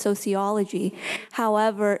career in sociology.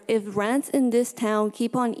 However, if rents in this town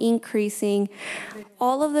keep on increasing,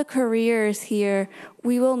 all of the careers here,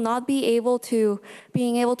 we will not be able to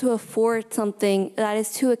afford something that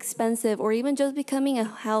is too expensive, or even just becoming a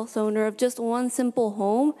house owner of just one simple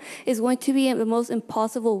home is going to be the most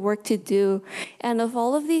impossible work to do. And if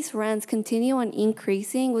all of these rents continue on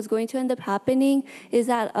increasing, what's going to end up happening is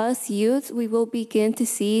that us youths, we will begin to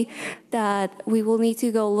see that we will need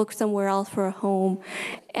to go look somewhere else for a home.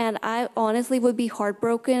 And I honestly would be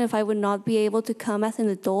heartbroken if I would not be able to come as an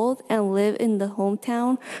adult and live in the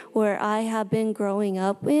hometown where I have been growing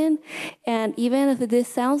up in. And even if this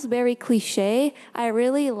sounds very cliche, I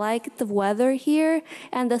really like the weather here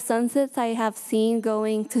and the sunsets I have seen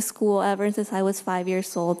going to school ever since I was 5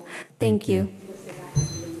 years old. Thank you.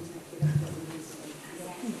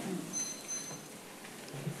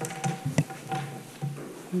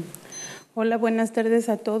 Hola, buenas tardes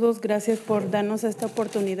a todos. Gracias por darnos esta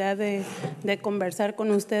oportunidad de conversar con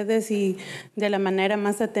ustedes, y de la manera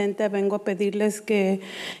más atenta vengo a pedirles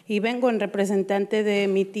y vengo en representante de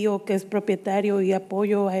mi tío que es propietario y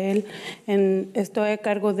apoyo a él. Estoy a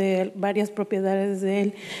cargo de varias propiedades de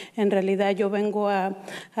él. En realidad yo vengo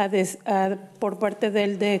por parte de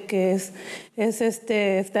él de que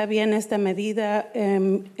está bien esta medida.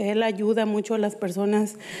 Él ayuda mucho a las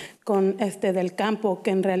personas del campo,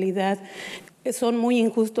 que en realidad son muy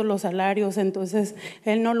injustos los salarios. Entonces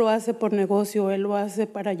él no lo hace por negocio, él lo hace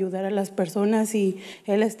para ayudar a las personas, y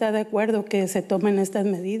él está de acuerdo que se tomen estas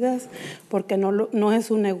medidas porque no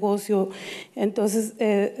es un negocio. Entonces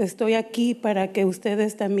estoy aquí para que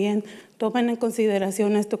ustedes también tomen en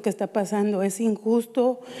consideración esto que está pasando. Es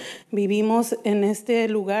injusto, vivimos en este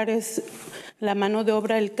lugar, es la mano de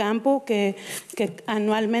obra del campo, que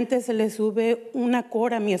anualmente se le sube una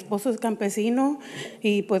cora. Mi esposo es campesino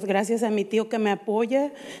y pues gracias a mi tío que me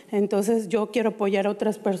apoya, entonces yo quiero apoyar a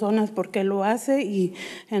otras personas porque lo hace, y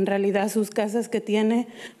en realidad sus casas que tiene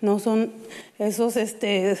no son esos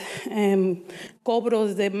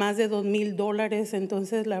cobros de más de $2,000.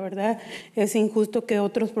 Entonces la verdad es injusto que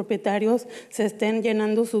otros propietarios se estén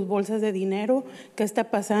llenando sus bolsas de dinero. ¿Qué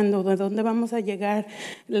está pasando? ¿De dónde vamos a llegar?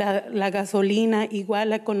 La gasolina,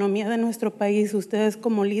 igual la economía de nuestro país. Ustedes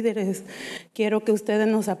como líderes, quiero que ustedes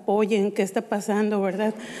nos apoyen. ¿Qué está pasando,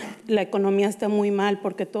 verdad? La economía está muy mal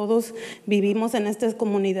porque todos vivimos en estas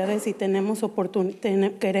comunidades y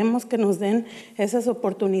queremos que nos den esas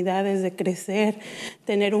oportunidades de crecer,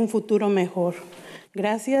 tener un futuro mejor.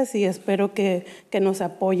 Gracias, y espero que nos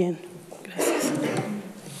apoyen. Gracias.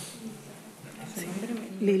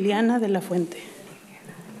 Liliana de la Fuente.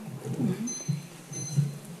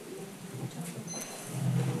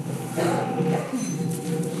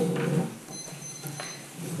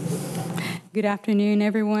 Good afternoon,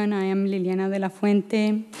 everyone. I am Liliana de la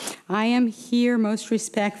Fuente. I am here most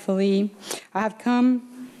respectfully. I have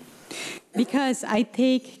come because I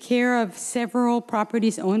take care of several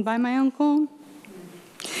properties owned by my uncle.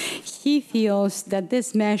 He feels that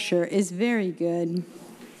this measure is very good.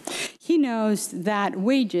 He knows that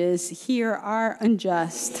wages here are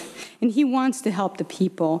unjust, and he wants to help the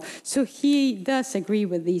people, so he does agree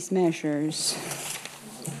with these measures.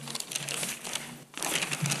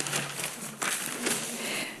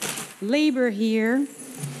 Labor here,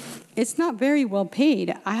 it's not very well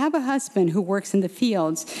paid. I have a husband who works in the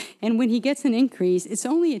fields, and when he gets an increase, it's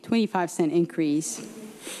only a 25-cent increase.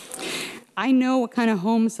 I know what kind of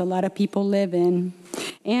homes a lot of people live in,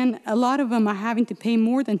 and a lot of them are having to pay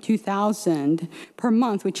more than $2,000 per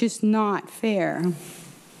month, which is not fair.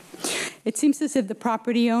 It seems as if the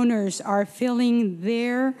property owners are filling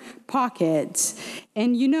their pockets.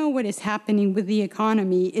 And you know what is happening with the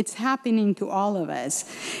economy. It's happening to all of us.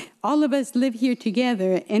 All of us live here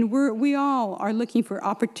together, and we all are looking for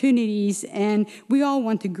opportunities, and we all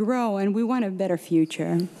want to grow, and we want a better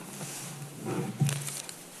future.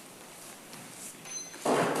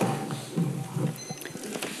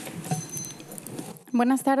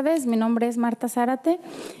 Buenas tardes, mi nombre es Marta Zárate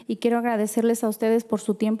y quiero agradecerles a ustedes por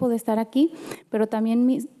su tiempo de estar aquí, pero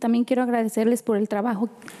también quiero agradecerles por el trabajo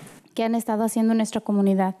que han estado haciendo en nuestra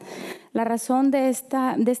comunidad. La razón de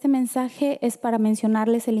este mensaje es para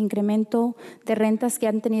mencionarles el incremento de rentas que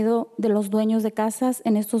han tenido de los dueños de casas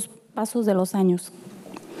en estos pasos de los años.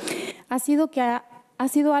 Ha sido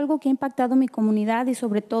algo que ha impactado mi comunidad y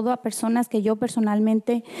sobre todo a personas que yo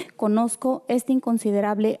personalmente conozco este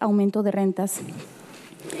inconsiderable aumento de rentas.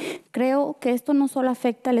 Creo que esto no solo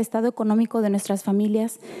afecta el estado económico de nuestras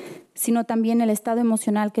familias, sino también el estado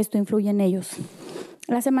emocional que esto influye en ellos.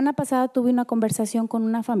 La semana pasada tuve una conversación con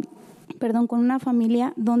una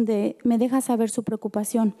familia donde me deja saber su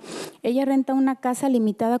preocupación. Ella renta una casa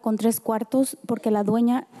limitada con 3 cuartos porque la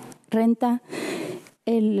dueña renta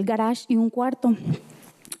el garage y un cuarto.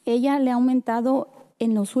 Ella le ha aumentado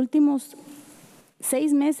en los últimos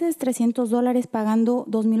 6 meses $300 pagando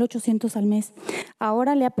 $2,800 al mes.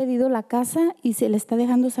 Ahora le ha pedido la casa y se le está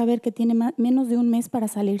dejando saber que tiene menos de un mes para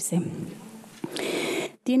salirse.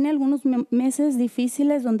 Tiene algunos meses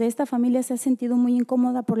difíciles donde esta familia se ha sentido muy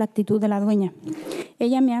incómoda por la actitud de la dueña.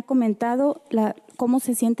 Ella me ha comentado cómo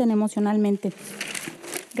se sienten emocionalmente.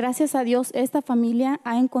 Gracias a Dios, esta familia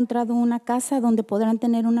ha encontrado una casa donde podrán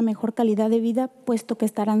tener una mejor calidad de vida, puesto que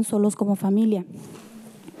estarán solos como familia.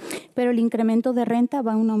 Pero el incremento de renta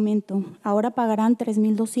va a un aumento. Ahora pagarán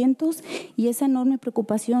 $3,200 y esa enorme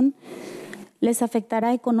preocupación les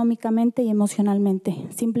afectará económicamente y emocionalmente.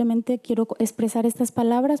 Simplemente quiero expresar estas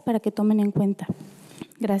palabras para que tomen en cuenta.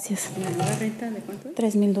 Gracias. ¿La nueva renta de cuánto?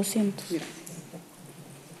 $3,200.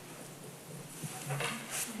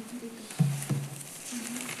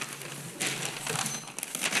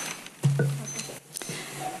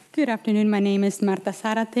 Good afternoon. My name is Marta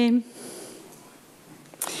Zárate,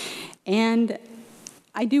 and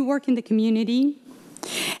I do work in the community,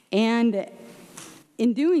 and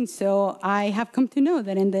in doing so, I have come to know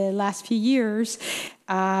that in the last few years,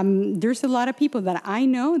 there's a lot of people that I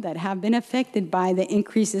know that have been affected by the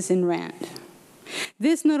increases in rent.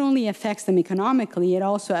 This not only affects them economically, it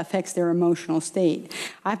also affects their emotional state.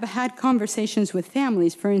 I've had conversations with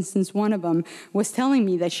families. For instance, one of them was telling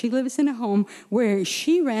me that she lives in a home where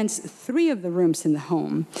she rents 3 of the rooms in the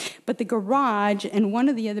home, but the garage and one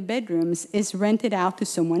of the other bedrooms is rented out to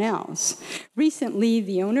someone else. Recently,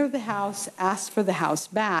 the owner of the house asked for the house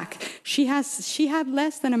back. She had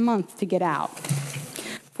less than a month to get out.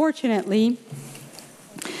 Fortunately,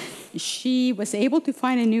 she was able to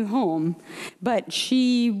find a new home, but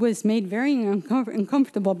she was made very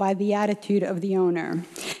uncomfortable by the attitude of the owner.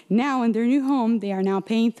 Now, in their new home, they are now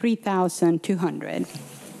paying $3,200.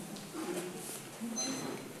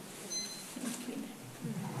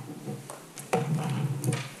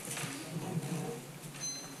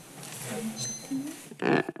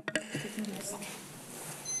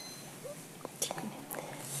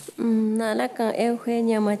 Nalaka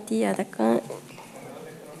Eugenia Matías, acá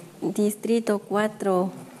Distrito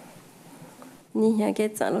 4, niña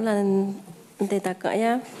que salula de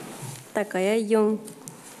Takaya Yung,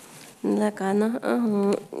 la cana,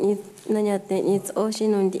 nanya it's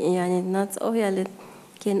ocean on the yani, not oil,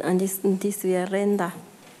 can and this we renda.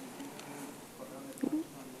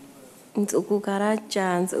 It's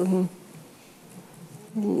Ukaracha,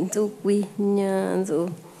 Zukwi,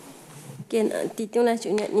 Nyanzo. Ken titula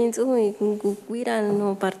chunya ninzu kukwira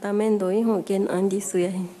no apartamento hijo ken andi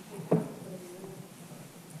suya.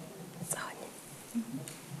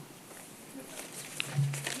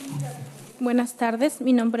 Buenas tardes,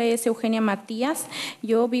 mi nombre es Eugenia Matías.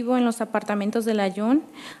 Yo vivo en los apartamentos de La Yun.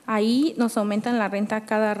 Ahí nos aumentan la renta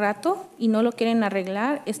cada rato y no lo quieren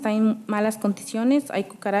arreglar. Está en malas condiciones, hay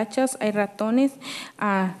cucarachas, hay ratones.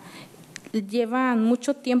 Llevan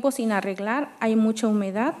mucho tiempo sin arreglar, hay mucha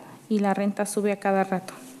humedad y la renta sube a cada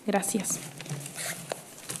rato. Gracias.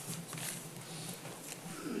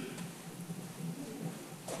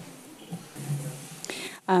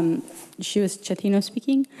 She was Chatino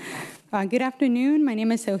speaking. Good afternoon. My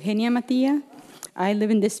name is Eugenia Matia. I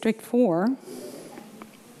live in District 4.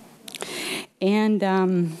 And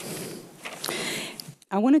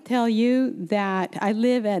I want to tell you that I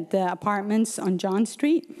live at the apartments on John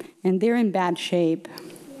Street, and they're in bad shape.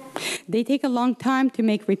 They take a long time to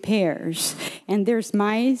make repairs, and there's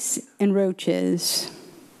mice and roaches.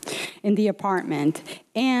 in the apartment,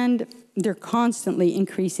 and they're constantly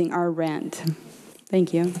increasing our rent.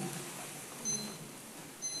 Thank you.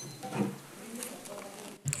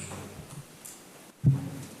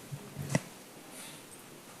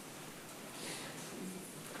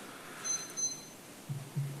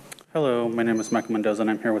 Hello, my name is Michael Mendoza, and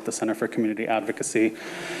I'm here with the Center for Community Advocacy.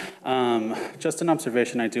 Just an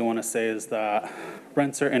observation I do want to say is that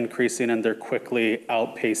rents are increasing and they're quickly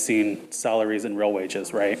outpacing salaries and real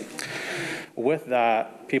wages, right? With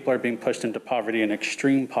that, people are being pushed into poverty and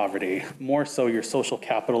extreme poverty. More so, your social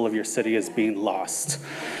capital of your city is being lost.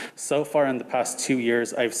 So far in the past 2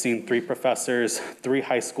 years, I've seen 3 professors, 3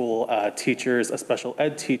 high school teachers, a special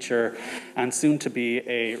ed teacher, and soon to be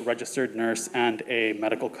a registered nurse and a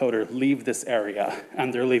medical coder leave this area.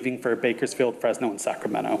 And they're leaving for Bakersfield, Fresno, and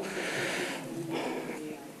Sacramento.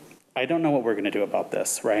 I don't know what we're gonna do about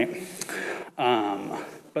this, right?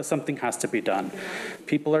 But something has to be done.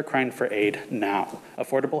 People are crying for aid now.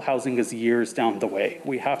 Affordable housing is years down the way.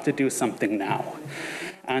 We have to do something now.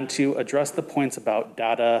 And to address the points about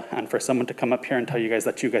data and for someone to come up here and tell you guys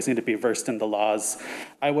that you guys need to be versed in the laws,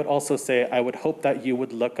 I would also say I would hope that you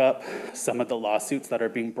would look up some of the lawsuits that are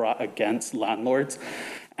being brought against landlords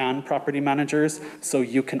and property managers so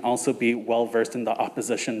you can also be well versed in the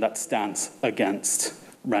opposition that stands against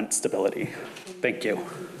rent stability. Thank you.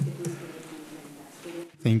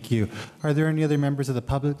 Thank you. Are there any other members of the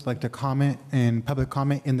public who'd like to comment and public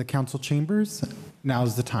comment in the council chambers?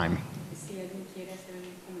 Now's the time.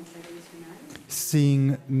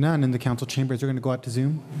 Seeing none in the council chambers, we're going to go out to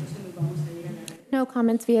Zoom. No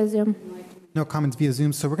comments via Zoom. No comments via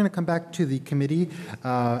Zoom. So we're going to come back to the committee.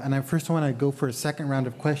 And I first want to go for a second round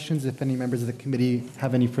of questions. If any members of the committee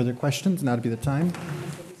have any further questions, now would be the time.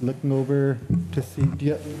 Looking over to see,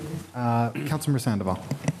 Councilmember Sandoval.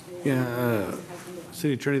 Yeah,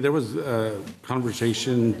 City Attorney, there was a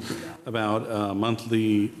conversation about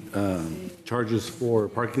monthly charges for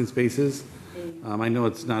parking spaces. I know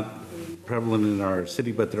it's not prevalent in our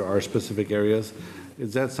city, but there are specific areas.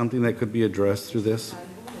 Is that something that could be addressed through this?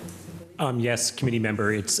 Yes, committee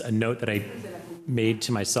member, it's a note that I made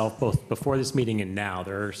to myself both before this meeting and now.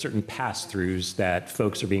 There are certain pass-throughs that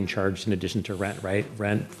folks are being charged in addition to rent, right?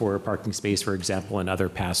 Rent for a parking space, for example, and other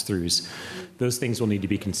pass-throughs. Those things will need to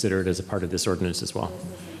be considered as a part of this ordinance as well.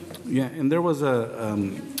 Yeah, and there was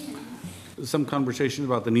some conversation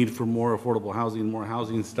about the need for more affordable housing, more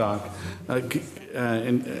housing stock.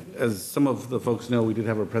 And as some of the folks know, we did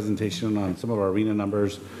have a presentation on some of our arena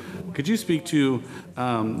numbers. Could you speak to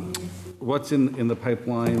what's in the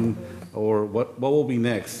pipeline, or what will be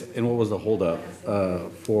next, and what was the holdup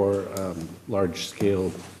for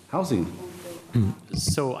large-scale housing?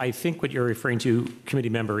 So I think what you're referring to, committee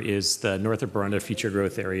member, is the North of Borunda Future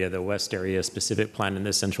Growth Area, the West Area Specific Plan, and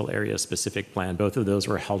the Central Area Specific Plan. Both of those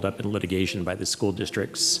were held up in litigation by the school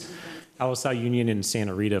districts, Alisal Union and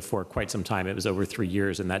Santa Rita, for quite some time. It was over 3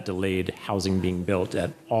 years, and that delayed housing being built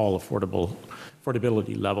at all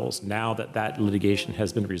affordability levels. Now that litigation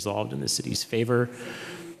has been resolved in the city's favor,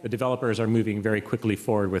 the developers are moving very quickly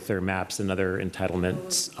forward with their maps and other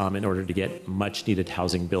entitlements in order to get much needed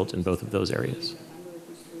housing built in both of those areas.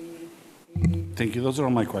 Thank you. Those are all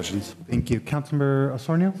my questions. Thank you. Councilmember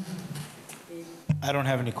Osornio? I don't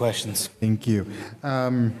have any questions. Thank you.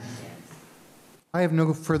 I have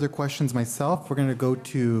no further questions myself. We're going to go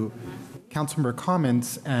to councilmember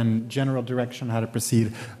comments and general direction on how to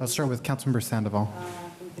proceed. I'll start with Councilmember Sandoval.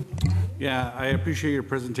 Yeah, I appreciate your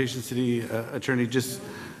presentation, City Attorney, just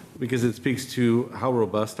because it speaks to how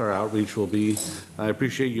robust our outreach will be. I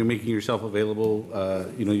appreciate you making yourself available.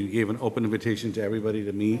 You gave an open invitation to everybody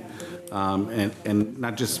to meet, and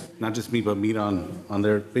not just meet, but meet on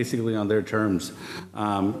their, basically on their terms.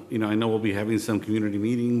 I know we'll be having some community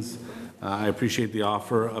meetings. I appreciate the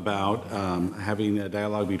offer about having a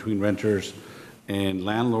dialogue between renters and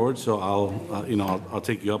landlords. So I'll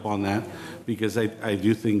take you up on that, because I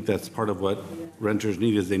do think that's part of what renters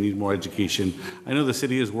need, is they need more education. I know the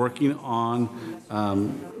city is working on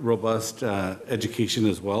robust education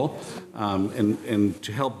as well, and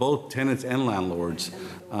to help both tenants and landlords.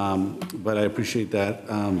 But I appreciate that.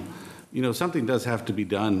 Something does have to be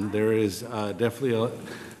done. There is definitely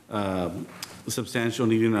a substantial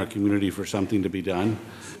need in our community for something to be done.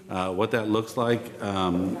 What that looks like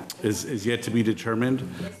is yet to be determined,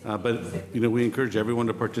 but we encourage everyone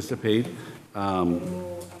to participate,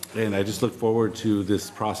 and I just look forward to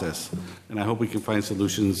this process, and I hope we can find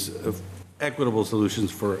solutions, equitable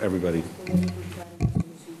solutions for everybody.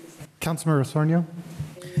 Councilmember Osornio?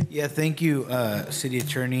 Yeah, thank you, City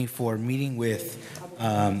Attorney, for meeting with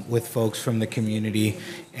folks from the community,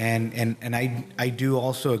 and I do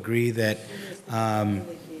also agree that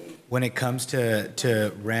when it comes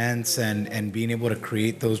to rents and being able to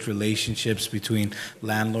create those relationships between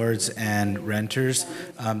landlords and renters,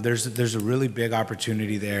 there's a really big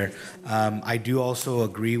opportunity there. I do also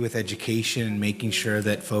agree with education and making sure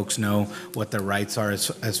that folks know what their rights are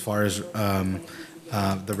as far as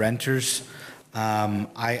the renters.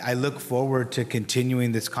 I look forward to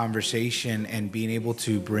continuing this conversation and being able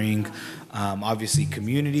to bring, obviously,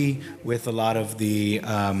 community with a lot of the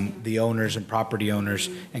owners and property owners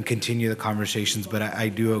and continue the conversations. But I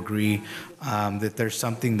do agree that there's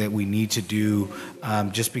something that we need to do,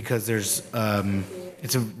 just because it's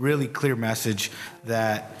a really clear message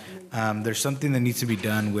that there's something that needs to be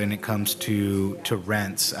done when it comes to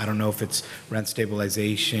rents. I don't know if it's rent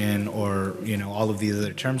stabilization or all of the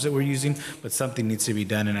other terms that we're using, but something needs to be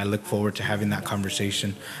done, and I look forward to having that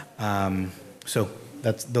conversation. So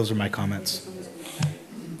those are my comments.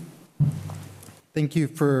 Thank you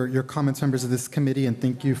for your comments, members of this committee, and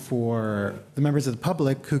thank you for the members of the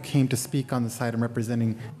public who came to speak on this item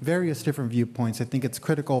representing various different viewpoints. I think it's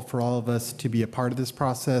critical for all of us to be a part of this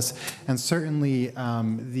process, and certainly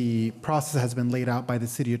the process that has been laid out by the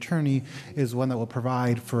city attorney is one that will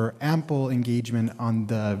provide for ample engagement on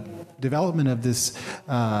the development of this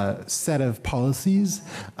set of policies,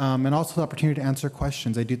 and also the opportunity to answer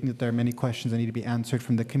questions. I do think that there are many questions that need to be answered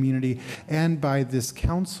from the community and by this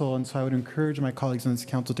council, and so I would encourage my colleagues on this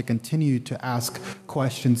council to continue to ask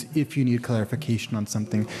questions if you need clarification on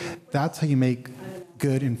something. That's how you make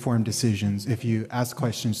good, informed decisions, if you ask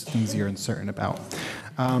questions to things you're uncertain about.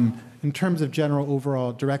 In terms of general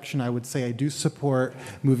overall direction, I would say I do support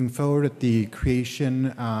moving forward at the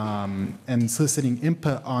creation and soliciting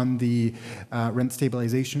input on the rent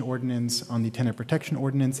stabilization ordinance, on the tenant protection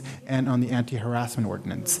ordinance, and on the anti-harassment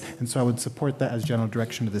ordinance. And so I would support that as general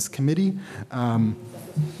direction of this committee.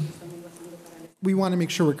 We want to make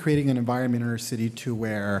sure we're creating an environment in our city to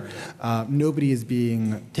where nobody is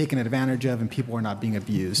being taken advantage of and people are not being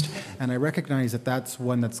abused. And I recognize that that's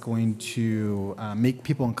one that's going to make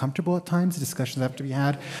people uncomfortable at times. Discussions have to be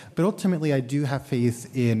had. But ultimately, I do have faith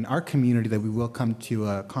in our community that we will come to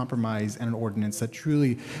a compromise and an ordinance that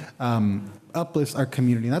truly uplifts our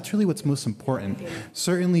community. And that's really what's most important.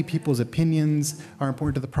 Certainly, people's opinions are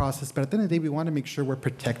important to the process, but at the end of the day, we want to make sure we're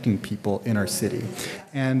protecting people in our city.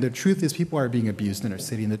 And the truth is people are being abused in our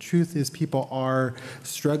city. And the truth is people are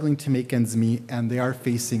struggling to make ends meet, and they are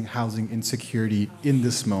facing housing insecurity in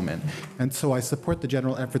this moment. And so I support the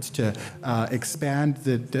general efforts to expand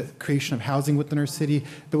the creation of housing within our city,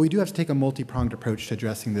 but we do have to take a multi-pronged approach to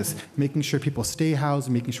addressing this, making sure people stay housed,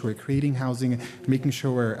 making sure we're creating housing, making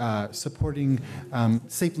sure we're supporting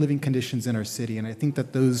safe living conditions in our city. And I think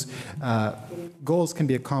that those goals can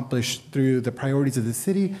be accomplished through the priorities of the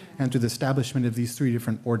city and through the establishment of these 3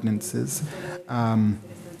 different ordinances.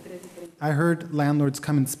 I heard landlords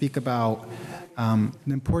come and speak about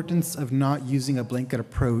the importance of not using a blanket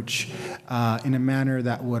approach in a manner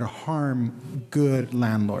that would harm good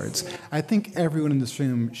landlords. I think everyone in this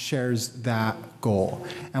room shares that goal.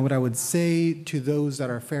 And what I would say to those that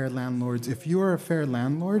are fair landlords, if you are a fair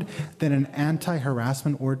landlord, then an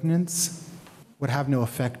anti-harassment ordinance would have no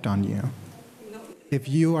effect on you. If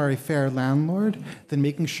you are a fair landlord, then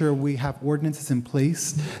making sure we have ordinances in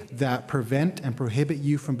place that prevent and prohibit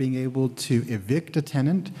you from being able to evict a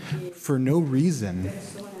tenant for no reason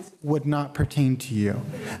would not pertain to you.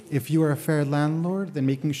 If you are a fair landlord, then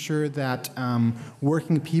making sure that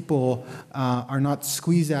working people are not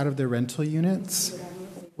squeezed out of their rental units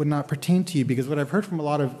would not pertain to you, because what I've heard from a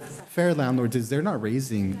lot of fair landlords is they're not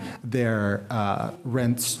raising their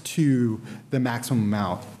rents to the maximum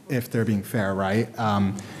amount if they're being fair, right?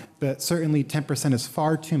 But certainly 10% is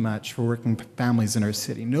far too much for working families in our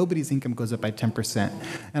city. Nobody's income goes up by 10%.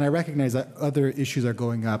 And I recognize that other issues are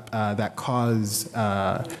going up that cause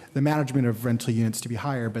the management of rental units to be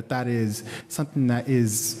higher, but that is something that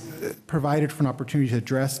is provided for an opportunity to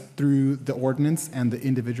address through the ordinance and the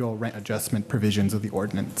individual rent adjustment provisions of the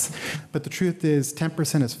ordinance. But the truth is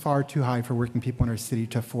 10% is far too high for working people in our city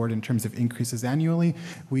to afford in terms of increases annually.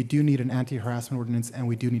 We do need an anti-harassment ordinance, and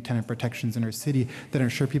we do need tenant protections in our city that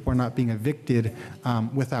ensure people are not being evicted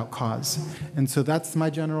without cause. And so that's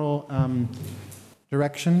my general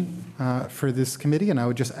direction for this committee, and I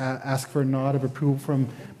would just ask for a nod of approval from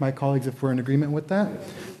my colleagues if we're in agreement with that.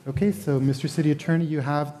 Okay, so Mr. City Attorney, you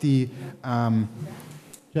have the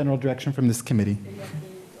general direction from this committee.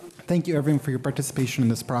 Thank you, everyone, for your participation in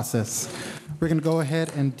this process. We're going to go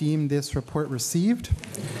ahead and deem this report received,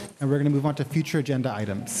 and we're going to move on to future agenda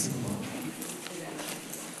items.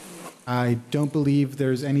 I don't believe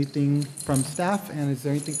there's anything from staff, and is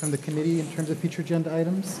there anything from the committee in terms of future agenda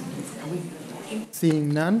items? Seeing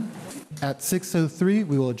none, At 6:03,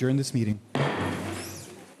 we will adjourn this meeting.